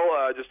as well,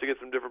 just to get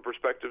some different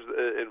perspectives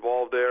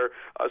involved there.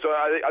 So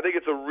I think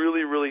it's a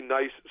really, really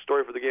nice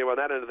story for the game on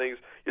that end of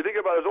things. You think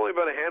about it, there's only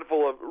been a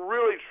handful of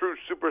really true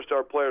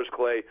superstar players,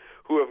 Clay,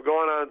 who have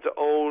gone on to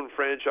own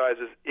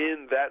franchises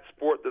in that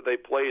sport that they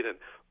played in.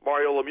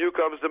 Mario Lemieux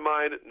comes to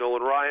mind,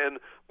 Nolan Ryan,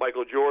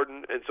 Michael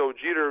Jordan, and so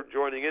Jeter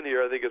joining in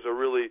here, I think, is a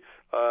really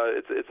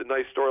it's a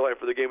nice storyline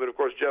for the game. And of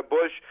course, Jeb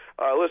Bush,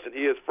 listen,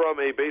 he is from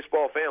a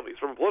baseball family. He's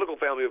from a political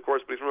family, of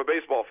course, but he's from a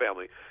baseball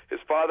family.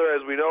 His father,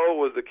 as we know,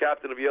 was the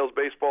captain of Yale's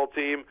baseball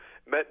team.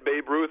 Met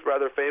Babe Ruth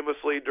rather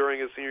famously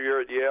during his senior year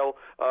at Yale,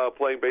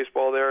 playing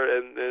baseball there,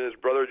 and his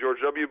brother George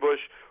W.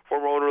 Bush,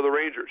 former owner of the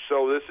Rangers.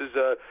 So this is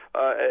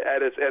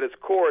at its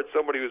core, it's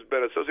somebody who's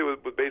been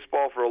associated with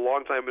baseball for a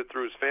long time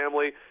through his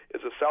family.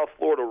 Is a South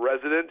Florida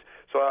resident,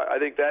 so I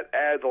think that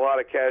adds a lot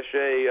of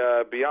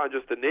cachet beyond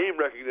just the name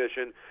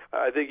recognition.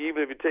 I think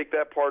even if you take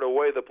that part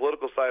away, the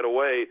political side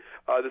away,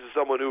 this is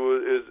someone who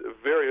has a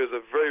very,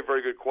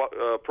 very good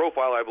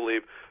profile, I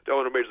believe, to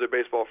own a Major League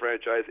Baseball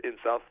franchise in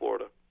South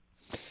Florida.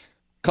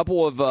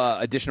 Couple of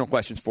additional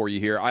questions for you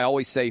here. I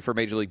always say for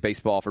Major League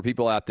Baseball, for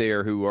people out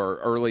there who are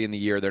early in the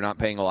year, they're not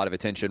paying a lot of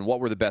attention, what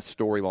were the best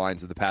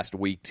storylines of the past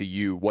week to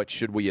you? What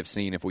should we have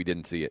seen if we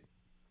didn't see it?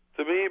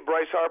 To me,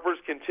 Bryce Harper's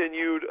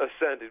continued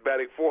ascent. He's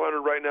batting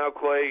 400 right now,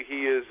 Clay.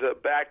 He is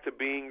back to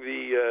being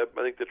the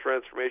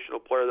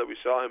transformational player that we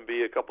saw him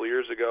be a couple of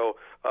years ago.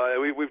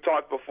 We've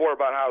talked before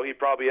about how he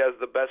probably has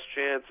the best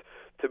chance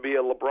to be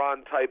a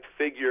LeBron-type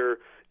figure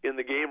in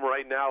the game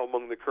right now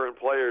among the current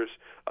players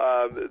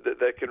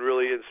that can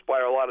really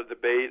inspire a lot of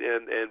debate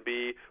and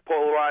be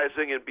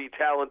polarizing and be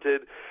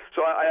talented.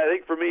 So I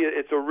think for me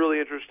it's a really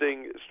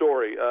interesting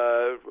story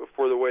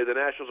for the way the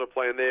Nationals are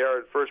playing. They are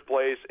in first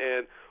place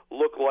and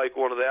look like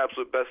one of the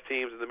absolute best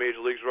teams in the major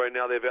leagues right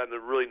now. They've gotten a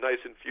really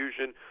nice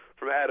infusion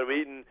from Adam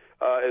Eaton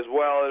as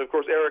well, and of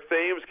course Eric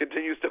Thames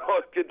continues to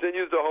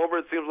homer.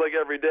 It seems like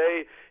every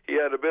day. He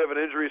had a bit of an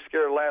injury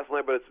scare last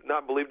night, but it's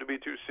not believed to be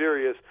too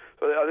serious.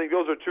 So I think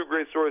those are two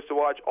great stories to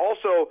watch.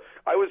 Also,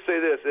 I would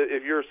say this: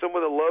 if you're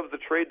someone that loves the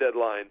trade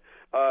deadline,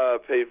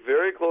 pay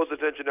very close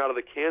attention now to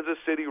the Kansas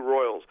City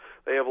Royals.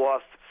 They have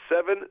lost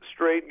 7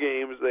 straight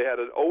games. They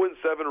had an 0-7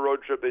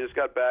 road trip. They just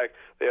got back.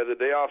 They had the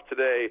day off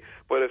today.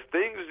 But if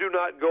things do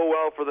not go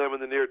well for them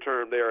in the near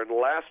term, they are in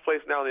last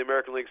place now in the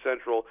American League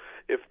Central.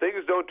 If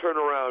things don't turn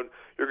around,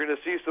 you're going to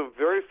see some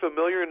very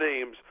familiar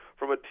names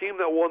from a team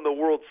that won the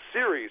World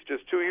Series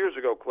just 2 years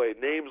ago, Clay.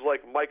 Names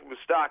like Mike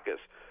Moustakas,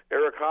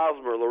 Eric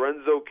Hosmer,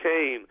 Lorenzo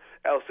Cain,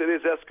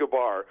 Alcides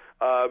Escobar,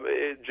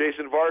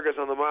 Jason Vargas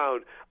on the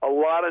mound. A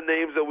lot of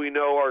names that we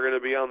know are going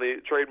to be on the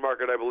trade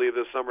market, I believe,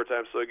 this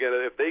summertime. So, again,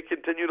 if they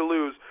continue to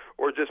lose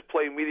or just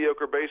play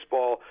mediocre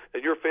baseball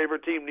and your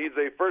favorite team needs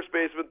a first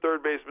baseman,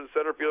 third baseman,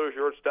 center fielder,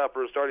 shortstop,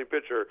 or a starting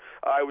pitcher,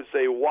 I would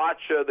say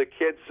watch the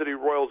Kansas City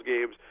Royals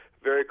games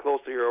very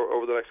closely here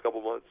over the next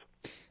couple months.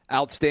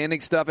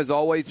 Outstanding stuff as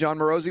always, John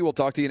Morosi. We'll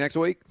talk to you next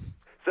week.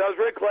 Sounds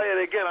great, Clay. And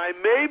again, I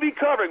may be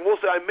covering. We'll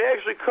see. I may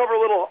actually cover a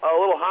little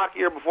hockey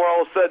here before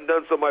all is said and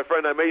done. So, my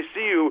friend, I may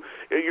see you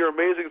in your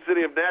amazing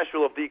city of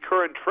Nashville if the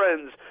current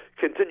trends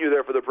continue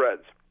there for the Preds.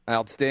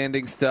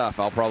 Outstanding stuff.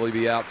 I'll probably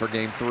be out for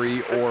Game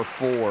 3 or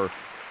 4.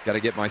 Got to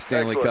get my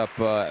Stanley Cup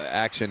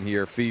action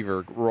here,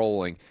 fever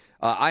rolling.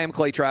 I am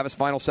Clay Travis.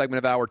 Final segment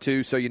of Hour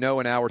 2. So in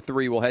Hour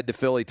 3, we'll head to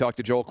Philly, talk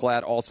to Joel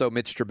Klatt, also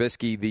Mitch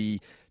Trubisky, the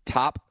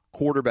top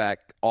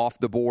quarterback off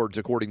the boards,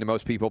 according to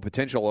most people,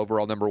 potential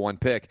overall number 1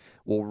 pick.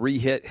 We'll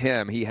re-hit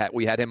him.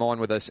 We had him on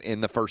with us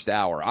in the first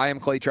hour. I am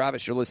Clay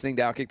Travis. You're listening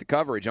to Outkick the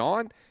Coverage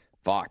on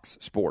Fox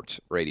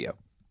Sports Radio.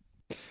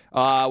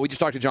 We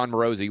just talked to John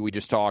Morosi. We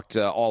just talked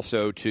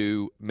also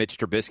to Mitch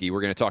Trubisky.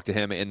 We're going to talk to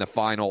him in the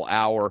final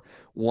hour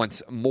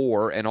once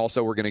more. And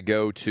also we're going to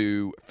go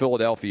to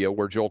Philadelphia,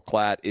 where Joel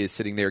Klatt is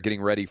sitting there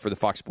getting ready for the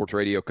Fox Sports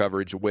Radio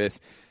coverage with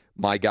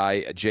my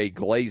guy, Jay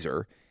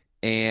Glazer.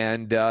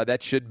 And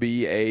that should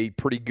be a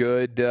pretty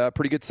good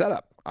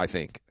setup, I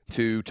think,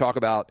 to talk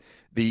about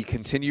the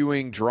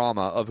continuing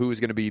drama of who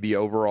is going to be the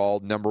overall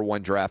number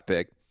 1 draft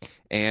pick.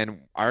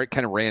 And I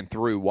kind of ran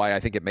through why I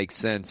think it makes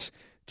sense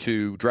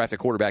to draft a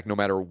quarterback no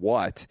matter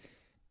what.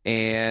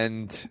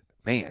 And,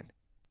 man,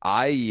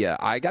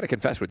 I got to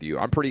confess with you,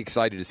 I'm pretty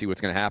excited to see what's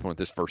going to happen with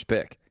this first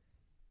pick.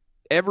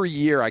 Every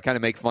year I kind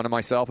of make fun of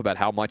myself about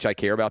how much I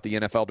care about the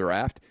NFL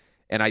draft,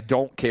 and I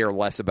don't care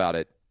less about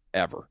it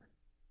ever.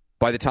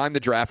 By the time the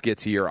draft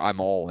gets here,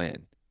 I'm all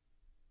in.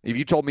 If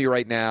you told me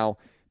right now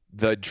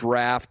the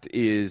draft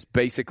is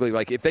basically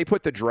like, if they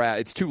put the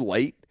draft, it's too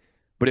late,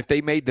 but if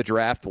they made the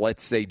draft,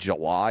 let's say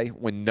July,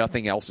 when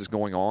nothing else is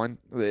going on,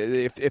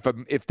 if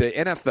the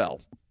NFL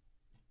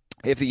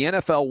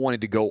wanted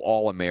to go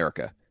all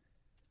America,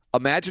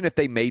 imagine if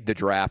they made the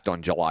draft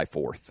on July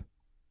 4th.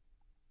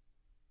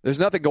 There's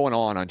nothing going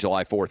on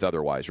July 4th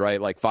otherwise, right?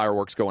 Like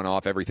fireworks going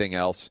off, everything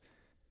else.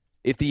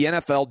 If the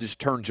NFL just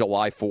turned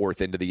July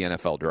 4th into the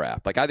NFL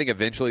draft, like I think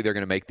eventually they're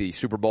going to make the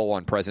Super Bowl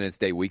on President's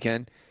Day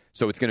weekend,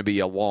 so it's going to be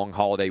a long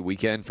holiday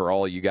weekend for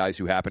all of you guys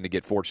who happen to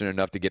get fortunate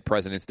enough to get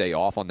President's Day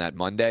off on that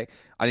Monday.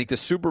 I think the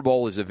Super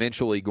Bowl is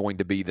eventually going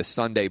to be the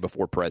Sunday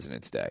before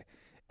President's Day.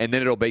 And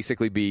then it'll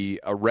basically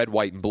be a red,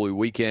 white, and blue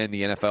weekend.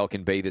 The NFL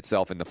can bathe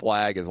itself in the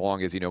flag as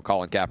long as,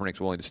 Colin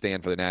Kaepernick's willing to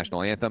stand for the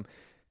national anthem.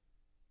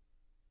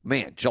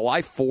 Man,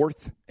 July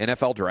 4th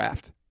NFL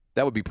draft,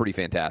 that would be pretty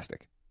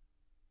fantastic.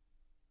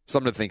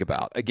 Something to think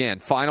about. Again,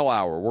 final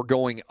hour. We're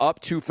going up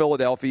to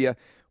Philadelphia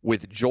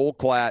with Joel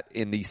Klatt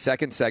in the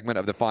second segment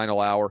of the final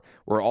hour.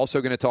 We're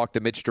also going to talk to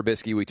Mitch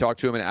Trubisky. We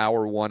talked to him in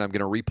Hour 1. I'm going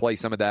to replay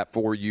some of that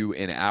for you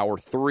in Hour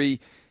 3.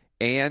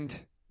 And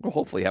we'll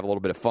hopefully have a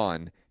little bit of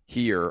fun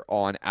here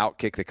on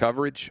Outkick the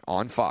Coverage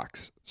on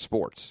Fox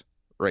Sports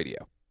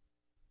Radio.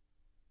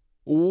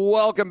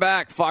 Welcome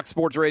back. Fox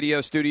Sports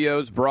Radio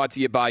studios brought to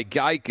you by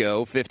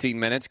Geico. 15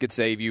 minutes could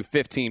save you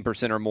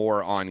 15% or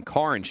more on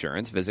car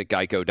insurance. Visit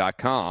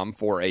geico.com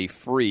for a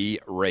free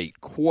rate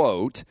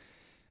quote.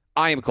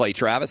 I am Clay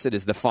Travis. It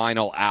is the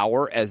final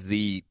hour as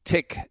the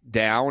tick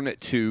down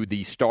to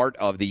the start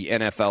of the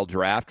NFL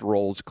draft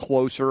rolls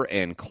closer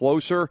and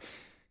closer.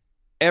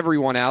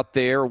 everyone out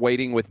there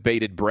waiting with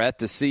bated breath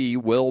to see,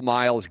 will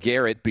Myles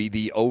Garrett be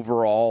the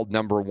overall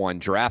number 1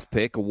 draft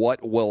pick?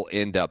 What will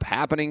end up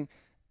happening?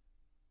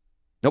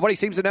 Nobody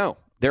seems to know.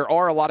 There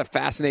are a lot of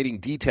fascinating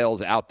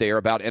details out there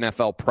about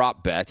NFL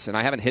prop bets, and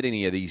I haven't hit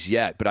any of these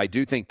yet, but I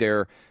do think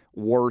they're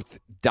worth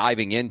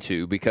diving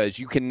into because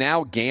you can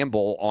now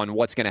gamble on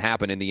what's going to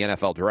happen in the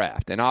NFL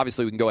draft. And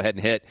obviously, we can go ahead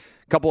and hit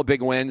a couple of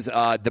big wins.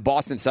 The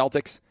Boston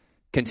Celtics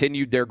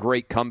continued their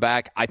great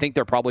comeback. I think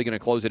they're probably going to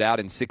close it out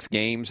in 6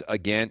 games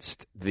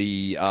against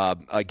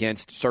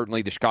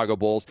certainly the Chicago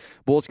Bulls.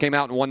 Bulls came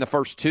out and won the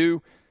first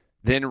 2.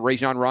 Then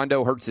Rajon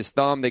Rondo hurts his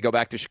thumb. They go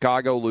back to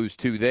Chicago, lose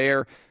 2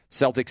 there.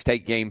 Celtics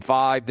take Game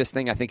 5. This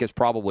thing, I think, is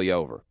probably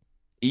over.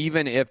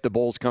 Even if the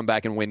Bulls come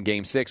back and win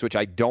Game 6, which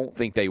I don't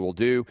think they will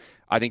do,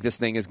 I think this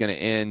thing is going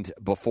to end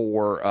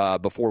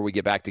before we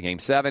get back to Game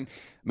 7.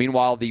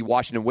 Meanwhile, the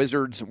Washington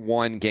Wizards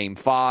won Game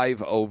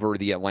 5 over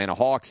the Atlanta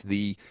Hawks.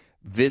 The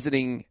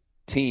visiting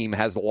team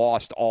has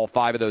lost all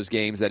 5 of those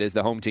games. That is,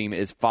 the home team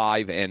is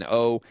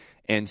 5-0,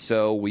 and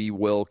so we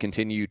will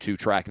continue to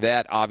track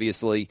that.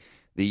 Obviously,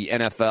 the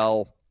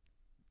NFL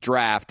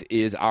draft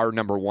is our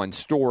number 1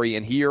 story,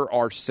 and here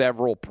are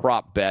several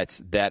prop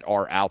bets that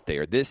are out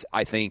there. This,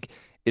 I think,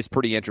 is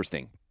pretty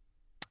interesting.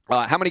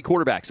 How many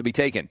quarterbacks will be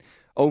taken?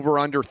 Over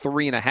under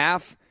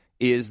 3.5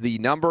 is the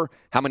number.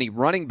 How many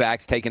running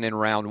backs taken in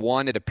round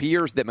 1? It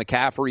appears that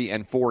McCaffrey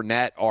and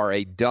Fournette are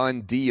a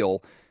done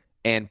deal,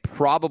 and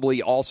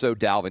probably also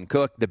Dalvin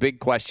Cook. The big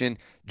question,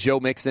 Joe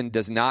Mixon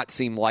does not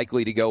seem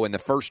likely to go in the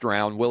first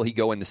round. Will he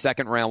go in the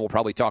second round? We'll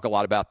probably talk a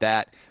lot about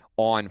that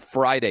on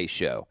Friday's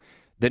show.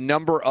 The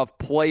number of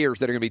players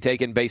that are going to be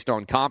taken based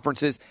on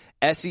conferences,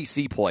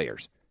 SEC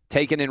players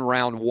taken in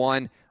round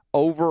 1,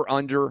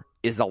 over-under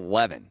is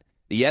 11.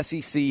 The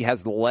SEC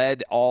has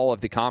led all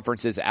of the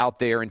conferences out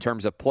there in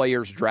terms of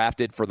players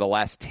drafted for the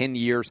last 10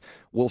 years.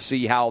 We'll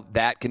see how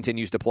that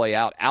continues to play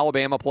out.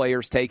 Alabama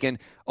players taken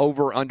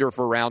over-under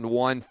for round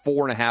 1,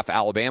 4.5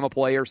 Alabama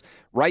players.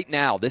 Right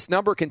now, this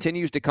number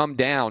continues to come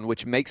down,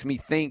 which makes me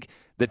think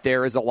that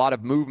there is a lot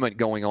of movement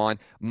going on.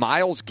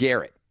 Myles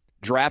Garrett,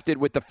 drafted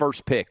with the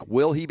first pick.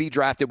 Will he be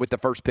drafted with the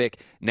first pick?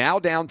 Now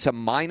down to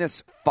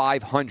minus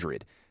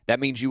 500. That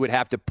means you would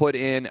have to put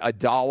in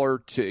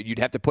you'd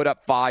have to put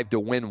up 5 to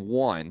win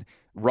 1,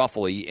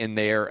 roughly, in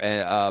there.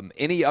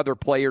 Any other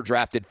player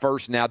drafted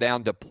first now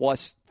down to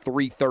plus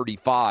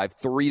 335,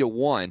 3 to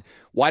 1.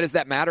 Why does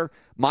that matter?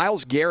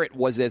 Myles Garrett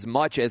was as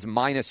much as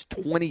minus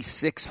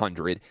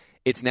 2,600.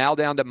 It's now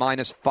down to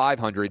minus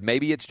 500.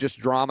 Maybe it's just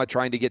drama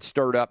trying to get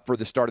stirred up for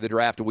the start of the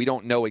draft. We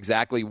don't know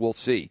exactly. We'll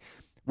see.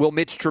 Will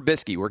Mitch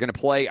Trubisky, we're going to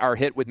play our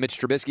hit with Mitch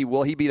Trubisky.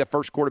 Will he be the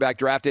first quarterback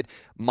drafted?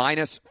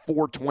 Minus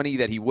 420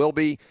 that he will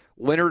be.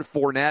 Leonard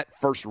Fournette,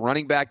 first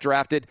running back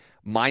drafted,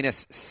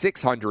 minus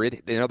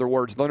 600. In other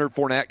words, Leonard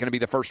Fournette going to be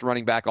the first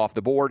running back off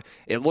the board.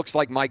 It looks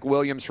like Mike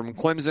Williams from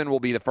Clemson will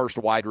be the first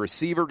wide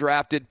receiver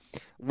drafted.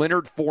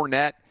 Leonard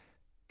Fournette,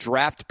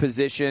 draft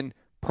position,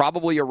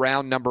 probably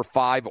around number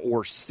 5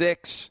 or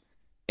 6.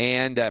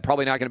 And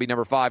probably not going to be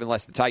number 5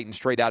 unless the Titans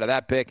trade out of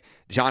that pick.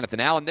 Jonathan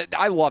Allen.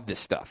 I love this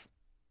stuff.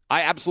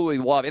 I absolutely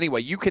love.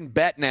 Anyway, you can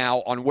bet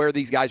now on where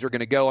these guys are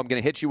going to go. I'm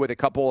going to hit you with a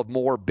couple of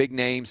more big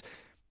names.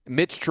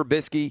 Mitch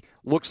Trubisky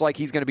looks like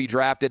he's going to be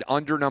drafted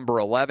under number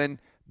 11.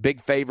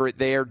 Big favorite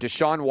there.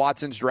 Deshaun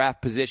Watson's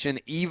draft position,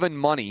 even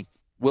money.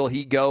 Will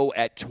he go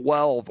at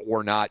 12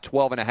 or not?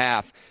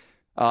 12.5.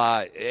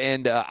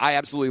 I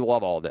absolutely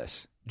love all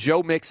this.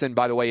 Joe Mixon,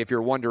 by the way, if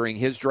you're wondering,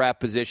 his draft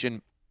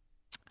position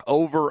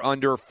over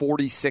under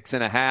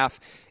 46.5.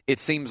 It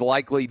seems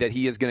likely that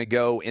he is going to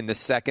go in the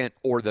second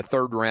or the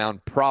third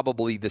round,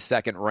 probably the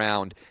second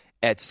round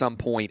at some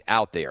point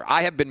out there.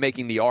 I have been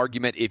making the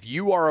argument, if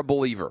you are a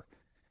believer,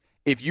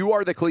 if you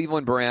are the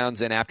Cleveland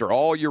Browns, and after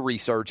all your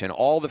research and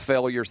all the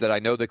failures that I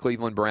know the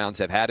Cleveland Browns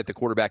have had at the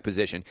quarterback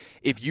position,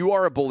 if you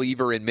are a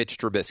believer in Mitch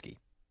Trubisky,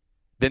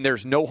 then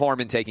there's no harm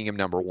in taking him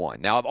number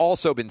 1. Now, I've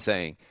also been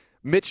saying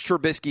Mitch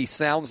Trubisky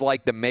sounds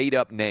like the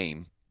made-up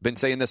name. Been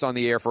saying this on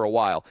the air for a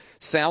while.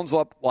 Sounds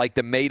like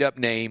the made-up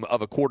name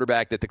of a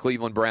quarterback that the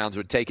Cleveland Browns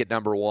would take at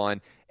number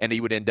 1, and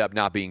he would end up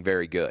not being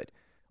very good.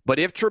 But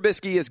if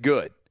Trubisky is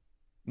good,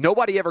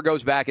 nobody ever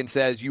goes back and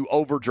says you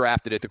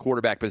overdrafted at the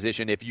quarterback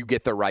position if you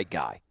get the right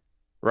guy,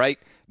 right?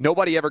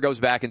 Nobody ever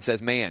goes back and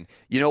says, man,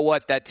 you know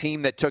what, that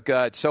team that took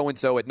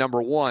so-and-so at number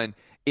 1,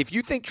 if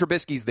you think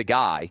Trubisky's the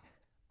guy,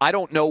 I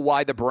don't know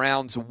why the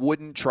Browns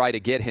wouldn't try to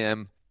get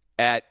him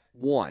at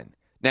 1.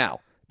 Now,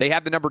 they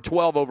have the number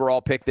 12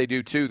 overall pick. They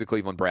do, too, the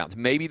Cleveland Browns.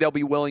 Maybe they'll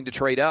be willing to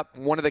trade up.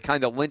 One of the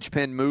kind of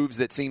linchpin moves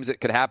that seems that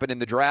could happen in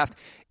the draft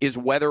is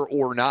whether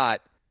or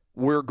not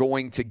we're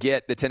going to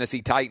get the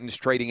Tennessee Titans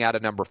trading out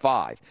of number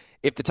 5.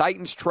 If the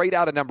Titans trade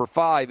out of number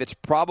 5, it's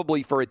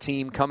probably for a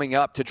team coming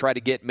up to try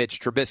to get Mitch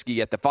Trubisky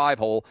at the 5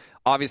 hole.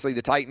 Obviously,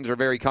 the Titans are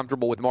very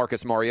comfortable with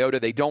Marcus Mariota.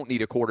 They don't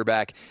need a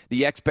quarterback.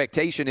 The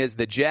expectation is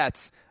the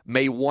Jets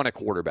may want a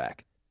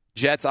quarterback.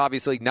 Jets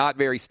obviously not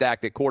very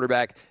stacked at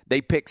quarterback. They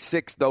pick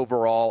 6th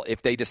overall.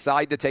 If they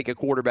decide to take a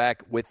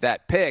quarterback with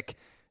that pick,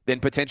 then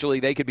potentially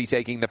they could be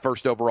taking the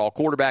first overall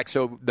quarterback.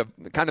 So the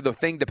kind of the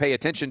thing to pay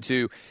attention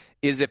to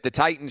is if the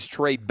Titans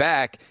trade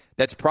back,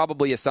 that's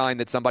probably a sign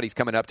that somebody's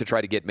coming up to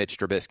try to get Mitch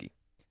Trubisky.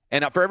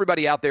 And for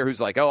everybody out there who's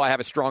like, oh, I have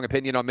a strong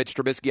opinion on Mitch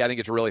Trubisky, I think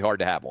it's really hard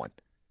to have one.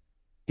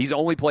 He's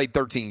only played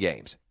 13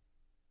 games.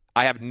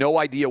 I have no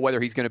idea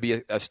whether he's going to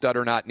be a stud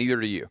or not, neither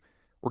do you.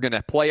 We're going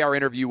to play our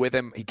interview with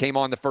him. He came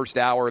on the first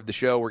hour of the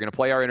show. We're going to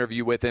play our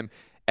interview with him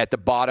at the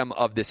bottom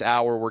of this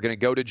hour. We're going to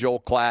go to Joel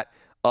Klatt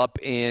up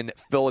in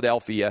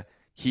Philadelphia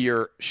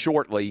here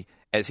shortly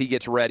as he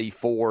gets ready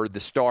for the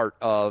start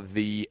of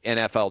the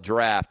NFL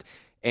draft.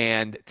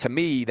 And to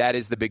me, that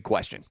is the big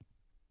question.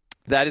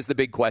 That is the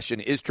big question.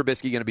 Is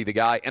Trubisky going to be the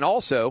guy? And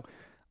also,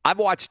 I've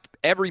watched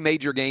every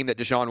major game that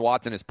Deshaun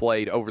Watson has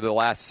played over the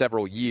last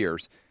several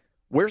years.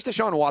 Where's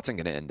Deshaun Watson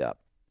going to end up?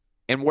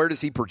 And where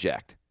does he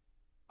project?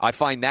 I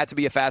find that to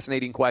be a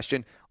fascinating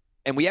question.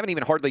 And we haven't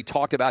even hardly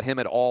talked about him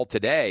at all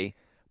today.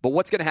 But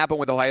what's going to happen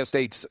with Ohio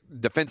State's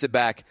defensive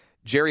back,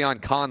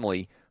 Jerrion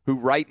Conley, who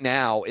right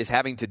now is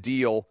having to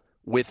deal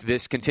with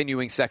this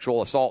continuing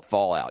sexual assault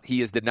fallout?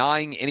 He is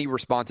denying any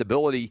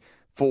responsibility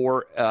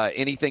for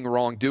anything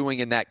wrongdoing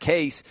in that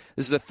case.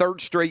 This is the third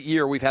straight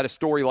year we've had a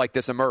story like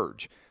this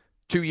emerge.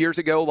 2 years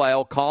ago,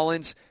 La'el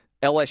Collins,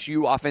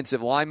 LSU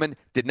offensive lineman,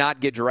 did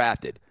not get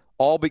drafted,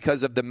 all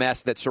because of the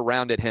mess that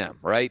surrounded him,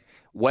 right?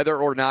 Whether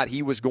or not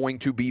he was going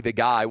to be the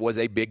guy was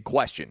a big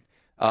question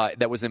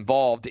that was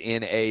involved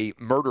in a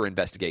murder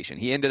investigation.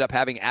 He ended up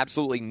having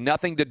absolutely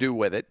nothing to do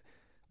with it,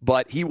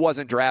 but he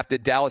wasn't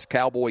drafted. Dallas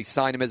Cowboys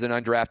signed him as an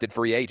undrafted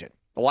free agent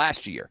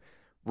last year.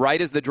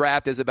 Right as the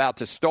draft is about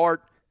to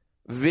start,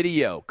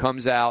 video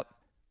comes out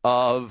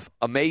of,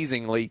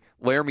 amazingly,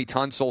 Laramie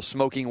Tunsil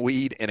smoking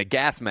weed in a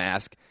gas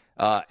mask.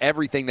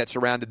 Everything that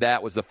surrounded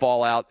that was the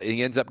fallout.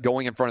 He ends up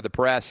going in front of the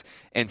press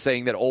and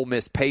saying that Ole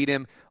Miss paid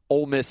him.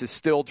 Ole Miss is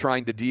still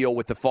trying to deal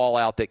with the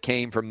fallout that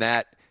came from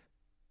that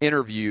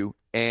interview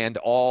and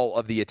all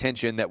of the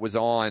attention that was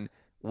on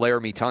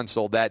Laramie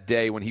Tunsil that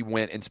day when he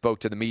went and spoke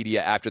to the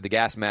media after the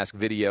gas mask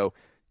video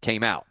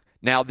came out.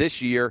 Now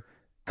this year,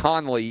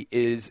 Conley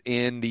is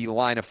in the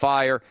line of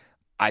fire.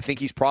 I think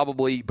he's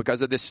probably,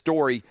 because of this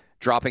story,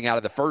 dropping out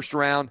of the first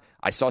round.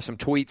 I saw some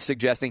tweets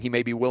suggesting he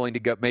may be willing to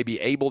go, maybe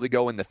able to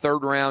go in the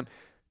third round.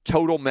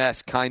 Total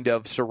mess kind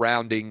of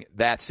surrounding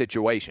that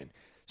situation.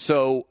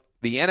 So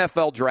the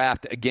NFL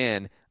draft,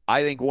 again,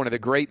 I think one of the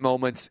great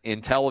moments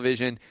in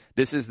television.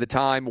 This is the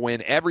time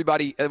when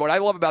everybody, what I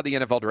love about the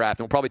NFL draft,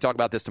 and we'll probably talk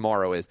about this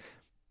tomorrow, is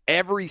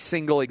every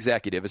single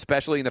executive,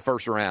 especially in the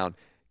first round,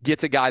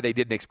 gets a guy they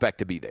didn't expect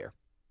to be there.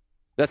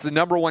 That's the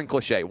number one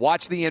cliche.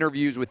 Watch the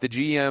interviews with the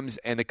GMs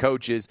and the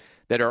coaches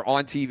that are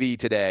on TV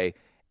today.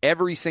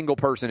 Every single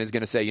person is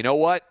going to say, you know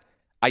what?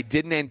 I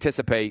didn't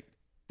anticipate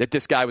that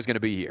this guy was going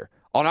to be here.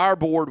 On our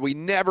board, we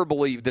never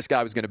believed this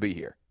guy was going to be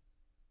here.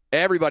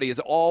 Everybody is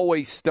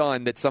always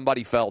stunned that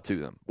somebody fell to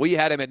them. We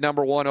had him at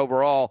number 1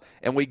 overall,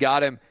 and we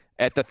got him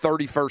at the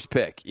 31st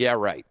pick. Yeah,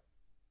 right.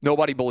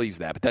 Nobody believes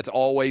that, but that's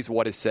always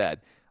what is said.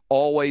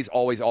 Always,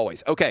 always,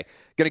 always. Okay,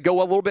 going to go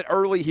a little bit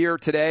early here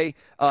today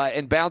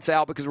and bounce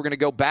out because we're going to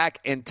go back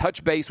and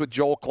touch base with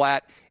Joel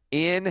Klatt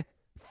in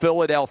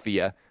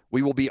Philadelphia.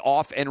 We will be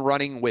off and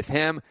running with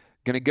him.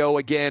 Going to go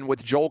again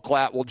with Joel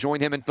Klatt. We'll join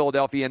him in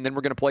Philadelphia, and then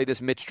we're going to play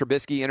this Mitch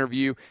Trubisky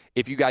interview.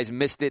 If you guys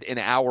missed it in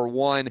hour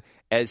 1,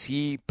 as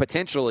he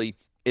potentially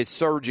is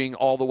surging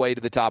all the way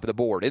to the top of the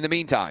board. In the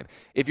meantime,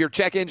 if your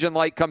check engine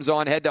light comes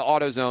on, head to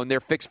AutoZone. Their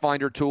Fix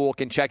Finder tool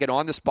can check it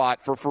on the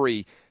spot for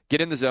free.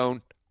 Get in the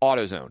zone,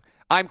 AutoZone.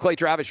 I'm Clay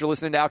Travis. You're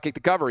listening to Outkick the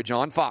Coverage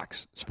on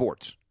Fox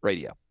Sports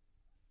Radio.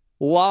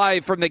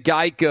 Live from the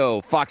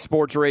Geico Fox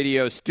Sports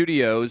Radio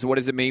studios. What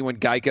does it mean when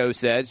Geico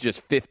says just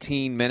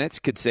 15 minutes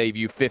could save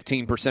you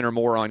 15% or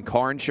more on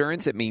car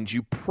insurance? It means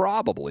you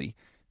probably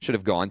should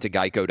have gone to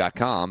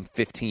geico.com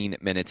 15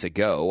 minutes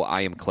ago.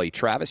 I am Clay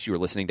Travis. You are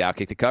listening to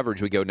Outkick the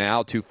Coverage. We go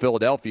now to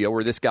Philadelphia,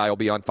 where this guy will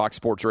be on Fox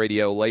Sports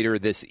Radio later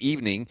this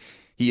evening.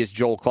 He is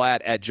Joel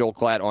Klatt, at Joel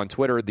Klatt on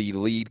Twitter, the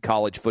lead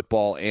college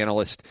football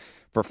analyst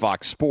for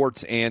Fox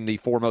Sports and the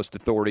foremost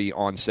authority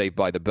on Saved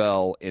by the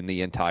Bell in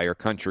the entire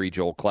country.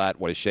 Joel Klatt,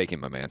 what is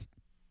shaking, my man?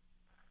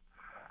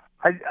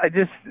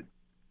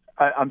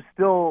 I'm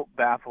still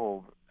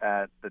baffled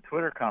at the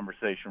Twitter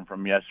conversation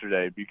from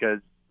yesterday because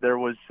there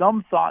was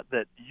some thought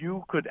that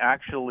you could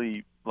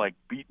actually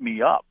beat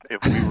me up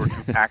if we were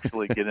to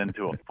actually get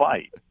into a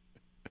fight.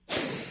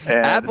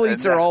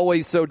 Athletes are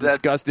always so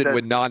disgusted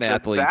when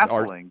non-athletes that's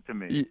baffling to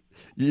me.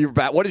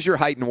 What is your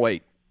height and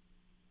weight?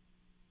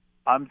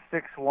 I'm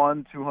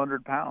 6'1",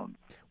 200 pounds.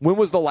 When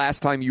was the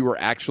last time you were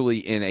actually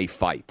in a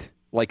fight,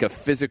 like a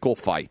physical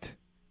fight?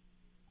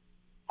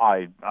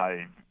 I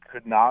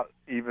could not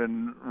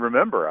even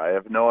remember. I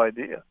have no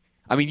idea.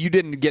 I mean, you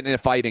didn't get in a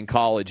fight in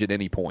college at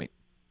any point.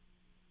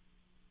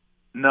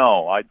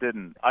 No, I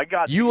didn't.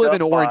 You live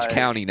in Orange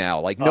County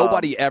now.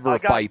 Nobody ever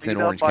fights in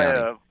Orange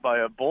County. By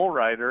a bull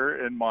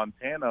rider in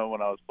Montana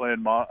when I was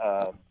playing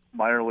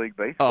minor league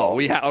baseball.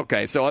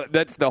 Okay. So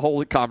that's the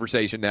whole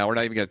conversation now. We're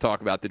not even going to talk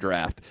about the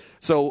draft.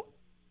 So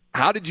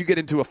how did you get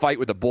into a fight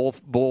with a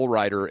bull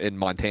rider in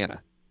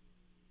Montana?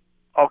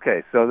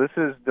 Okay, so this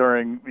is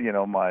during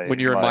my when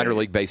you're in minor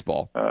league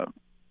baseball.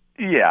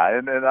 Yeah,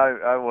 and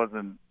I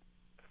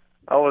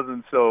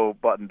wasn't so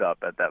buttoned up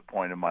at that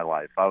point in my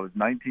life. I was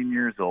 19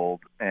 years old,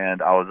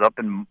 and I was up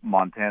in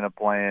Montana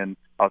playing.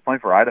 I was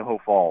playing for Idaho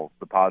Falls,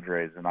 the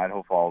Padres in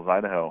Idaho Falls,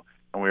 Idaho,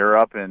 and we were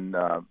up in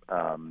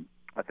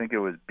I think it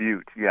was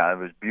Butte. Yeah, it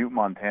was Butte,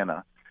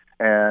 Montana,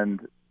 and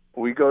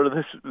we go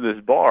to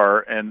this bar,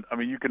 and I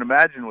mean you can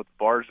imagine what the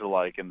bars are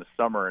like in the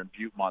summer in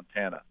Butte,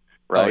 Montana,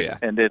 right? Oh, yeah.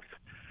 And it's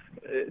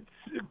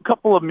a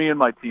couple of me and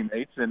my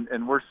teammates,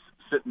 and we're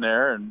sitting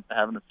there and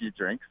having a few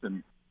drinks,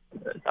 and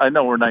I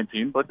know we're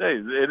 19, but hey,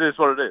 it is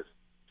what it is.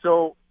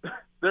 So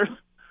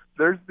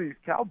there's these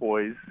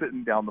cowboys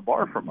sitting down the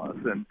bar from us,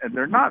 and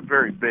they're not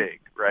very big,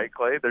 right,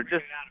 Clay? They're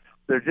just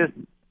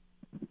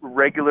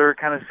regular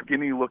kind of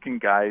skinny looking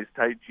guys,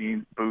 tight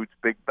jeans, boots,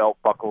 big belt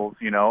buckles,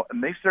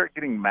 and they start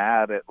getting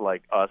mad at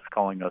like us,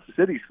 calling us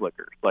city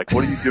slickers. Like,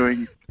 what are you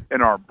doing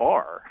in our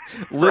bar?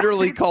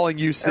 Literally Right? calling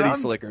you city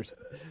slickers.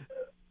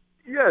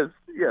 Yes,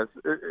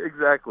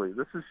 exactly.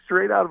 This is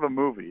straight out of a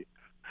movie.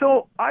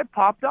 So I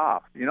popped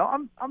off.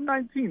 I'm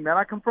 19, man.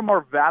 I come from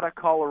Arvada,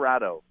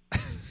 Colorado.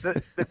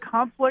 The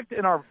conflict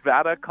in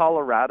Arvada,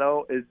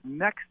 Colorado is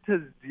next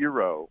to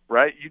zero,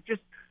 right?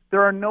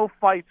 There are no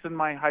fights in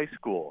my high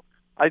school.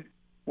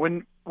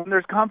 When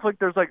there's conflict,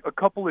 there's like a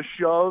couple of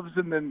shoves,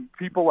 and then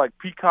people like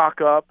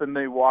peacock up and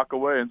they walk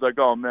away, and it's like,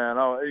 oh man,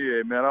 I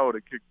would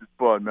have kicked his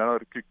butt, man. I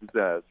would have kicked his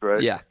ass,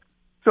 right? Yeah.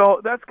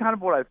 So that's kind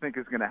of what I think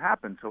is going to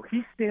happen. So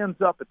he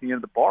stands up at the end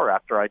of the bar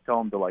after I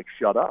tell him to like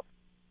shut up.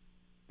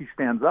 He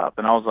stands up,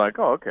 and I was like,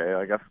 oh, okay,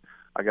 I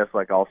guess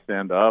like I'll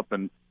stand up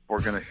and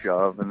we're going to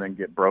shove and then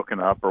get broken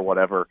up or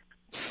whatever.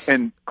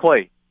 And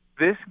Clay,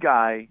 this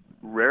guy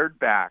reared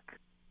back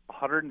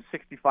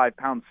 165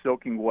 pounds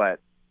soaking wet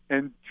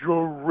and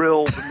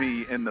drilled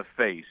me in the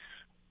face.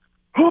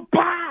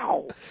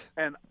 Pow!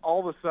 And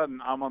all of a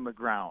sudden I'm on the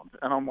ground,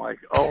 and I'm like,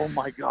 oh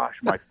my gosh,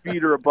 my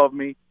feet are above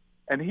me.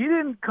 And he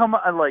didn't come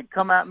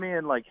at me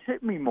and like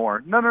hit me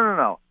more.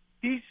 No.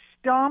 He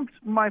stomped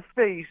my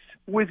face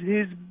with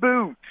his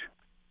boot.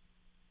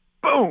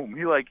 Boom!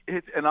 He like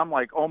hits, and I'm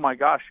like, oh my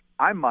gosh,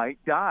 I might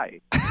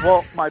die.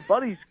 Well, my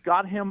buddies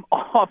got him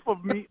off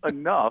of me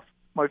enough.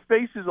 My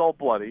face is all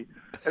bloody,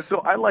 and so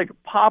I like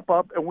pop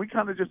up, and we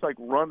kind of just like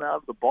run out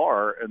of the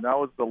bar, and that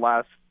was the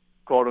last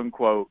quote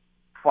unquote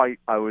fight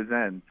I was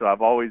in. So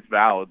I've always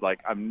vowed,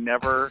 like, I'm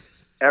never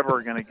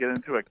ever going to get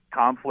into a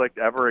conflict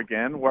ever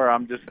again where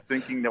I'm just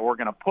thinking that we're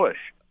going to push.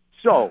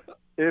 So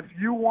if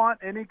you want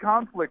any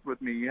conflict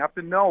with me, you have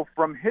to know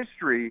from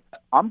history,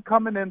 I'm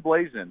coming in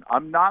blazing.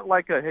 I'm not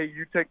like hey,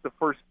 you take the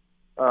first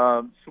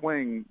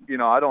swing,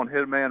 I don't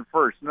hit a man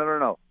first.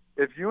 No.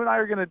 If you and I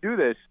are going to do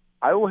this,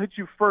 I will hit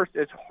you first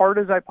as hard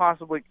as I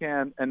possibly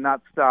can and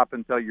not stop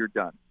until you're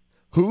done.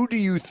 Who do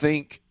you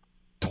think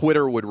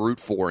Twitter would root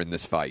for in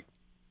this fight?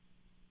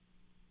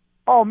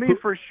 Oh, me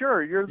for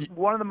sure. You're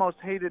one of the most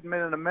hated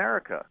men in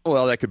America.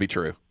 Well, that could be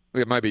true.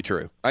 It might be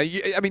true.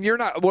 I mean, you're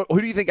not.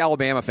 Who do you think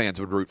Alabama fans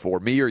would root for,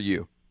 me or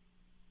you?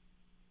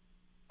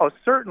 Oh,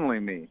 certainly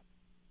me.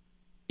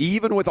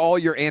 Even with all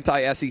your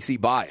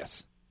anti-SEC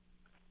bias.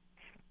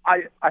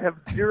 I have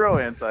zero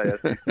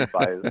anti-SEC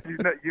bias.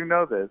 You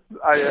know this.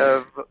 I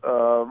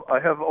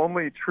have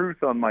only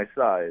truth on my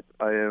side.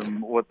 I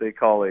am what they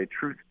call a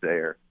truth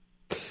sayer.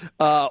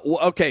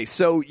 Okay,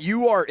 so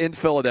you are in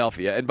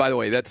Philadelphia, and by the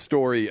way, that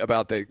story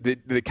about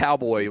the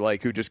cowboy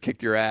who just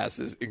kicked your ass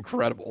is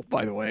incredible.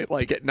 By the way,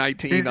 at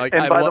 19, by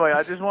the way,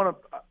 I just want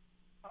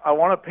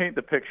to paint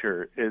the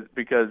picture is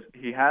because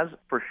he has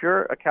for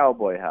sure a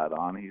cowboy hat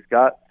on. He's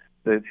got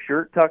the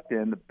shirt tucked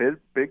in, the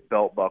big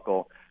belt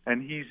buckle,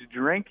 and he's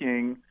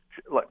drinking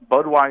like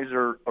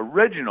Budweiser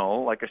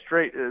Original, like a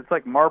straight. It's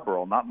like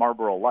Marlboro, not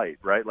Marlboro Light,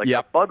 right? Like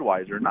a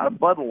Budweiser, not a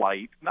Bud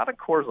Light, not a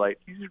Coors Light.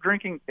 He's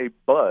drinking a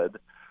Bud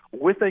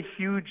with a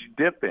huge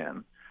dip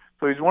in.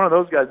 So he's one of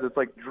those guys that's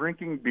like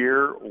drinking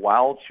beer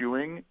while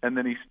chewing, and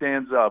then he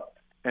stands up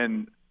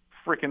and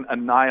freaking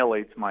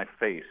annihilates my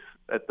face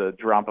at the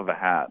drop of a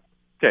hat.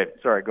 Okay,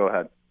 sorry, go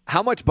ahead.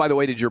 How much, by the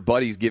way, did your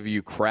buddies give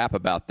you crap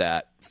about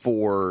that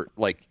for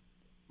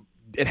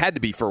it had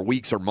to be for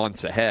weeks or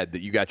months ahead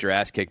that you got your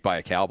ass kicked by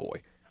a cowboy?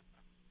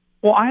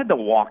 Well, I had to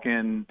walk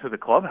into the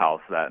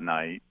clubhouse that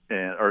night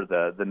or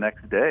the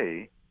next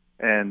day,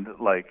 and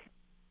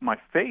my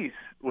face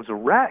was a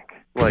wreck.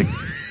 I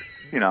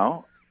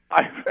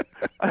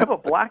have a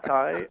black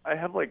eye. I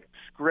have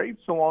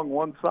scrapes along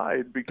one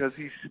side because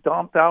he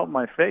stomped out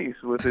my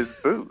face with his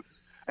boot.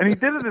 And he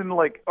did it in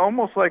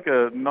almost like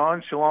a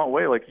nonchalant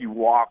way. He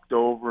walked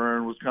over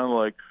and was kind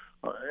of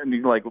and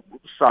he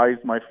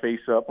sized my face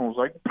up and was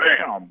like,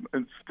 bam,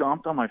 and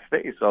stomped on my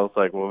face. I was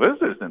like, well, this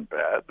isn't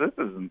bad. This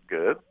isn't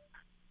good.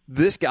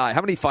 This guy, how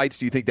many fights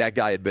do you think that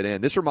guy had been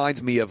in? This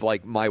reminds me of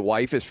my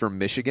wife is from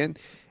Michigan,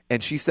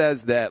 and she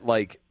says that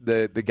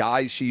the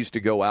guys she used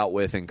to go out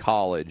with in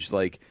college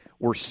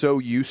were so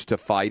used to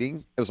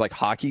fighting, it was like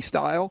hockey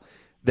style,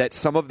 that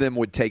some of them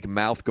would take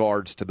mouth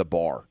guards to the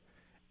bar.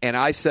 And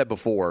I said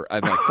before,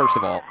 I'm like, first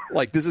of all,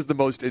 like, this is the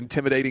most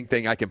intimidating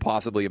thing I can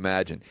possibly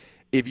imagine.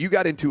 If you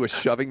got into a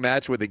shoving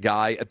match with a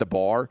guy at the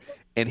bar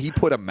and he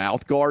put a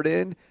mouth guard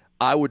in,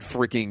 I would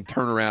freaking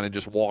turn around and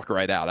just walk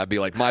right out. I'd be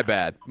like, my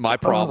bad, my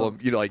problem.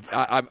 You know, like,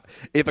 I'm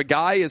if a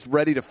guy is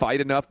ready to fight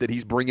enough that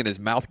he's bringing his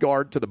mouth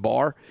guard to the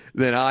bar,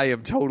 then I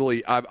am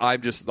totally,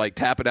 I'm just like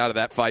tapping out of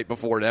that fight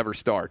before it ever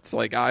starts.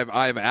 Like,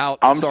 I'm out.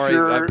 I'm sorry,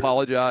 sure, I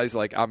apologize.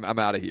 Like, I'm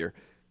out of here.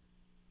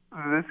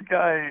 This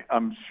guy,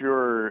 I'm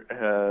sure,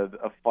 had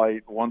a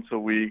fight once a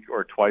week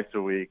or twice a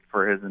week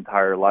for his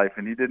entire life,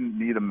 and he didn't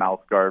need a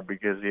mouth guard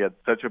because he had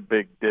such a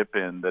big dip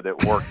in that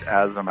it worked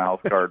as a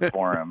mouth guard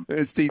for him.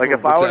 His teeth like, were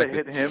if I would have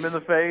protected. hit him in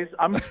the face,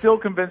 I'm still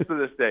convinced to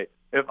this day,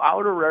 if I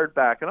would have reared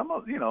back, and I'm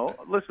a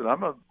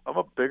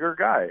bigger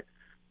guy.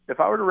 If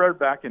I would have reared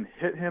back and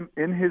hit him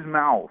in his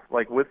mouth,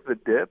 like with the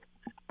dip,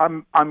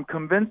 I'm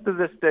convinced to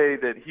this day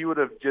that he would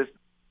have just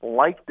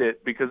liked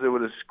it because it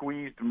would have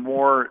squeezed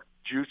more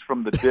juice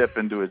from the dip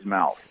into his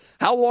mouth.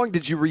 How long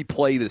did you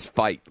replay this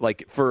fight?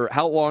 Like, for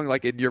how long,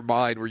 like, in your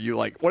mind were you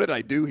like, what did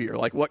I do here?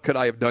 Like, what could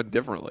I have done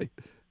differently?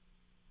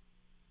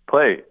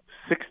 Play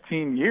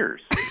 16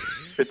 years.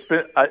 It's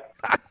been, I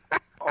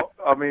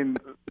mean,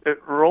 it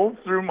rolls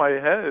through my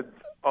head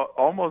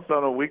almost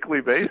on a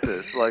weekly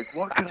basis. Like,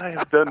 what could I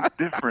have done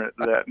different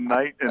that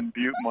night in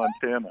Butte,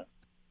 Montana?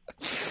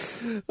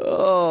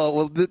 Oh,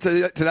 well,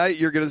 tonight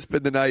you're going to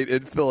spend the night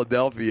in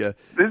Philadelphia.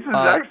 This is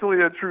actually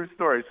a true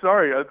story.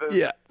 Sorry.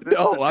 Yeah.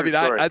 No, I mean,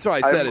 that's why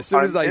I said as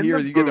soon as I hear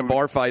you get a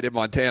bar fight in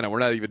Montana, we're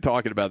not even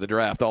talking about the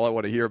draft. All I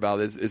want to hear about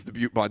is the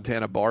Butte,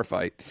 Montana bar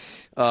fight.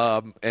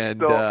 I'm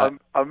in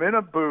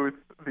a booth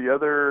the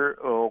other,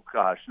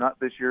 not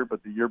this year,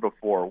 but the year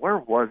before. Where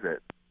was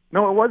it?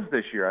 No, it was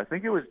this year. I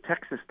think it was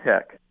Texas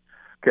Tech.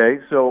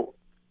 Okay, so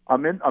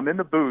I'm in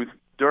the booth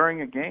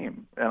during a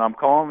game, and I'm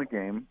calling the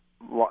game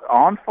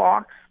on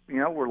Fox. You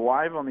know, we're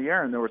live on the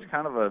air, and there was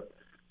kind of a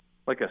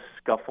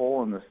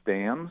scuffle in the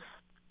stands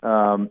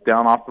down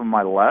off of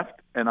my left,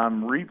 and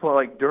I'm replaying,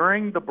 like,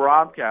 during the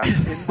broadcast,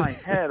 in my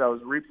head, I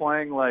was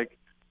replaying, like,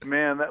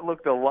 man, that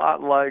looked a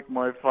lot like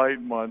my fight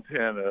in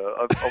Montana.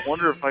 I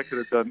wonder if I could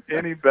have done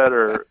any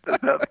better at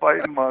that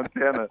fight in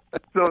Montana.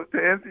 So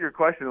to answer your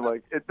question,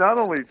 like, I not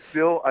only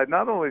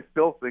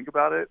still think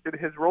about it, it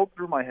has rolled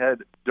through my head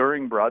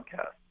during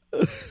broadcast.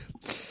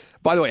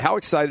 By the way, how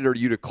excited are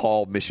you to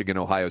call Michigan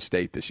Ohio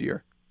State this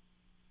year?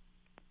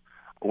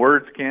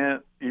 Words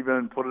can't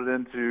even put it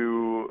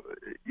into,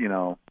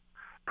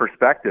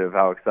 perspective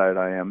how excited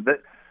I am.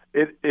 That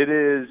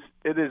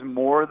it is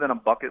more than a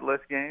bucket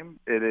list game.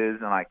 It is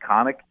an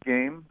iconic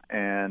game,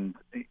 and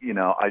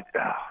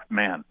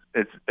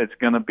it's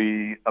going to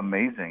be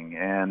amazing.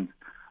 And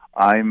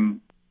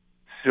I'm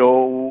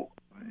so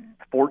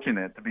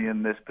fortunate to be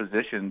in this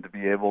position to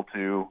be able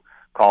to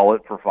call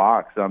it for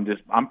Fox. I'm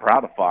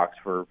proud of Fox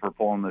for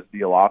pulling this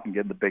deal off and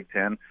getting the Big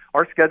Ten.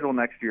 Our schedule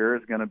next year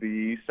is going to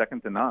be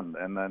second to none,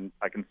 and then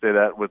I can say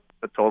that with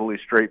a totally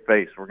straight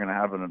face. We're going to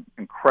have an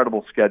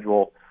incredible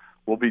schedule.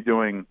 We'll be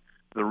doing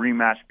the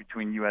rematch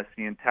between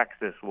USC and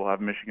Texas. We'll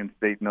have Michigan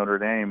State, Notre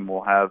Dame.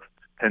 We'll have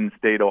Penn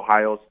State,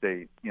 Ohio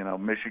State.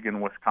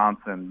 Michigan,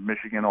 Wisconsin,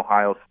 Michigan,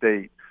 Ohio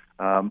State.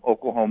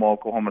 Oklahoma,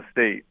 Oklahoma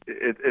State.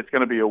 It's going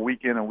to be a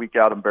week in and week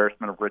out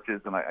embarrassment of riches,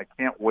 and I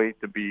can't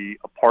wait to be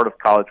a part of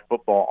college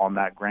football on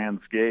that grand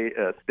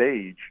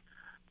stage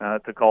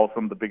to call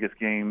some of the biggest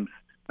games,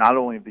 not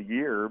only of the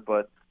year,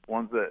 but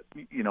ones that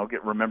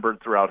get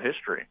remembered throughout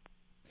history.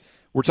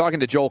 We're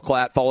talking to Joel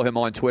Klatt. Follow him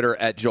on Twitter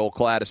at Joel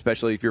Klatt,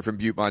 especially if you're from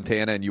Butte,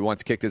 Montana, and you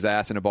once kicked his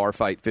ass in a bar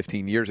fight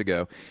 15 years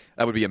ago.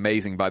 That would be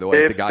amazing, by the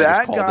way, if the guy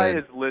just called in. If that guy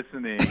is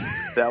listening,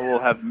 that will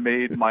have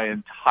made my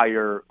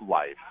entire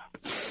life.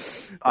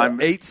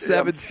 I'm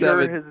 877.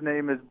 sure his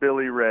name is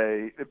Billy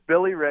Ray.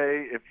 Billy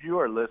Ray, if you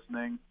are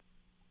listening,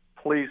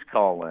 please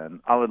call in.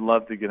 I would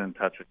love to get in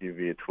touch with you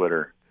via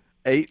Twitter.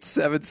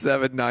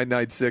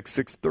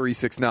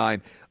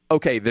 877-996-6369.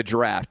 Okay, the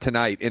draft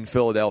tonight in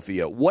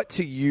Philadelphia. What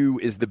to you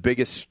is the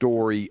biggest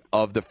story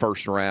of the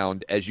first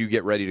round as you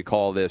get ready to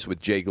call this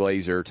with Jay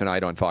Glazer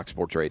tonight on Fox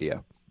Sports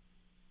Radio?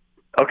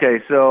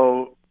 Okay,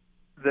 so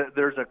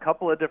there's a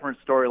couple of different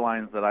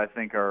storylines that I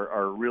think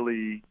are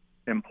really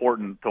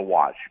important to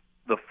watch.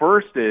 The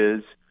first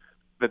is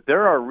that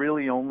there are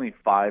really only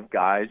 5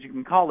 guys. You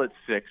can call it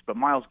 6, but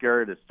Myles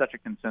Garrett is such a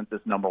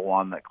consensus number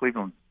 1 that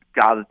Cleveland's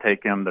got to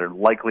take him. They're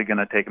likely going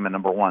to take him at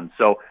number 1.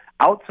 So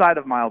outside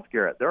of Myles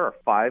Garrett, there are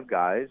 5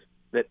 guys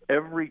that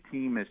every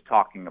team is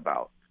talking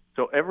about.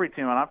 So every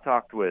team, and I've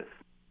talked with,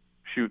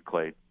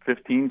 Clay,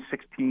 15,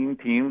 16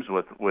 teams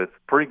with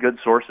pretty good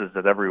sources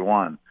at every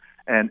one,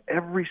 and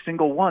every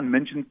single one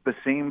mentions the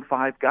same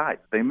 5 guys.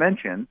 They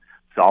mention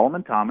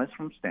Solomon Thomas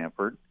from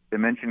Stanford. They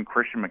mentioned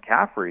Christian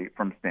McCaffrey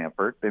from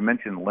Stanford. They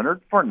mentioned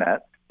Leonard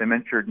Fournette. They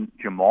mentioned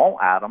Jamal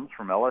Adams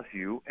from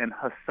LSU and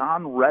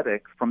Hassan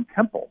Reddick from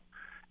Temple.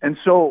 And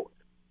so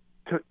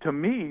to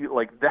me,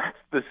 like, that's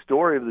the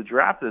story of the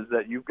draft, is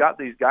that you've got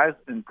these guys,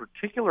 in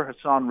particular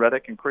Hassan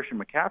Reddick and Christian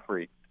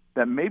McCaffrey,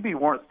 that maybe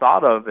weren't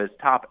thought of as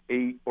top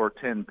 8 or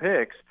 10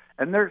 picks,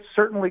 and they're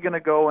certainly going to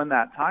go in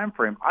that time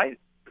frame.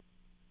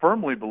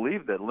 firmly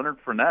believe that Leonard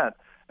Fournette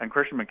and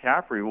Christian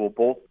McCaffrey will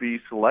both be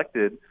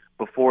selected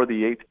before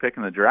the 8th pick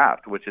in the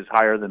draft, which is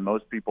higher than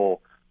most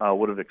people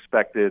would have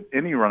expected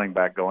any running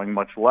back going,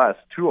 much less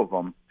two of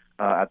them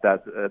at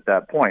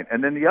that point.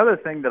 And then the other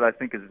thing that I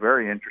think is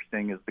very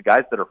interesting is the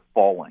guys that are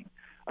falling.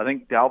 I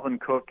think Dalvin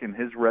Cook and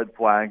his red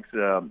flags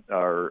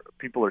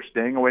people are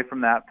staying away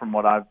from that, from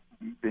what I've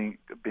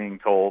being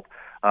told.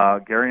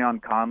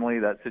 Garyon Conley,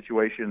 that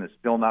situation is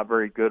still not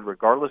very good,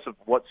 regardless of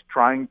what's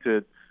trying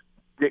to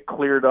get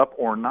cleared up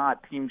or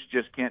not. Teams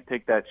just can't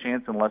take that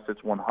chance unless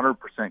it's 100%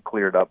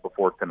 cleared up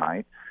before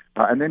tonight.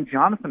 And then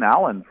Jonathan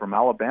Allen from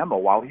Alabama,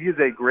 while he is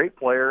a great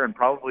player and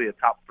probably a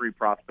top 3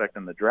 prospect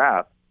in the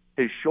draft,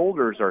 his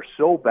shoulders are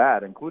so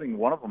bad, including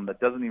one of them that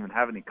doesn't even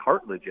have any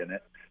cartilage in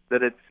it,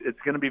 that it's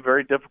going to be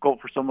very difficult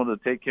for someone to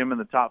take him in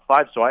the top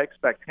 5. So I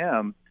expect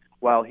him,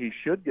 while he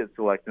should get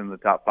selected in the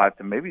top 5,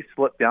 to maybe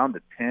slip down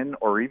to 10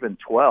 or even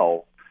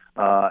 12.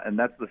 And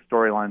that's the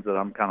storylines that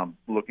I'm kind of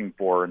looking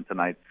for in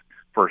tonight's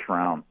first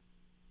round.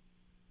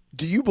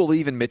 Do you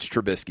believe in Mitch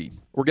Trubisky?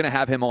 We're going to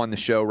have him on the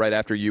show right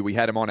after you. We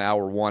had him on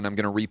hour 1. I'm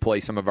going to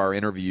replay some of our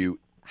interview.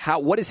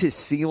 What is his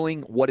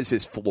ceiling? What is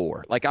his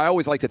floor? Like, I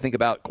always like to think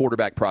about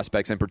quarterback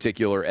prospects in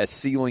particular as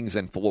ceilings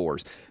and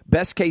floors.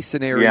 Best case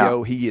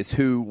scenario, he is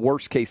who?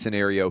 Worst case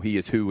scenario, he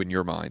is who in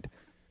your mind?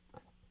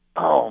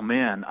 Oh,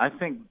 man. I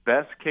think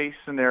best case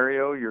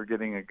scenario, you're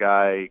getting a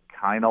guy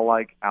kind of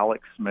like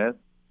Alex Smith.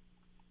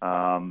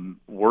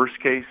 Worst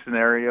case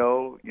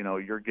scenario,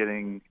 you're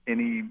getting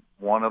any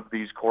one of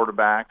these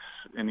quarterbacks,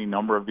 any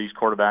number of these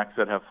quarterbacks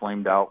that have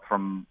flamed out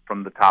from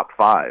the top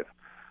 5.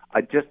 I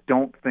just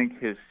don't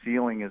think his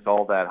ceiling is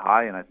all that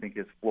high, and I think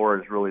his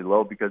floor is really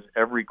low because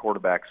every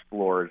quarterback's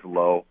floor is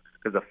low,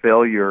 because a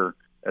failure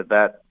at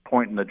that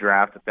point in the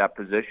draft at that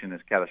position is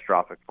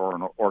catastrophic for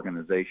an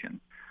organization.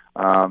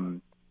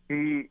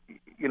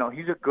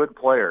 He's a good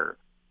player.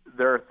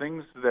 There are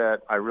things that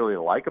I really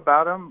like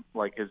about him,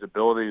 like his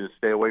ability to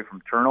stay away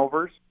from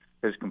turnovers,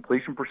 his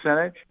completion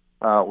percentage,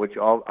 which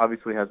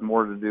obviously has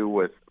more to do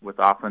with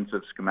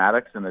offensive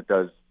schematics than it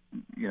does,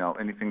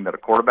 anything that a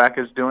quarterback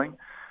is doing.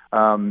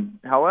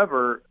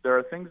 However, there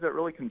are things that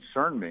really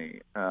concern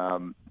me.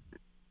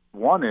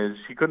 One is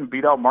he couldn't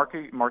beat out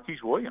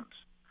Marquise Williams.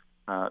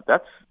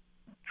 That's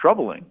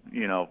troubling,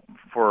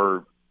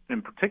 for,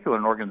 in particular,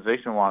 an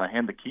organization want to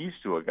hand the keys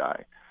to a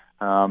guy.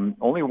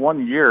 Only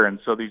 1 year, and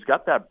so he's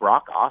got that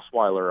Brock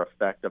Osweiler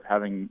effect of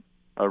having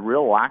a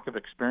real lack of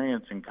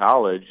experience in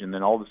college, and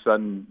then all of a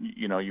sudden,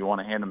 you want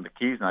to hand him the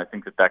keys, and I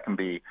think that can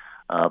be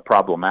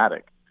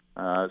problematic.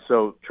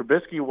 So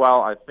Trubisky,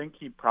 while I think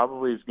he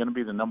probably is going to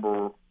be the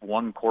number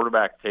 1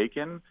 quarterback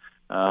taken,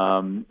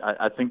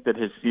 I think that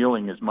his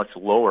ceiling is much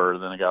lower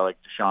than a guy like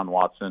Deshaun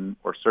Watson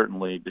or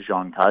certainly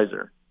DeShone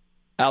Kizer.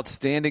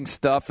 Outstanding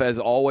stuff, as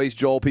always,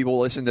 Joel. People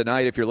listen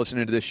tonight. If you're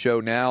listening to this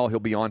show now,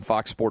 he'll be on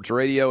Fox Sports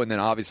Radio, and then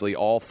obviously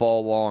all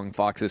fall long,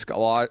 Fox's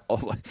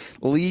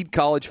lead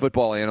college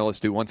football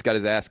analyst who once got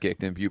his ass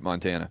kicked in Butte,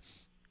 Montana.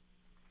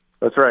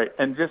 That's right.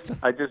 And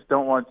I just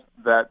don't want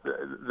that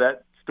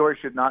story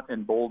should not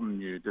embolden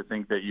you to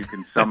think that you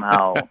can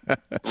somehow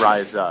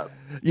rise up.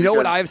 You know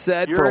what I've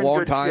said for a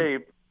long time?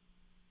 Shape, ...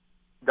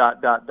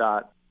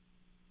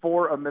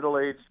 for a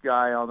middle-aged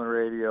guy on the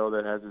radio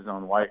that has his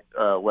own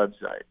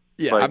website.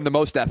 Yeah, I'm the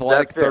most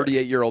athletic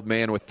 38-year-old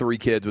man with 3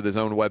 kids with his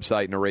own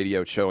website and a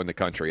radio show in the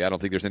country. I don't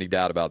think there's any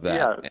doubt about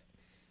that.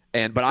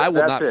 Yeah. But I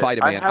will not fight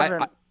a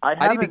man.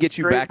 I need to get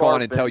you back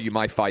on and tell you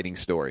my fighting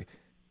story.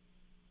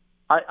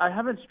 I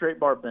haven't straight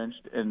bar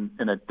benched in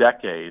a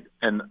decade,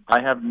 and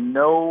I have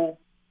no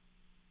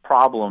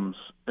problems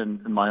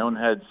in my own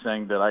head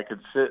saying that I could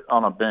sit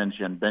on a bench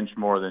and bench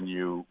more than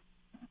you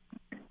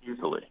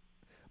easily.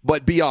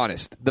 But be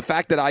honest, the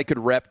fact that I could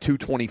rep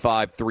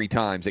 225 3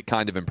 times, it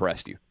kind of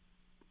impressed you.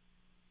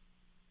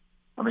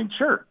 I mean,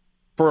 sure.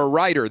 For a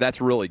writer, that's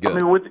really good. I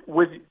mean,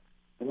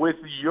 with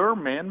your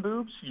man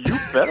boobs, you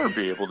better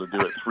be able to do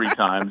it 3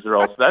 times, or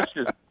else that's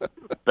just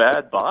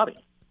bad body.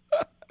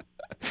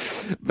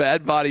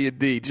 Bad body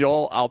indeed.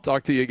 Joel, I'll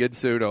talk to you again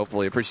soon,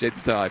 hopefully. Appreciate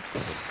the time.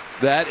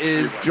 That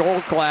is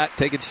Joel Klatt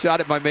taking a shot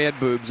at my man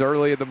boobs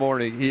early in the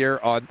morning here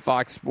on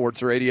Fox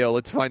Sports Radio.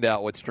 Let's find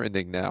out what's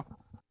trending now.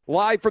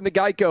 Live from the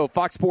Geico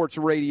Fox Sports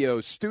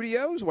Radio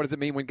studios. What does it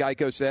mean when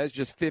Geico says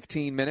just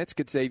 15 minutes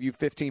could save you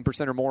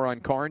 15% or more on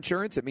car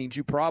insurance? It means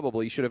you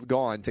probably should have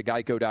gone to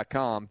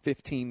geico.com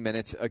 15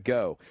 minutes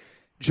ago.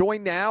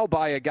 Joined now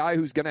by a guy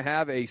who's going to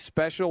have a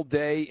special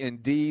day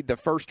indeed. The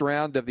first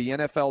round of the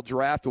NFL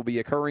draft will be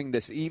occurring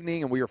this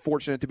evening, and we are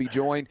fortunate to be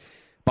joined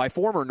by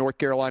former North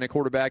Carolina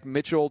quarterback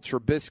Mitchell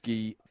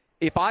Trubisky.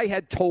 If I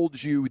had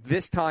told you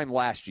this time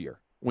last year,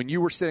 when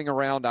you were sitting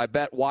around, I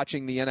bet,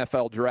 watching the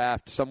NFL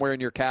draft somewhere in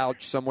your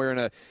couch,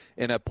 somewhere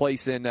in a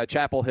place in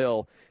Chapel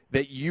Hill,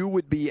 that you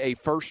would be a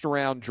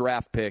first-round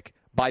draft pick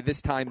by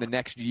this time the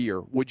next year,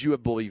 would you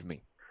have believed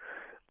me?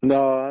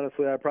 No,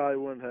 honestly, I probably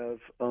wouldn't have.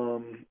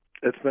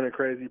 It's been a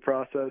crazy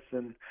process,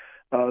 and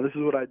this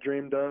is what I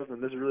dreamed of,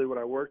 and this is really what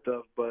I worked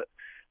of. But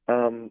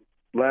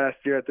last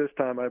year at this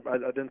time, I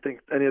didn't think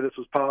any of this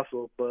was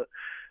possible. But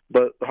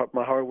but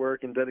my hard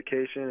work and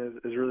dedication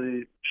has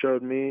really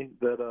showed me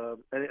that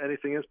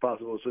anything is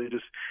possible. So you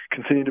just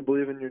continue to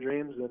believe in your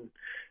dreams, and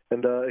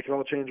it can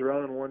all change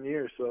around in 1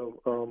 year. So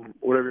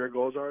whatever your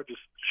goals are,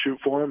 just shoot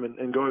for them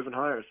and go even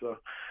higher. So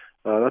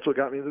that's what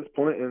got me to this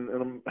point,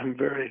 and I'm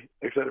very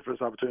excited for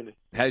this opportunity.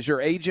 Has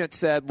your agent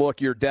said,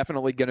 look, you're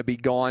definitely going to be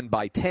gone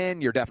by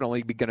 10, you're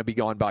definitely going to be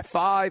gone by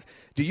 5?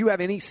 Do you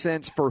have any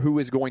sense for who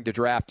is going to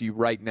draft you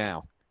right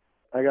now?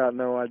 I got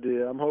no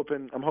idea. I'm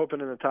hoping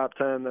in the top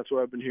 10. That's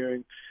what I've been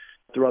hearing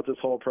throughout this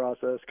whole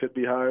process. Could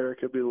be higher,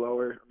 could be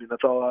lower. I mean,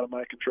 that's all out of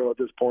my control at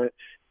this point.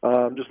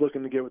 I'm just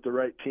looking to get with the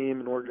right team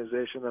and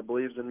organization that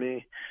believes in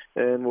me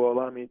and will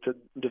allow me to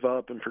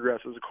develop and progress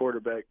as a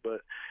quarterback.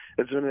 But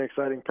it's been an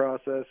exciting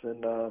process,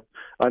 and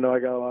I know I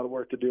got a lot of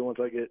work to do once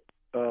I get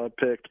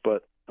picked.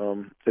 But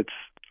it's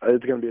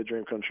going to be a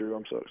dream come true.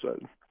 I'm so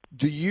excited.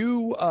 Do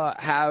you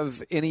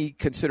have any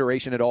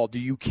consideration at all? Do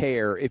you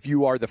care if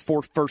you are the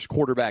first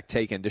quarterback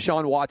taken?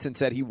 Deshaun Watson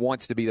said he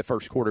wants to be the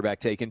first quarterback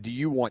taken. Do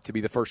you want to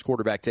be the first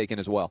quarterback taken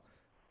as well?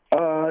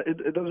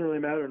 It doesn't really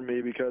matter to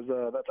me because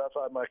that's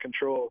outside my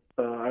control.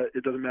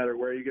 It doesn't matter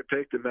where you get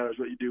picked. It matters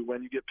what you do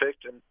when you get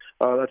picked, and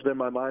that's been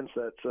my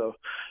mindset. So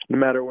no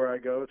matter where I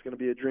go, it's going to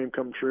be a dream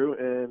come true,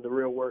 and the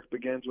real work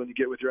begins when you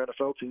get with your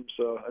NFL team.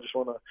 So I just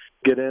want to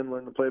get in,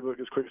 learn the playbook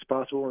as quick as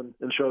possible,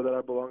 and show that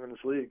I belong in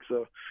this league.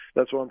 So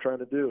that's what I'm trying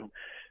to do.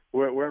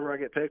 Wherever I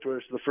get picked, whether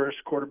it's the first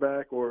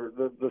quarterback or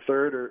the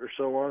third or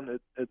so on,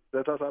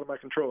 that's outside of my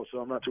control, so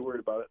I'm not too worried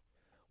about it.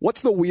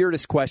 What's the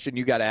weirdest question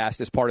you got asked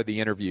as part of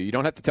the interview? You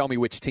don't have to tell me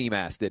which team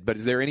asked it, but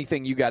is there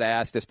anything you got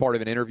asked as part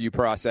of an interview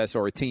process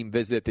or a team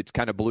visit that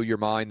kind of blew your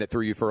mind, that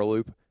threw you for a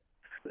loop?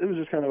 It was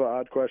just kind of an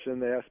odd question.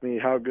 They asked me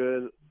how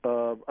good,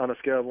 on a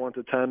scale of 1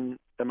 to 10,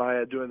 am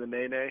I at doing the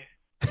nay-nay?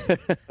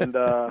 And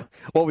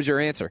what was your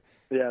answer?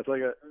 Yeah,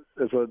 I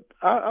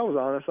was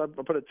honest. I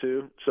put a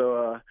 2.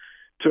 So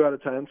 2 out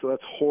of 10. So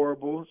that's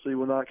horrible. So you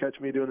will not catch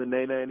me doing the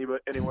nay-nay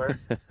anywhere.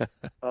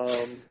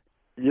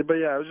 Yeah, but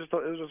yeah, it was just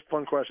a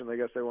fun question. I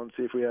guess they wanted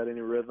to see if we had any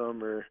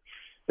rhythm or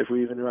if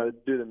we even knew how to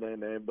do the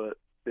nay-nay. But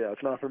yeah,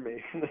 it's not for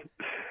me.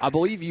 I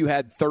believe you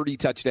had 30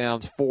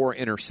 touchdowns, 4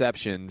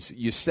 interceptions.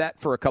 You sat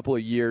for a couple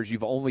of years.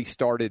 You've only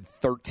started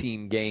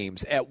 13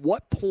 games. At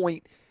what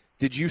point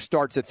did you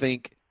start to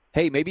think,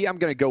 hey, maybe I'm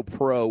going to go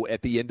pro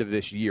at the end of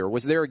this year?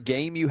 Was there a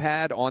game you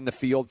had on the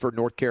field for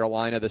North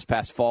Carolina this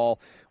past fall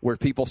where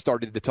people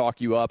started to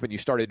talk you up and you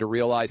started to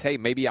realize, hey,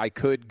 maybe I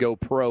could go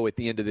pro at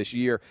the end of this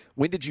year?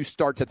 When did you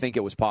start to think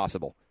it was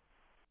possible?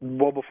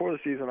 Well, before the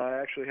season,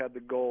 I actually had the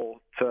goal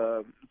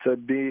to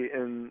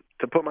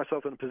put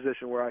myself in a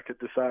position where I could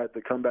decide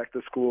to come back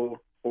to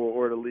school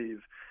or to leave.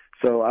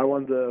 So I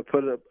wanted to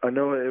put up – I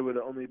know it would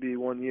only be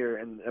 1 year,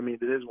 and, I mean,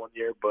 it is 1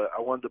 year, but I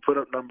wanted to put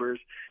up numbers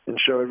and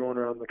show everyone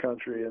around the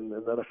country and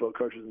NFL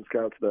coaches and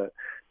scouts that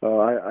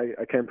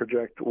I can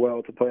project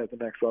well to play at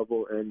the next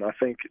level. And I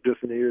think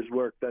just in a year's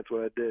work, that's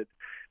what I did.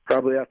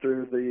 Probably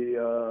after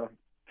the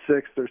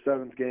 6th or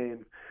 7th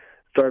game,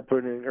 started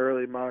putting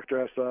early mock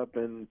drafts up,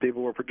 and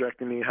people were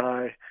projecting me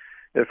high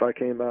if I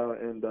came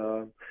out, and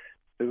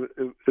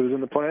it was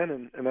in the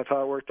plan, and that's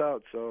how it worked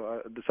out.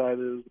 So I decided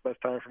it was the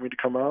best time for me to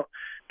come out,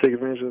 take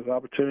advantage of this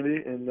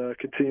opportunity, and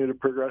continue to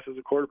progress as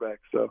a quarterback.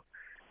 So,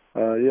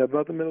 yeah,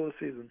 about the middle of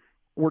the season.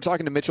 We're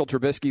talking to Mitchell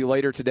Trubisky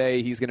later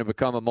today. He's going to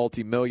become a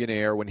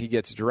multimillionaire when he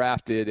gets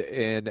drafted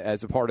and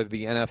as a part of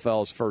the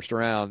NFL's first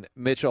round.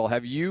 Mitchell,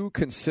 have you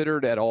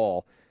considered at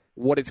all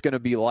what it's going to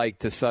be like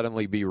to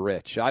suddenly be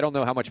rich? I don't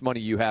know how much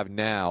money you have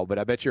now, but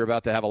I bet you're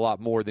about to have a lot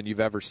more than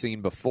you've ever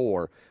seen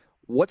before.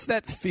 What's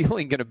that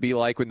feeling going to be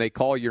like when they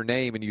call your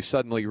name and you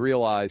suddenly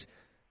realize,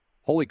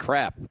 holy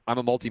crap, I'm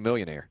a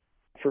multimillionaire?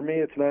 For me,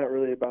 it's not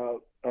really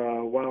about,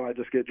 wow, I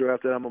just get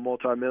drafted, I'm a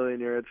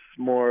multimillionaire. It's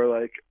more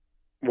like,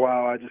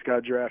 wow, I just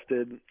got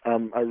drafted.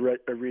 I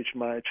reached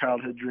my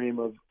childhood dream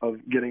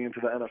of getting into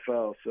the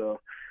NFL.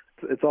 So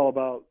it's all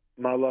about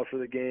my love for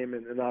the game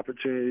and an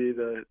opportunity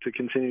to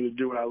continue to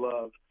do what I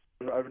love.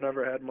 I've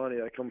never had money.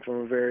 I come from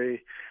a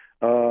very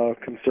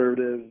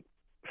conservative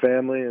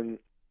family, and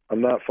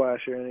I'm not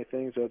flashy or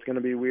anything, so it's going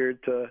to be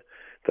weird to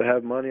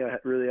have money. I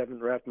really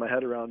haven't wrapped my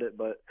head around it,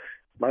 but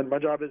my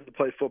job is to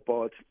play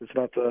football. It's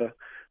not to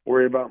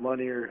worry about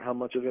money or how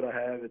much of it I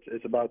have.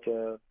 It's about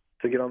to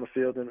get on the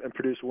field and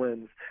produce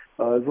wins.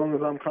 As long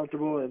as I'm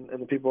comfortable and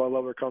the people I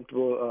love are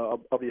comfortable,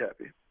 I'll be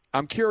happy.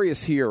 I'm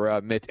curious here,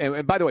 Mitch.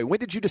 And by the way, when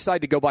did you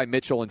decide to go by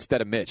Mitchell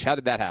instead of Mitch? How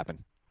did that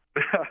happen?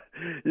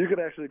 You could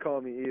actually call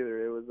me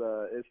either. It was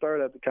it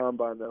started at the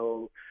Combine, the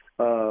whole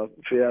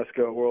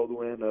fiasco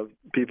whirlwind of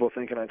people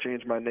thinking I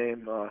changed my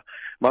name.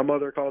 My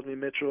mother calls me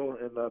Mitchell,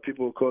 and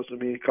people close to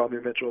me call me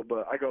Mitchell,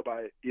 but I go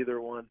by either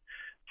one.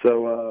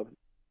 So,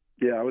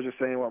 yeah, I was just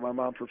saying what my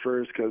mom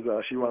prefers because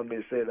she wanted me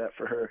to say that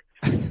for her.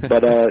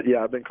 But,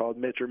 yeah, I've been called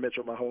Mitch or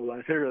Mitchell my whole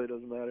life. It really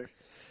doesn't matter.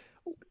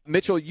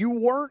 Mitchell, you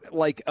weren't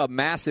like a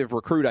massive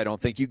recruit, I don't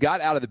think. You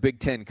got out of the Big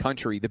Ten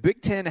country. The Big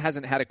Ten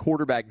hasn't had a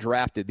quarterback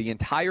drafted the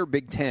entire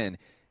Big Ten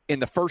in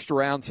the first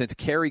round since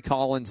Kerry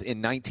Collins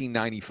in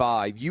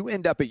 1995. You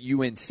end up at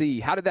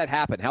UNC. How did that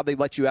happen? How did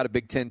they let you out of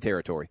Big Ten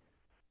territory?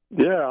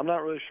 Yeah, I'm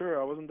not really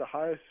sure. I wasn't the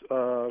highest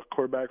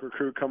quarterback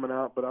recruit coming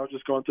out, but I was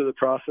just going through the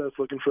process,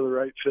 looking for the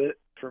right fit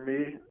for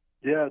me.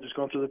 Yeah, just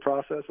going through the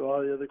process. A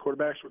lot of the other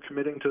quarterbacks were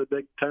committing to the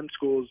Big Ten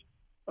schools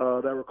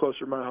that were closer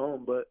to my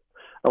home, but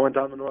I went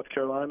down to North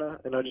Carolina,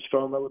 and I just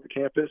fell in love with the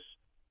campus.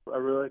 I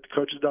really liked the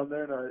coaches down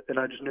there, and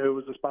I just knew it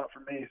was the spot for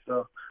me.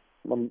 So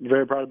I'm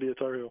very proud to be a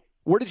Tar Heel.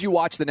 Where did you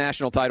watch the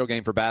national title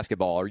game for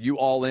basketball? Are you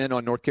all in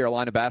on North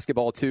Carolina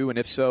basketball too? And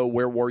if so,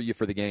 where were you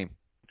for the game?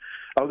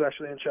 I was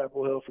actually in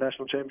Chapel Hill for the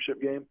national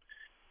championship game,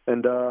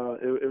 and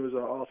it was an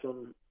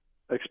awesome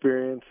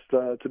experience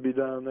to be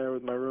down there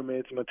with my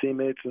roommates and my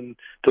teammates and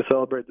to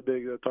celebrate the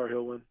big Tar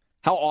Heel win.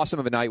 How awesome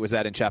of a night was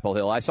that in Chapel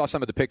Hill? I saw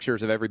some of the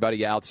pictures of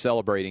everybody out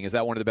celebrating. Is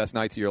that one of the best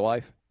nights of your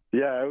life?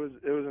 Yeah, it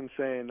was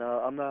insane.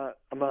 I'm not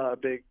a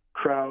big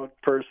crowd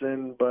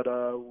person, but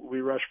we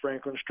rushed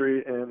Franklin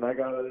Street, and I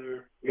got out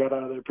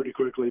of there pretty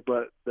quickly.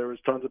 But there was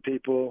tons of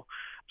people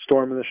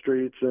storming the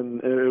streets,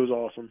 and it was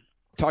awesome.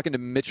 Talking to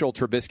Mitchell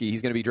Trubisky,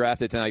 he's going to be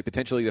drafted tonight,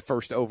 potentially the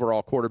first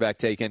overall quarterback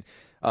taken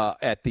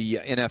at the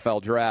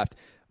NFL draft.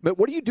 But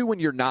what do you do when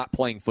you're not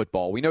playing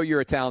football? We know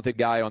you're a talented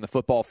guy on the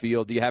football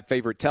field. Do you have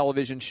favorite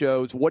television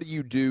shows? What do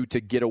you do to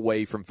get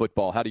away from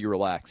football? How do you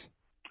relax?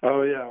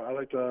 Oh, yeah. I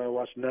like to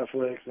watch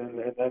Netflix and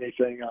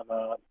anything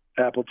on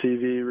Apple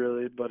TV,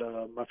 really. But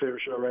my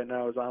favorite show right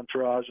now is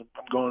Entourage, and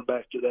I'm going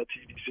back to that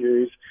TV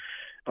series.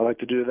 I like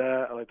to do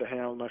that. I like to hang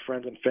out with my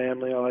friends and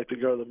family. I like to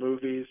go to the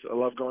movies. I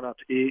love going out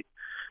to eat.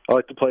 I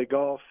like to play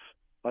golf.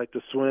 I like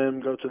to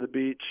swim, go to the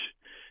beach,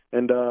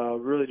 and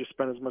really just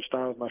spend as much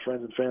time with my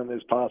friends and family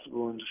as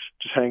possible and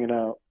just hanging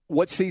out.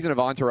 What season of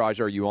Entourage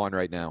are you on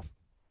right now?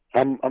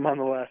 I'm on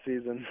the last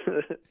season.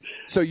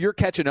 So you're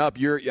catching up.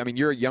 You're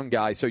a young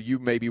guy, so you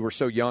maybe were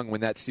so young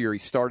when that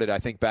series started. I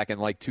think back in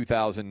like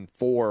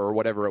 2004 or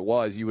whatever it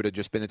was, you would have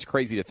just been, it's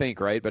crazy to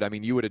think, right? But I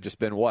mean, you would have just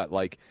been what,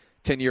 like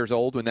 10 years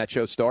old when that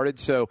show started?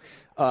 So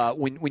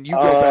when you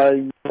go back,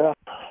 yeah.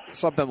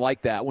 Something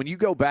like that, when you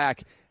go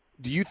back,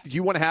 do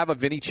you want to have a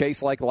Vinny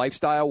Chase-like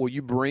lifestyle? Will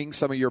you bring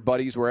some of your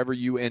buddies wherever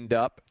you end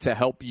up to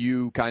help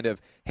you kind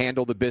of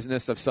handle the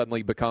business of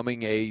suddenly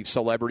becoming a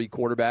celebrity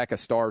quarterback, a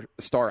star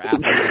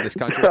athlete in this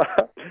country?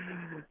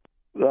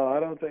 No, I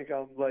don't think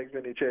I'm like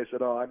Vinny Chase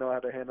at all. I know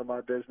how to handle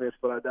my business,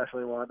 but I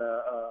definitely want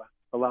to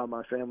allow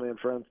my family and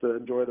friends to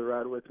enjoy the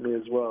ride with me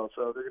as well.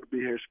 So they're going to be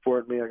here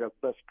supporting me. I got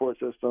the best support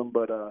system,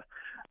 but I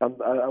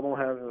won't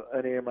have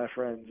any of my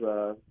friends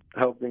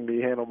helping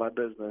me handle my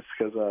business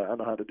because I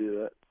know how to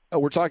do that.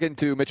 We're talking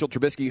to Mitchell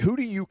Trubisky. Who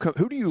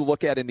do you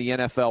look at in the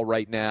NFL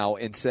right now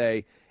and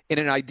say, in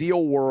an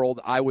ideal world,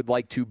 I would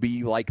like to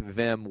be like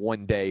them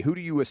one day? Who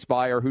do you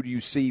aspire? Who do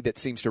you see that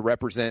seems to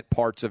represent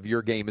parts of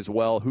your game as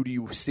well? Who do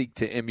you seek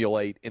to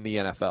emulate in the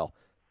NFL?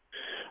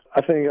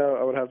 I think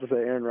I would have to say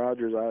Aaron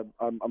Rodgers.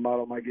 I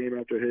model my game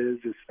after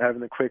his, just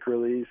having a quick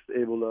release,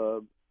 able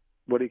to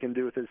what he can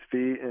do with his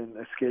feet and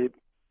escape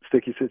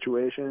sticky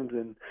situations,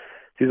 and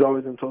he's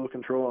always in total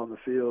control on the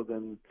field.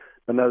 And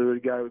another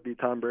guy would be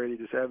Tom Brady,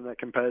 just having that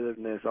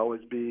competitiveness,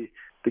 always be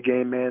the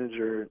game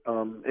manager,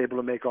 able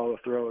to make all the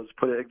throws,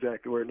 put it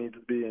exactly where it needs to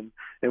be,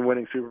 and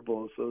winning Super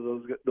Bowls.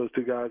 So those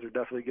two guys are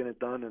definitely getting it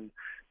done, and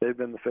they've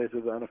been the face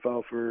of the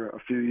NFL for a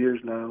few years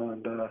now.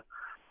 And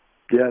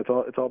yeah, it's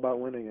all about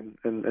winning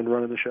and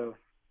running the show.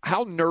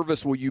 How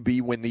nervous will you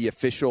be when the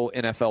official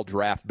NFL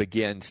draft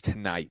begins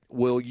tonight?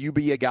 Will you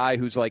be a guy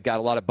who's like got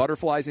a lot of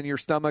butterflies in your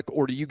stomach,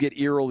 or do you get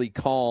eerily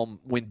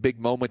calm when big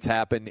moments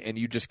happen and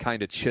you just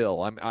kind of chill?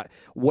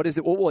 What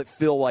will it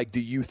feel like,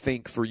 do you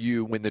think, for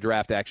you when the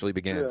draft actually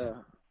begins? Yeah.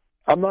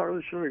 I'm not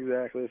really sure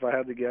exactly. If I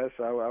had to guess,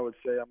 I would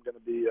say I'm going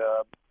to be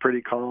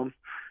pretty calm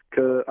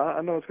because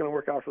I know it's going to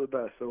work out for the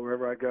best. So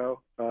wherever I go,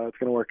 it's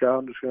going to work out.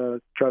 I'm just going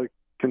to try to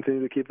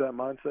continue to keep that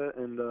mindset,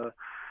 and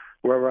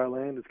wherever I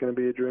land, it's going to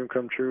be a dream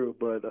come true.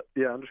 But,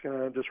 yeah, I'm just going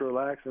to just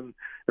relax and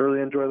really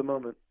enjoy the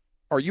moment.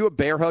 Are you a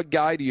bear hug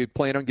guy? Do you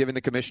plan on giving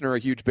the commissioner a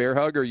huge bear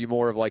hug, or are you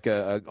more of like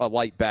a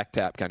light back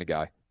tap kind of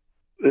guy?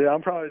 Yeah,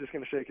 I'm probably just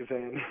going to shake his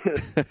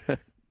hand.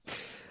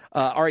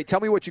 All right,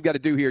 tell me what you got to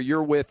do here.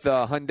 You're with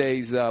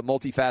Hyundai's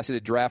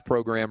multifaceted draft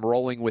program,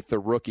 rolling with the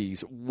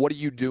rookies. What are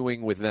you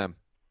doing with them?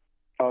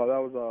 Oh, that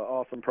was an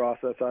awesome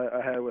process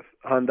I had with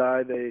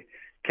Hyundai. They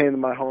came to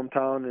my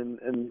hometown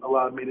and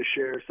allowed me to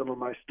share some of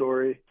my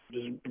story,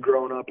 just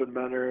growing up in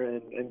Mentor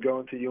and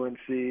going to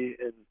UNC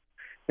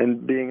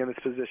and being in this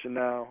position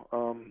now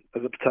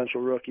as a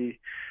potential rookie.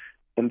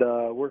 And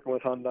working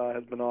with Hyundai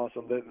has been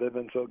awesome. They've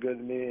been so good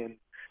to me, and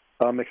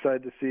I'm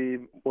excited to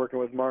see working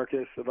with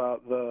Marcus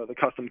about the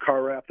custom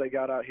car wrap they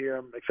got out here.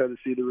 I'm excited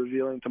to see the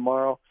revealing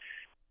tomorrow.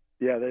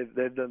 Yeah,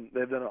 they've done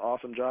an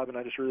awesome job, and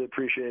I just really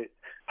appreciate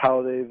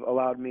how they've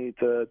allowed me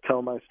to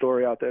tell my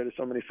story out there to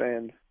so many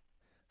fans.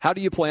 How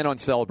do you plan on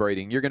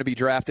celebrating? You're going to be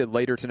drafted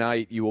later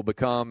tonight. You will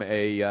become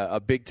a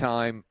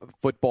big-time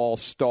football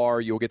star.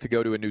 You'll get to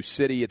go to a new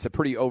city. It's a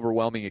pretty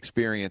overwhelming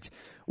experience.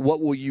 What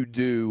will you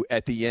do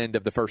at the end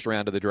of the first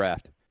round of the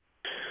draft?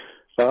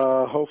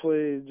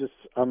 Hopefully, just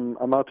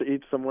I'm out to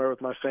eat somewhere with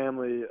my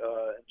family,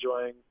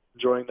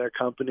 enjoying their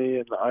company,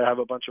 and I have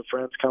a bunch of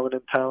friends coming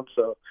in town.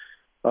 So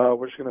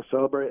we're just going to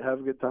celebrate, have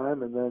a good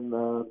time, and then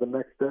the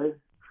next day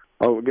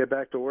I'll get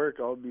back to work.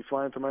 I'll be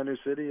flying to my new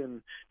city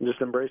and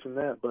just embracing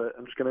that. But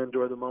I'm just going to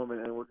enjoy the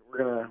moment, and we're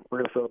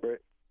gonna celebrate.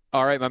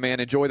 All right, my man.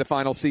 Enjoy the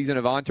final season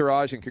of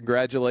Entourage, and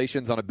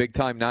congratulations on a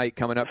big-time night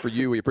coming up for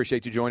you. We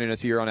appreciate you joining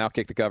us here on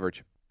Outkick the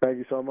Coverage. Thank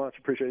you so much.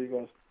 Appreciate you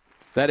guys.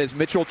 That is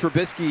Mitchell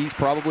Trubisky. He's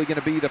probably going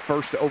to be the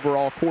first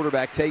overall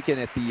quarterback taken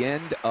at the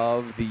end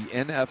of the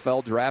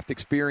NFL draft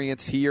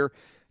experience here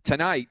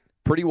tonight.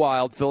 Pretty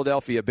wild.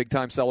 Philadelphia,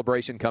 big-time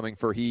celebration coming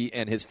for he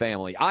and his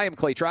family. I am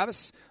Clay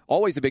Travis.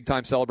 Always a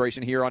big-time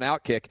celebration here on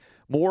Outkick.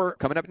 More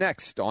coming up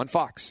next on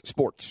Fox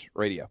Sports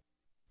Radio.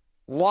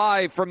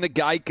 Live from the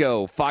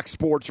Geico Fox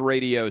Sports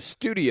Radio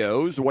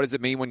studios. What does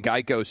it mean when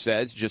Geico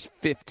says just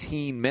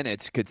 15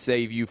 minutes could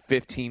save you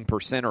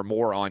 15% or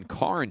more on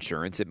car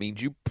insurance? It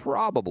means you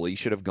probably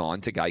should have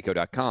gone to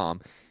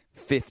geico.com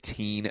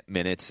 15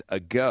 minutes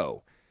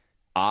ago.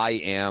 I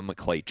am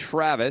Clay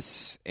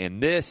Travis,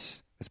 and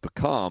this has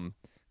become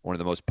one of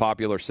the most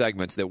popular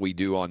segments that we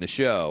do on the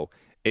show.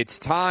 It's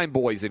time,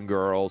 boys and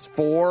girls,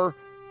 for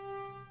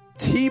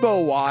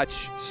Tebow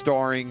Watch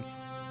starring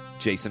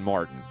Jason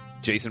Martin.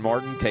 Jason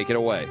Martin, take it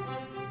away.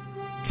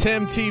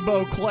 Tim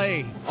Tebow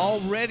Clay,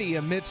 already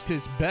amidst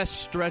his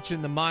best stretch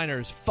in the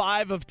minors,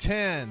 5 of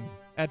 10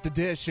 at the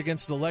dish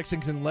against the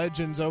Lexington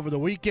Legends over the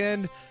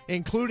weekend,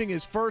 including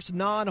his first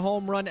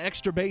non-home run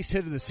extra base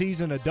hit of the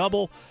season, a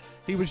double.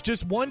 He was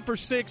just 1 for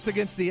 6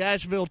 against the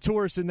Asheville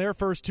Tourists in their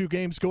first 2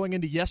 games going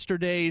into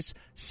yesterday's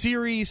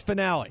series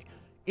finale.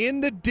 In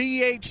the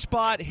DH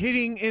spot,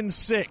 hitting in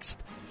 6th,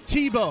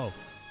 Tebow,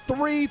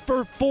 3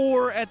 for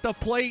 4 at the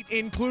plate,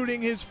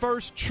 including his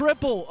first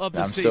triple of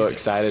the season. I'm so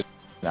excited.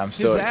 I'm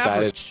so excited.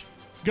 Average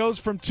goes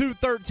from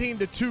 213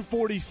 to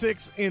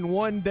 246 in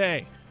one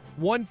day.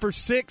 1 for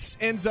 6,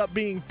 ends up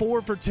being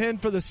 4 for 10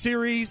 for the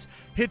series,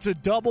 hits a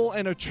double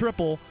and a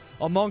triple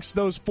amongst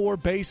those 4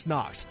 base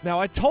knocks. Now,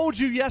 I told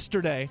you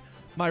yesterday,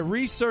 my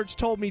research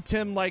told me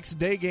Tim likes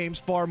day games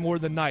far more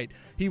than night.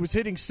 He was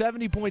hitting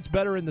 70 points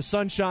better in the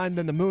sunshine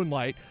than the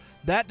moonlight.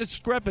 That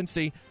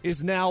discrepancy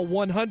is now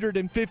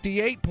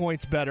 158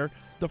 points better.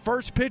 The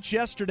first pitch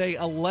yesterday,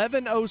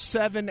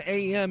 11:07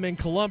 a.m. in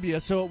Columbia,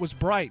 so it was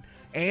bright.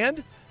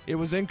 And it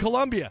was in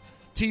Columbia.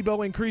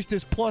 Tebow increased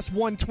his plus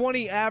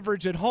 120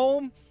 average at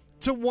home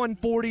to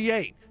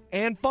 148.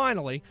 And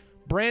finally,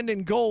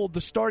 Brandon Gold,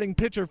 the starting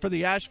pitcher for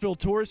the Asheville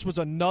Tourists, was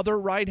another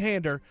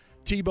right-hander.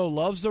 Tebow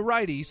loves the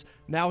righties,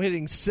 now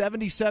hitting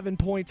 77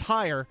 points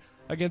higher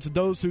against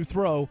those who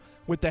throw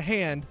with the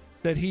hand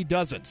that he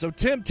doesn't. So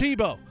Tim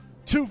Tebow,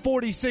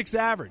 246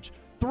 average,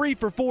 3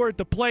 for 4 at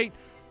the plate,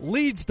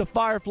 leads the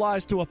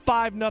Fireflies to a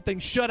 5-0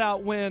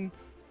 shutout win.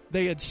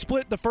 They had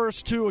split the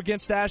first 2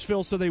 against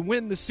Asheville, so they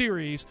win the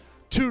series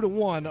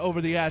 2-1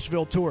 over the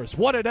Asheville Tourists.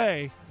 What a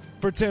day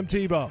for Tim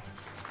Tebow.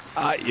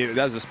 That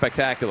was a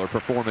spectacular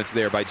performance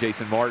there by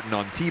Jason Martin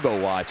on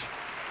Tebow Watch.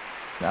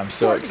 I'm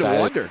so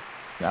excited.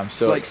 I'm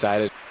so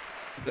excited.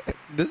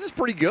 This is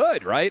pretty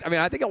good, right? I mean,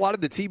 I think a lot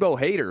of the Tebow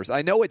haters,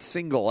 I know it's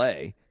single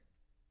A,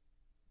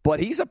 but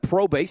he's a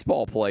pro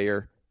baseball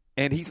player,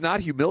 and he's not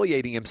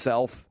humiliating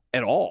himself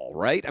at all,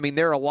 right? I mean,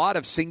 there are a lot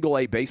of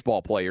single-A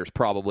baseball players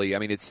probably. I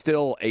mean, it's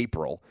still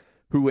April,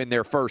 who in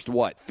their first,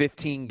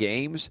 15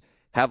 games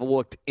have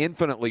looked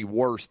infinitely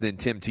worse than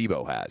Tim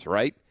Tebow has,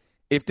 right?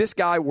 If this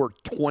guy were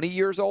 20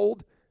 years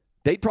old,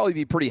 they'd probably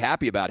be pretty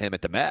happy about him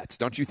at the Mets,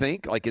 don't you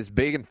think? Like, as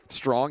big and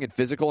strong and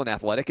physical and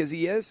athletic as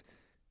he is.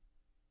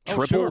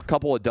 Triple, a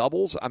couple of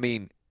doubles. I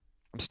mean,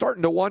 I'm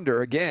starting to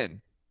wonder,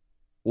 again,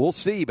 we'll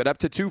see, but up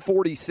to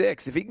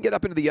 246, if he can get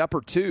up into the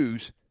upper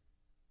 2s,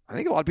 I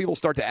think a lot of people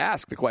start to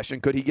ask the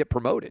question, could he get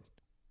promoted?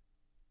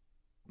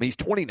 I mean, he's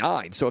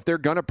 29, so if they're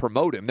going to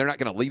promote him, they're not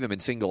going to leave him in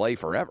single A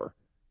forever.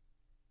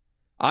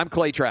 I'm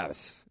Clay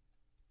Travis.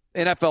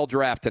 NFL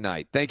Draft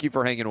tonight. Thank you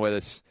for hanging with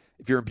us.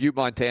 If you're in Butte,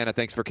 Montana,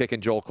 thanks for kicking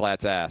Joel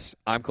Klatt's ass.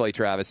 I'm Clay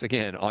Travis,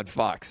 again, on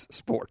Fox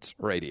Sports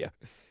Radio.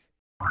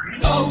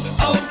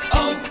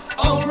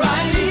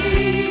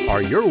 O'Reilly.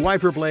 Are your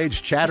wiper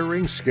blades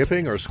chattering,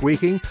 skipping, or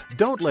squeaking?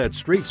 Don't let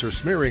streaks or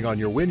smearing on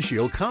your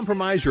windshield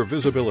compromise your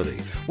visibility.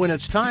 When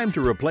it's time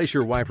to replace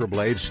your wiper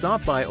blades,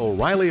 stop by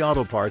O'Reilly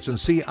Auto Parts and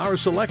see our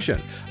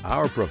selection.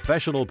 Our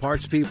professional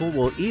parts people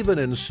will even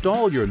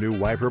install your new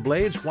wiper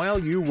blades while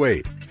you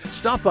wait.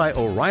 Stop by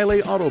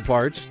O'Reilly Auto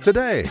Parts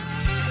today.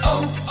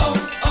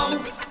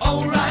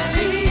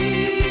 O'Reilly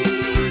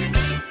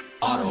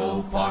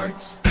Auto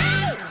Parts.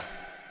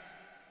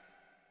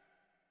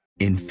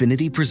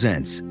 Infinity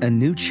presents a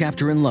new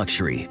chapter in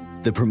luxury,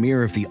 the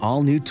premiere of the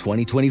all-new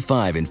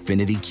 2025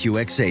 Infinity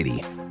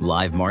QX80,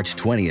 live March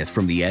 20th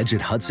from the Edge at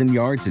Hudson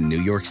Yards in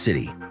New York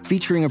City,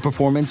 featuring a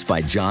performance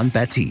by John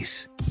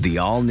Batiste. The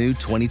all-new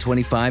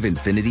 2025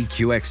 Infinity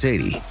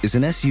QX80 is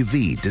an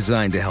SUV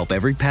designed to help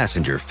every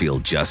passenger feel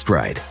just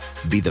right.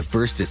 Be the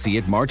first to see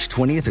it March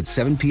 20th at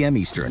 7 p.m.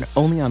 Eastern,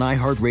 only on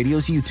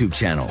iHeartRadio's YouTube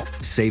channel.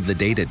 Save the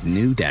date at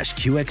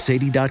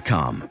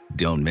new-QX80.com.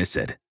 Don't miss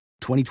it.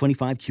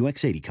 2025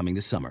 QX80 coming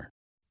this summer.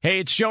 Hey,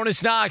 it's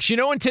Jonas Knox. You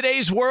know, in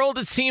today's world,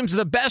 it seems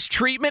the best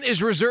treatment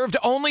is reserved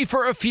only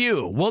for a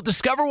few. Well,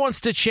 Discover wants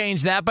to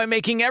change that by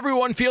making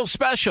everyone feel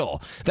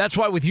special. That's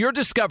why with your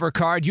Discover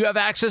card, you have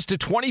access to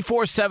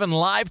 24/7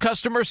 live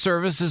customer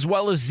service as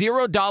well as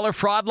 $0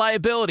 fraud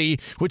liability,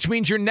 which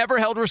means you're never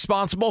held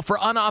responsible for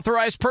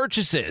unauthorized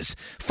purchases.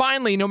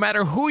 Finally, no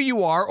matter who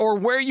you are or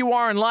where you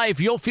are in life,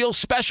 you'll feel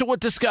special with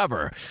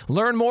Discover.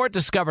 Learn more at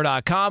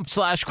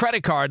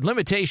discover.com/credit card.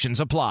 Limitations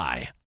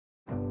apply.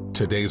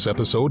 Today's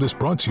episode is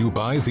brought to you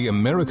by the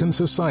American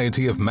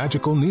Society of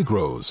Magical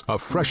Negroes, a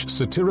fresh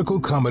satirical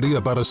comedy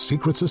about a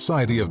secret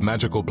society of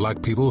magical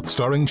black people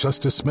starring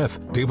Justice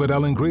Smith, David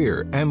Alan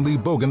Grier, Ann Lee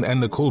Bogan,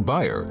 and Nicole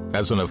Byer.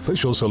 As an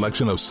official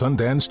selection of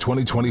Sundance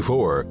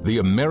 2024, the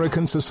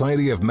American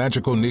Society of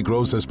Magical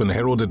Negroes has been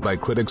heralded by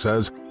critics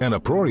as an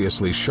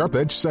uproariously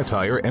sharp-edged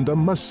satire and a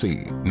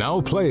must-see. Now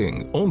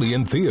playing only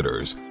in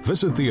theaters.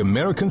 Visit the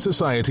American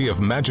Society of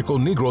Magical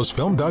Negroes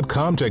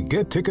film.com to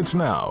get tickets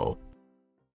now.